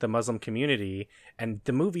the Muslim community. And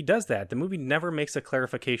the movie does that. The movie never makes a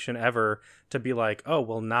clarification ever to be like, oh,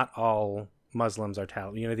 well, not all Muslims are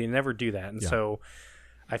Taliban. You know, they never do that. And so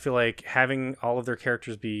I feel like having all of their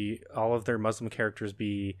Muslim characters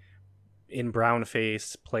be in brown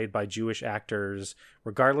face, played by Jewish actors,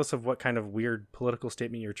 regardless of what kind of weird political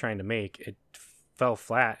statement you're trying to make, it fell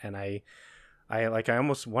flat. And I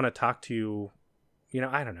almost want to talk to,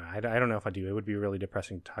 I don't know. I don't know if I do. It would be really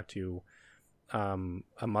depressing to talk to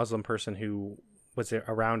a Muslim person who was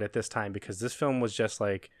around at this time, because this film was just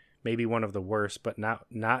like maybe one of the worst, but not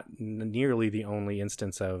nearly the only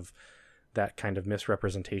instance of that kind of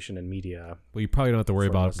misrepresentation in media. Well, you probably don't have to worry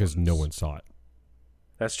about it because no one saw it.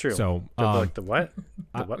 That's true. So, like the what?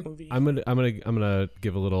 The what movie? I'm gonna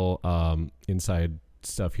give a little inside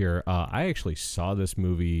stuff here. I actually saw this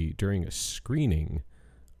movie during a screening.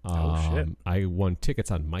 Shit! I won tickets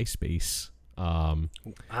on MySpace. On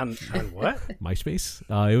what?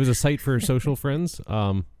 MySpace. It was a site for social friends.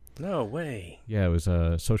 No way. Yeah, it was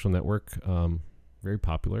a social network. Very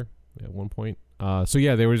popular at one point. So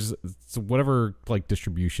yeah, there was whatever like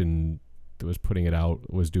distribution that was putting it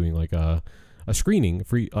out was doing like a screening,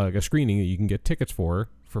 free a screening that you can get tickets for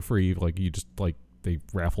free. Like you just like they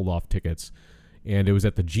raffled off tickets, and it was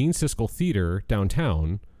at the Gene Siskel Theater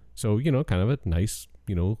downtown. So kind of a nice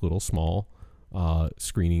little small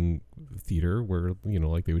screening theater where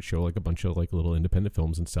like they would show like a bunch of like little independent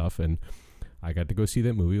films and stuff. And I got to go see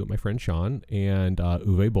that movie with my friend Sean, and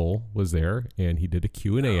Uwe Boll was there, and he did a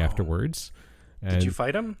Q&A afterwards. And, did you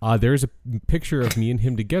fight him? There's a picture of me and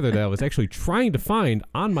him together that I was actually trying to find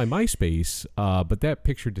on my MySpace, but that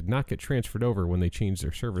picture did not get transferred over when they changed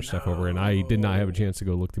their server stuff over, and I did not have a chance to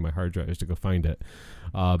go look through my hard drives to go find it.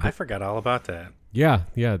 But, I forgot all about that. Yeah,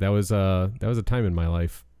 that was a time in my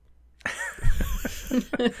life.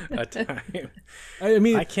 A time. I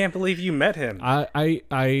mean, I can't believe you met him.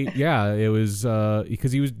 Yeah, it was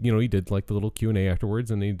because he was, he did like the little Q&A afterwards,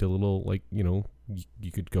 and they did a little like,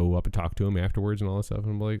 you could go up and talk to him afterwards and all that stuff.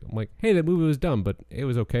 And I'm like, hey, that movie was dumb, but it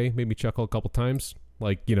was okay. Made me chuckle a couple times,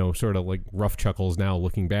 like sort of like rough chuckles now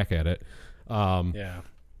looking back at it. Yeah.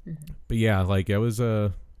 But yeah, like that was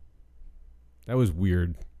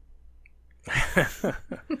weird.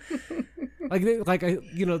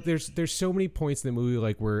 There's so many points in the movie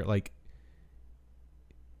like where like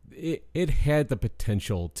it had the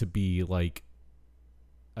potential to be like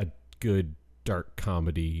a good dark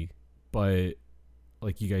comedy, but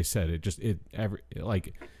like you guys said,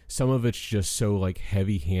 some of it's just so like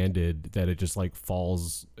heavy-handed that it just like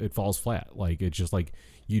falls flat. Like it's just like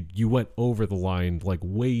you went over the line like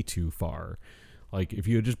way too far. Like if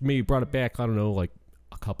you had just maybe brought it back, I don't know, like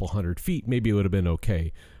a couple 100 feet, maybe it would have been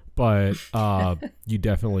okay. But you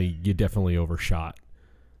definitely overshot.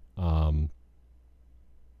 I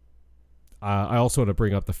also want to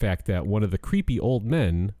bring up the fact that one of the creepy old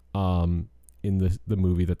men in the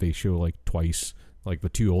movie that they show like twice, like the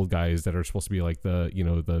two old guys that are supposed to be like the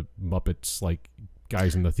Muppets like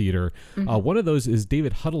guys in the theater. One of those is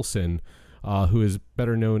David Huddleston, who is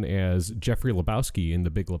better known as Jeffrey Lebowski in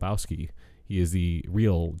The Big Lebowski. He is the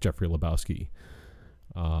real Jeffrey Lebowski.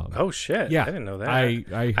 Oh shit! Yeah, I didn't know that.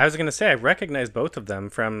 I was gonna say I recognize both of them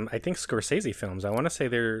from I think Scorsese films. I want to say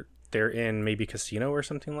they're in maybe Casino or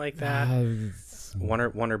something like that. One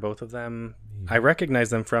or both of them. I recognize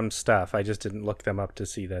them from stuff. I just didn't look them up to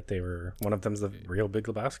see that they were. One of them's the real Big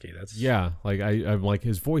Lebowski. That's like I'm like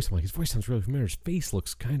his voice. I'm like his voice sounds really familiar. His face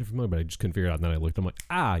looks kind of familiar, but I just couldn't figure it out. And then I looked. I'm like,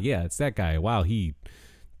 yeah, it's that guy. Wow, he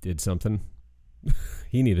did something.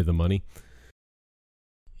 He needed the money.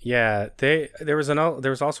 Yeah, there was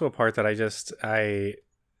also a part that I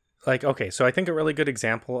like. Okay, so I think a really good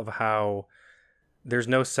example of how there's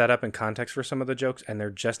no setup and context for some of the jokes, and they're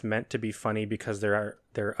just meant to be funny because they're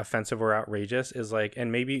offensive or outrageous. Is like,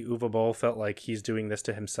 and maybe Uwe Boll felt like he's doing this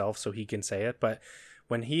to himself so he can say it. But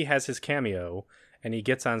when he has his cameo and he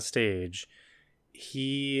gets on stage,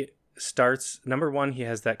 he starts, number one, he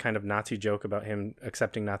has that kind of Nazi joke about him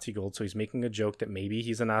accepting Nazi gold, so he's making a joke that maybe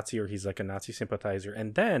he's a Nazi or he's like a Nazi sympathizer,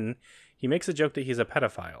 and then he makes a joke that he's a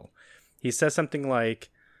pedophile. He says something like,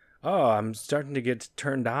 oh, I'm starting to get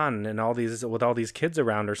turned on and all these kids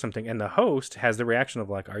around or something, and the host has the reaction of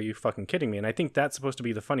like, are you fucking kidding me? And I think that's supposed to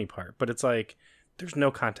be the funny part, but it's like there's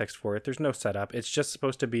no context for it, there's no setup. It's just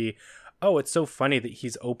supposed to be, oh, it's so funny that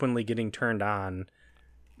he's openly getting turned on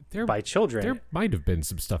by children. There might have been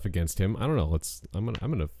some stuff against him. I don't know. I'm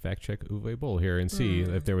gonna fact check Uwe Boll here and see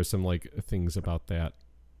if there was some like things about that.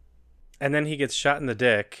 And then he gets shot in the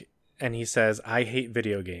dick, and he says, "I hate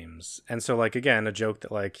video games." And so, like, again, a joke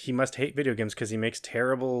that like he must hate video games because he makes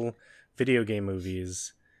terrible video game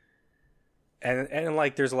movies. And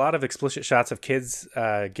like, there's a lot of explicit shots of kids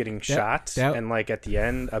getting shot, and like at the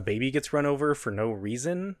end, a baby gets run over for no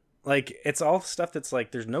reason. Like, it's all stuff that's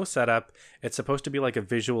like, there's no setup. It's supposed to be like a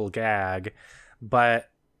visual gag,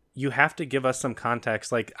 but you have to give us some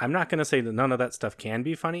context. Like, I'm not going to say that none of that stuff can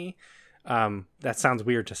be funny. That sounds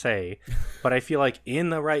weird to say, but I feel like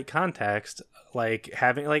in the right context, like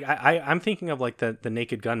having, like, I'm thinking of like the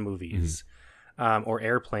Naked Gun movies, or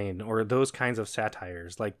Airplane, or those kinds of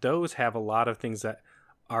satires. Like, those have a lot of things that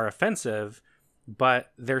are offensive,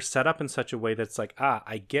 but they're set up in such a way that's like,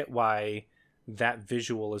 I get why that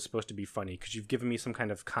visual is supposed to be funny because you've given me some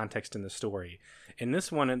kind of context in the story. In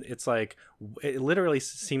this one, it's like, it literally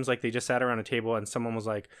seems like they just sat around a table and someone was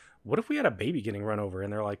like, what if we had a baby getting run over?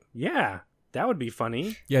 And they're like, yeah, that would be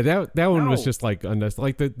funny. Yeah, that one was just like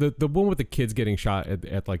like the one with the kids getting shot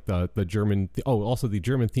at like the German, also the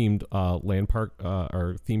German themed land park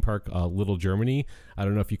or theme park, Little Germany. I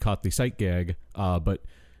don't know if you caught the sight gag, but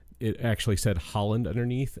it actually said Holland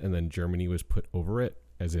underneath, and then Germany was put over it,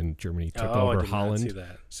 as in Germany took over Holland. Not see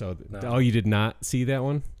that. So, no. You did not see that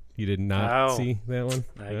one? You did not see that one?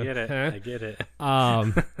 I get it. I get it.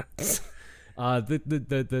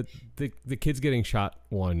 The kids getting shot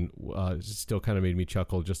one still kind of made me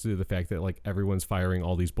chuckle, just due to the fact that like everyone's firing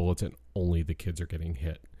all these bullets and only the kids are getting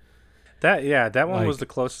hit. That one like, was the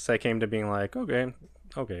closest I came to being like, okay.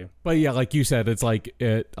 But yeah, like you said, it's like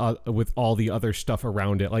it with all the other stuff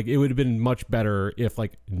around it. Like, it would have been much better if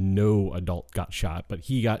like no adult got shot, but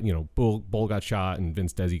he got, Bull got shot and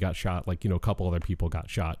Vince Desi got shot. Like, a couple other people got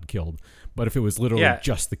shot and killed. But if it was literally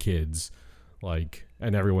just the kids, like,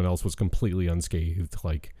 and everyone else was completely unscathed,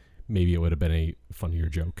 like, maybe it would have been a funnier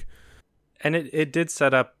joke. And it did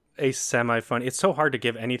set up a semi-funny. It's so hard to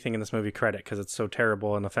give anything in this movie credit because it's so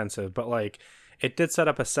terrible and offensive, but like, it did set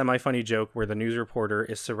up a semi-funny joke where the news reporter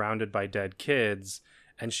is surrounded by dead kids,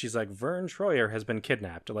 and she's like, Vern Troyer has been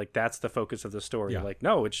kidnapped. Like, that's the focus of the story. Yeah. Like,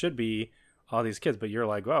 no, it should be all these kids, but you're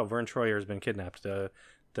like, wow, Vern Troyer has been kidnapped. The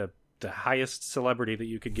highest celebrity that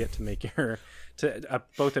you could get to make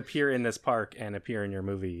both appear in this park and appear in your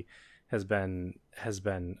movie has been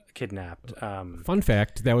kidnapped. Fun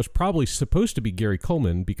fact: that was probably supposed to be Gary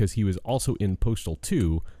Coleman because he was also in Postal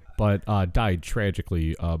 2. But died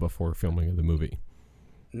tragically before filming of the movie.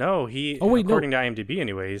 No, according to IMDb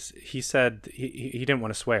anyways, he said he didn't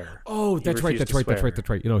want to swear. Oh, that's right. That's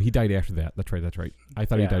right. He died after that. That's right. I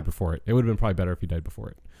thought he died before it. It would have been probably better if he died before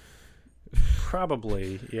it.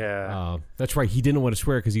 Probably, yeah. That's right. He didn't want to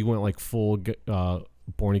swear because he went like full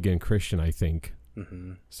Born Again Christian, I think,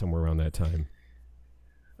 somewhere around that time.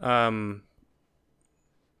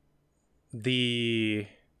 The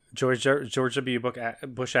George W.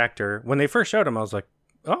 Bush actor, when they first showed him, I was like,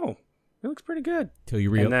 oh, he looks pretty good.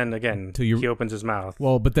 And then again, he opens his mouth.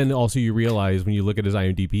 Well, but then also you realize when you look at his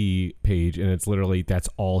IMDb page, and it's literally that's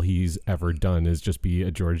all he's ever done is just be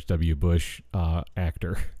a George W. Bush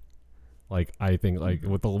actor. Like I think like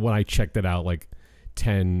when I checked it out, like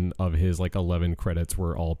 10 of his like 11 credits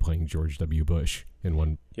were all playing George W. Bush in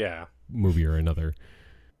one movie or another.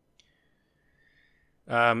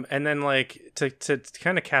 And then like to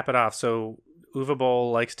kind of cap it off, so Uwe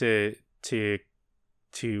Boll likes to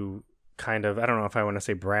kind of, I don't know if I want to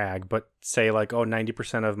say brag, but say like, oh,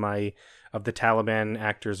 90% of the Taliban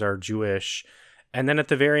actors are Jewish. And then at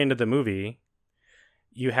the very end of the movie,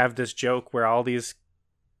 you have this joke where all these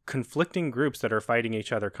conflicting groups that are fighting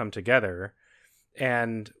each other come together.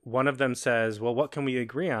 And one of them says, well, what can we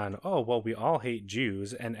agree on? Oh, well, we all hate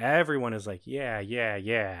Jews. And everyone is like,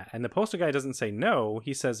 yeah. And the postal guy doesn't say no.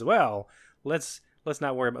 He says, well, let's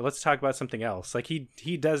not worry about, let's talk about something else. Like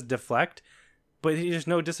he does deflect, but there's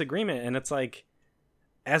no disagreement. And it's like,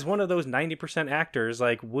 as one of those 90% actors,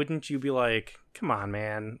 like, wouldn't you be like, come on,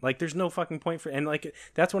 man? Like, there's no fucking point for, and like,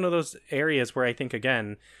 that's one of those areas where I think,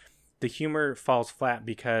 again, the humor falls flat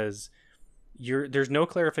because there's no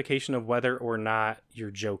clarification of whether or not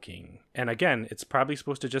you're joking. And again, it's probably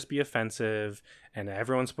supposed to just be offensive, and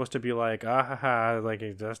everyone's supposed to be like, ah ha ha, like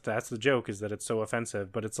that's the joke, is that it's so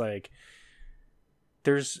offensive. But it's like,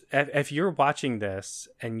 if you're watching this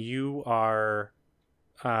and you are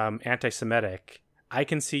anti-Semitic, I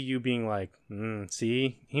can see you being like,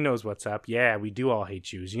 see, he knows what's up. Yeah, we do all hate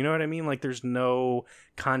Jews. You know what I mean? Like, there's no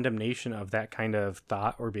condemnation of that kind of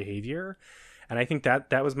thought or behavior. And I think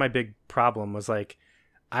that was my big problem, was like,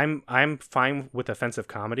 I'm fine with offensive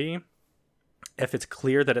comedy if it's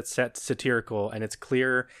clear that it's satirical and it's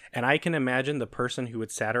clear. And I can imagine the person who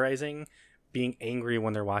it's satirizing being angry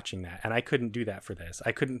when they're watching that. And I couldn't do that for this.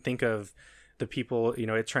 I couldn't think of the people,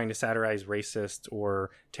 it's trying to satirize racists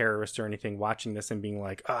or terrorists or anything, watching this and being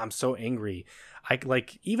like, oh, I'm so angry. I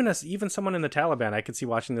like, even someone in the Taliban, I could see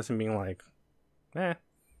watching this and being like,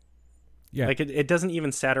 yeah, like it doesn't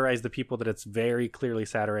even satirize the people that it's very clearly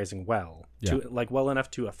satirizing well, well enough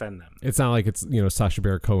to offend them. It's not like it's, Sacha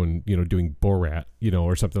Baron Cohen, doing Borat,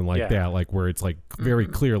 or something like that, like where it's like very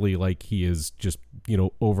clearly like he is just,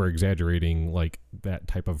 over exaggerating like that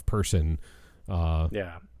type of person. But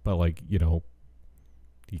like,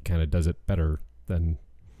 he kind of does it better than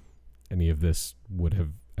any of this would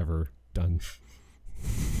have ever done.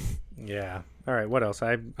 Yeah. All right. What else?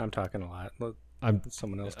 I'm talking a lot.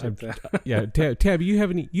 Someone else take that. Yeah. Tab, you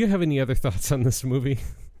have any other thoughts on this movie?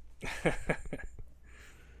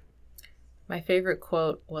 My favorite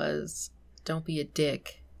quote was, "Don't be a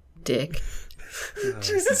dick."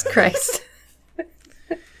 Jesus Christ.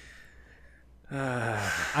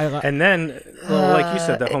 And then, like you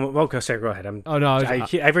said, the home. Okay, sorry, go ahead.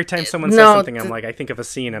 Every time someone says something, I'm like, I think of a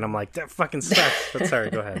scene, and I'm like, that fucking sucks. But sorry,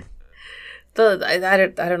 go ahead. I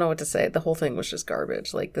don't know what to say. The whole thing was just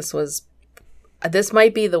garbage. Like, this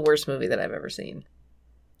might be the worst movie that I've ever seen.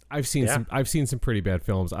 I've seen some pretty bad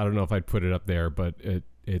films. I don't know if I'd put it up there, but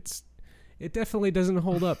it definitely doesn't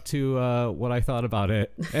hold up to what I thought about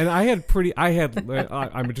it. And I'm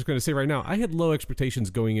just going to say right now, I had low expectations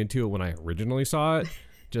going into it when I originally saw it,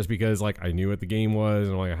 just because like I knew what the game was,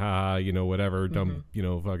 and I'm like, whatever, dumb,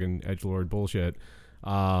 fucking edgelord bullshit.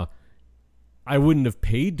 I wouldn't have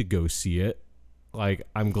paid to go see it. Like,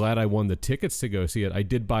 I'm glad I won the tickets to go see it. I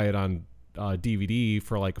did buy it on DVD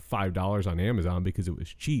for like $5 on Amazon because it was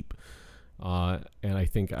cheap. And I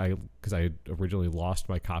think because I had originally lost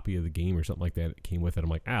my copy of the game or something like that, it came with it. I'm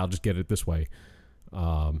like, I'll just get it this way.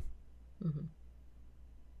 But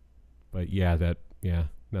yeah, that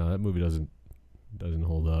movie doesn't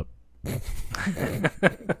hold up.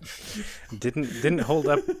 Didn't hold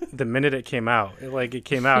up the minute it came out. It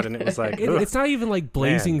came out and it was like, it's not even like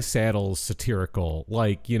Blazing Saddles satirical,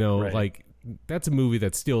 like, right. Like, that's a movie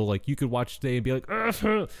that's still like you could watch today and be like,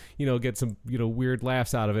 get some weird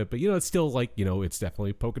laughs out of it, but it's still like it's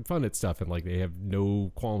definitely poking fun at stuff, and like they have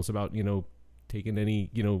no qualms about taking any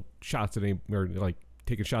shots at any, or like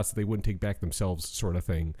taking shots that they wouldn't take back themselves, sort of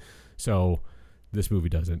thing. So this movie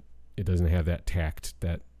doesn't have that tact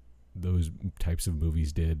that those types of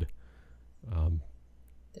movies did.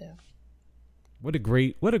 What a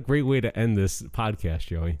great way to end this podcast,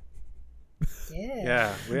 Joey.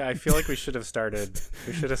 Yeah. I feel like we should have started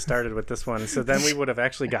with this one, so then we would have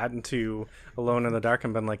actually gotten to Alone in the Dark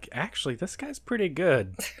and been like, actually, this guy's pretty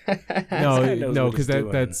good. No, because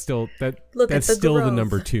that's still the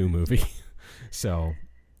number 2 movie. So,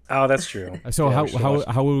 Oh, that's true. so Yeah, we should watch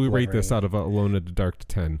how would we Blood rate this Rain. out of Alone in the Dark to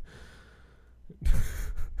 10?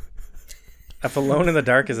 If Alone in the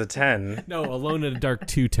Dark is a 10, No, Alone in the Dark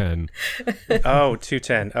to 10. oh,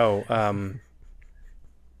 210. Oh,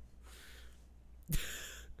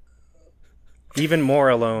 even more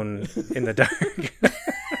Alone in the Dark.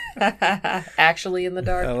 Actually in the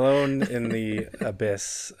dark. Alone in the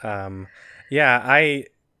Abyss.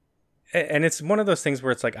 And it's one of those things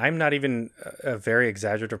where it's like, I'm not even a very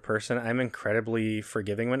exaggerative person. I'm incredibly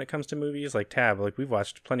forgiving when it comes to movies. Like Tab, like we've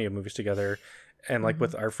watched plenty of movies together, and like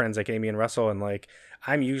with our friends like Amy and Russell, and like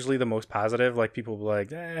I'm usually the most positive. Like people will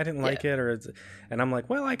be like, I didn't like it, and I'm like,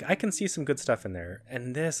 well, like I can see some good stuff in there.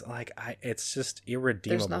 And this, like, it's just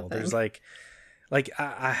irredeemable. There's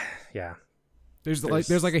yeah. There's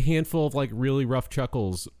like a handful of like really rough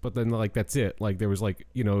chuckles, but then like that's it. Like there was like,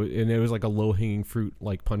 you know, and it was like a low hanging fruit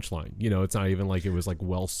like punchline. You know, it's not even like it was like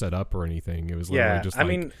well set up or anything. It was literally just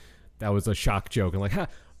like that was a shock joke and like,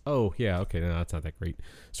 oh yeah, okay, no, that's not that great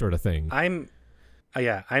sort of thing. I'm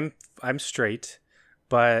straight,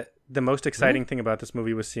 but the most exciting thing about this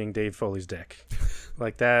movie was seeing Dave Foley's dick,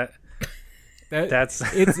 like that's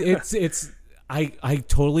it's. I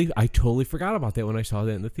totally forgot about that when I saw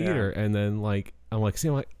that in the theater, and then like I'm like,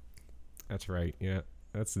 that's right, yeah,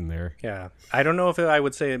 that's in there. Yeah, I don't know if I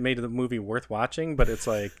would say it made the movie worth watching, but it's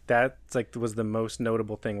like that's like was the most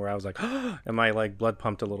notable thing where I was like, oh, and my like blood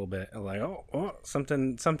pumped a little bit. I'm like, oh,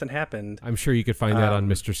 something happened. I'm sure you could find that on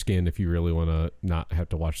Mr. Skin if you really want to not have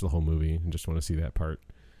to watch the whole movie and just want to see that part.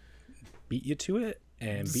 Beat you to it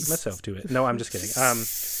and beat myself to it. No, I'm just kidding.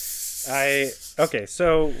 Okay,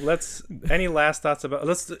 so any last thoughts about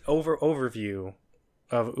overview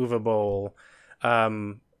of Uwe Boll.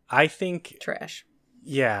 I think trash.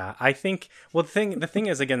 Yeah, I think the thing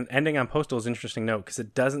is, again, ending on Postal is an interesting note because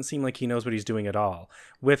it doesn't seem like he knows what he's doing at all.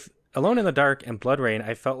 With Alone in the Dark and Blood Rain,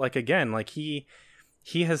 I felt like, again, like he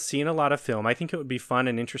has seen a lot of film. I think it would be fun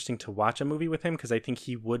and interesting to watch a movie with him because I think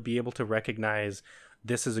he would be able to recognize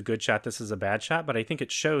this is a good shot, this is a bad shot, but I think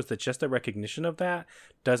it shows that just the recognition of that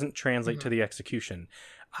doesn't translate to the execution.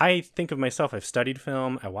 I think of myself, I've studied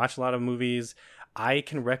film, I watch a lot of movies. I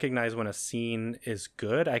can recognize when a scene is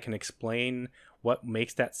good. I can explain what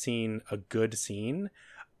makes that scene a good scene.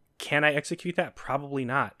 Can I execute that? Probably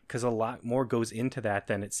not, because a lot more goes into that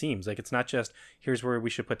than it seems. Like, it's not just, here's where we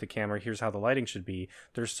should put the camera, here's how the lighting should be.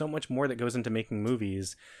 There's so much more that goes into making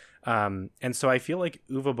movies. And so I feel like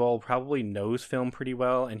Uwe Boll probably knows film pretty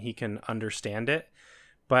well and he can understand it,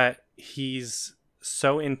 but he's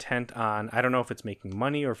so intent on, I don't know if it's making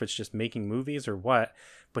money or if it's just making movies or what,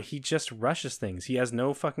 but he just rushes things. He has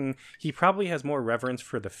he probably has more reverence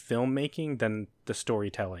for the filmmaking than the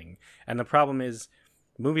storytelling. And the problem is,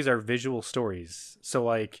 movies are visual stories. So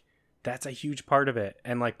like, that's a huge part of it.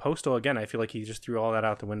 And like Postal, again, I feel like he just threw all that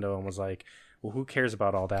out the window and was like, well, who cares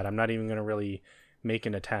about all that? I'm not even going to really make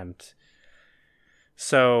an attempt.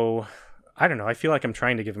 So I don't know. I feel like I'm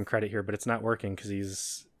trying to give him credit here, but it's not working because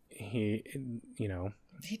he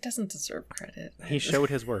doesn't deserve credit. He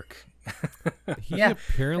showed his work. He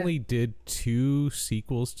apparently did 2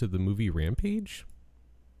 sequels to the movie Rampage.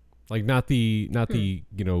 Like not the not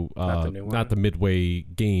the Midway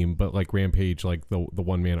game, but like Rampage, like the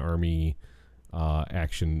one-man army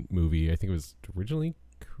action movie. I think it was originally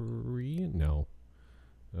Korean. No.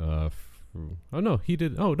 He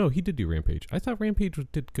did do Rampage. I thought Rampage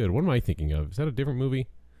did good. What am I thinking of? Is that a different movie?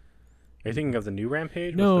 Are you thinking of the new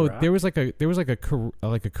Rampage? No, there was like a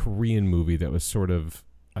Korean movie that was sort of,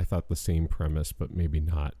 I thought, the same premise, but maybe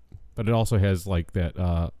not. But it also has like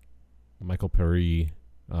that Michael Perry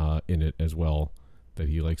in it as well that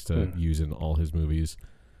he likes to use in all his movies.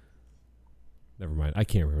 Never mind. I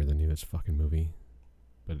can't remember the name of this fucking movie.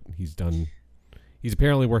 But he's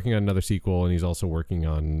apparently working on another sequel, and he's also working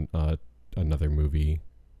on another movie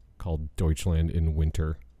called Deutschland in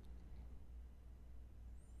Winter.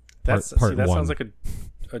 Part that 1. Sounds like a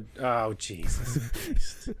oh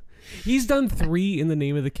Jesus. He's done 3 in the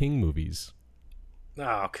Name of the King movies.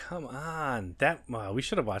 Oh, come on. We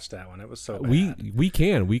should have watched that one. It was so bad.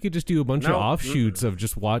 We could just do a bunch of offshoots of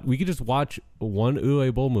just watch. We could just watch one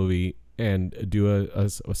Uwe Boll movie and do a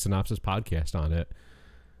synopsis podcast on it.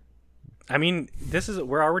 I mean,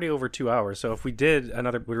 we're already over 2 hours, so if we did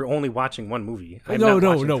we're only watching one movie. No.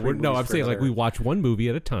 I'm saying like we watch one movie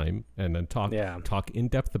at a time and then talk in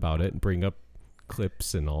depth about it and bring up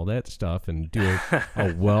clips and all that stuff and do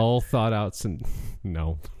a well thought out.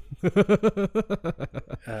 No.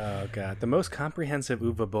 Oh God, the most comprehensive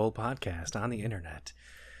Uwe Boll podcast on the internet.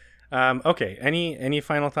 Okay, any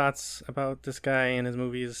final thoughts about this guy and his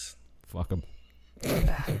movies? Fuck him.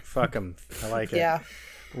 Fuck him. I like it. Yeah.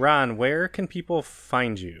 Ron, where can people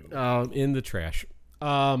find you? In the trash.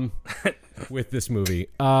 With this movie.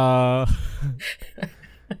 I'm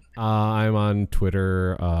on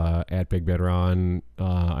Twitter at Big Bad Ron.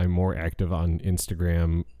 I'm more active on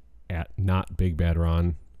Instagram at Not Big Bad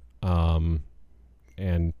Ron.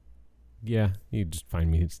 And yeah, you just find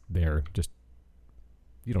me there. Just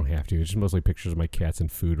you don't have to. It's just mostly pictures of my cats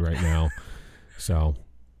and food right now. So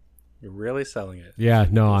you're really selling it. Yeah,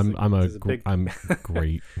 no, I'm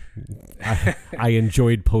great. I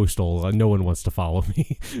enjoyed Postal. No one wants to follow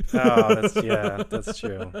me. Oh, that's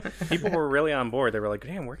true. People were really on board. They were like,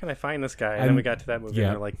 "Damn, where can I find this guy?" And then we got to that movie,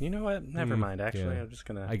 and they're like, "You know what? Never mind. Actually, I'm just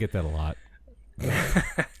gonna." I get that a lot.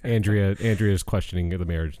 Andrea's questioning the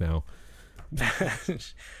marriage now.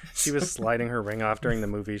 She was sliding her ring off during the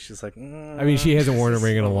movie. She's like, I mean, she hasn't worn a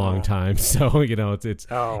ring in a long time, so it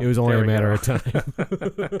was only a matter of time.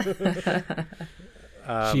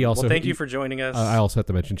 She also thank you for joining us. I also have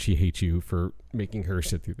to mention she hates you for making her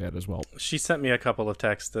sit through that as well. She sent me a couple of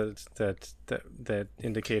texts that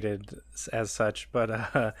indicated as such,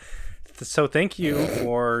 but so thank you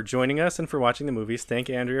for joining us and for watching the movies. Thank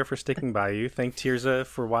Andrea for sticking by you. Thank Tirza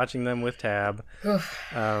for watching them with Tab.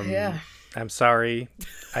 Yeah. I'm sorry.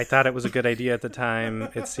 I thought it was a good idea at the time.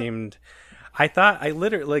 This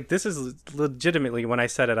is legitimately, when I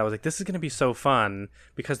said it, I was like, this is going to be so fun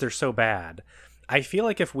because they're so bad. I feel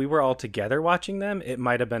like if we were all together watching them, it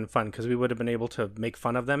might have been fun because we would have been able to make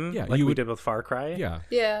fun of them we did with Far Cry. Yeah.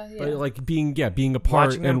 But like being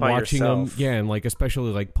apart and watching them. Yeah. And like,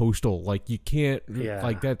 especially like Postal, like you can't,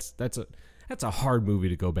 like that's a hard movie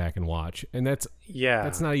to go back and watch. And that's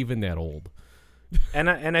not even that old. And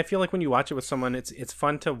I feel like when you watch it with someone, it's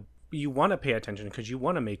fun you want to pay attention because you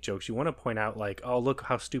want to make jokes. You want to point out like, oh, look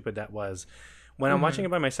how stupid that was. When I'm watching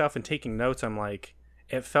it by myself and taking notes, I'm like,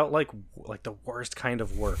 it felt like the worst kind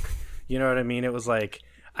of work. You know what I mean? It was like,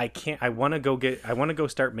 I want to go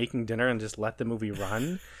start making dinner and just let the movie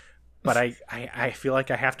run. But I feel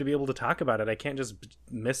like I have to be able to talk about it. I can't just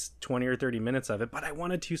miss 20 or 30 minutes of it, but I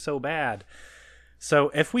wanted to so bad.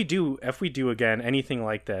 So if we do again anything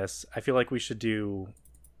like this, I feel like we should do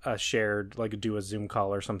a shared, like do a Zoom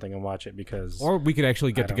call or something and watch it or we could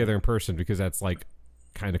actually get together in person because that's like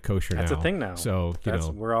kind of kosher now. That's a thing now. So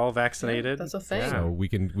we're all vaccinated. Yeah, that's a thing. So we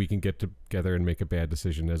can get together and make a bad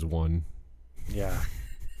decision as one. Yeah.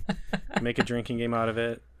 Make a drinking game out of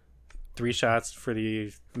it. 3 shots for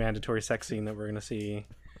the mandatory sex scene that we're gonna see.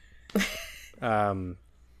 1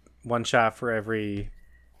 shot for every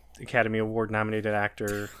Academy Award nominated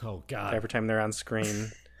actor. Oh God! Every time they're on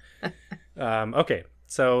screen. Okay,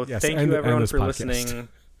 so thank you everyone for listening.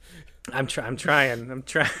 I'm trying.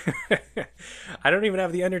 I don't even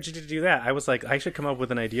have the energy to do that. I was like, I should come up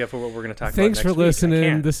with an idea for what we're going to talk about. Thanks for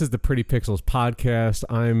listening. This is the Pretty Pixels podcast.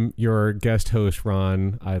 I'm your guest host,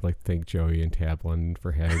 Ron. I'd like to thank Joey and Tablin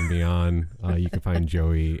for having me on. You can find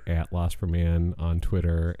Joey at Lost for Man on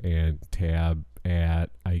Twitter and Tab at,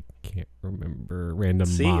 I can't remember, Random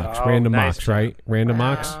Mox. Random nice Mox, right? Random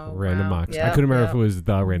Mox? Random Mox. Yep, I couldn't remember if it was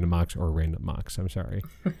the Random Mox or Random Mox. I'm sorry.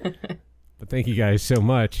 But thank you guys so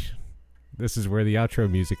much. This is where the outro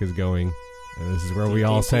music is going. And this is where we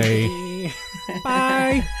all say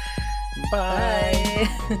bye.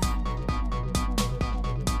 Bye.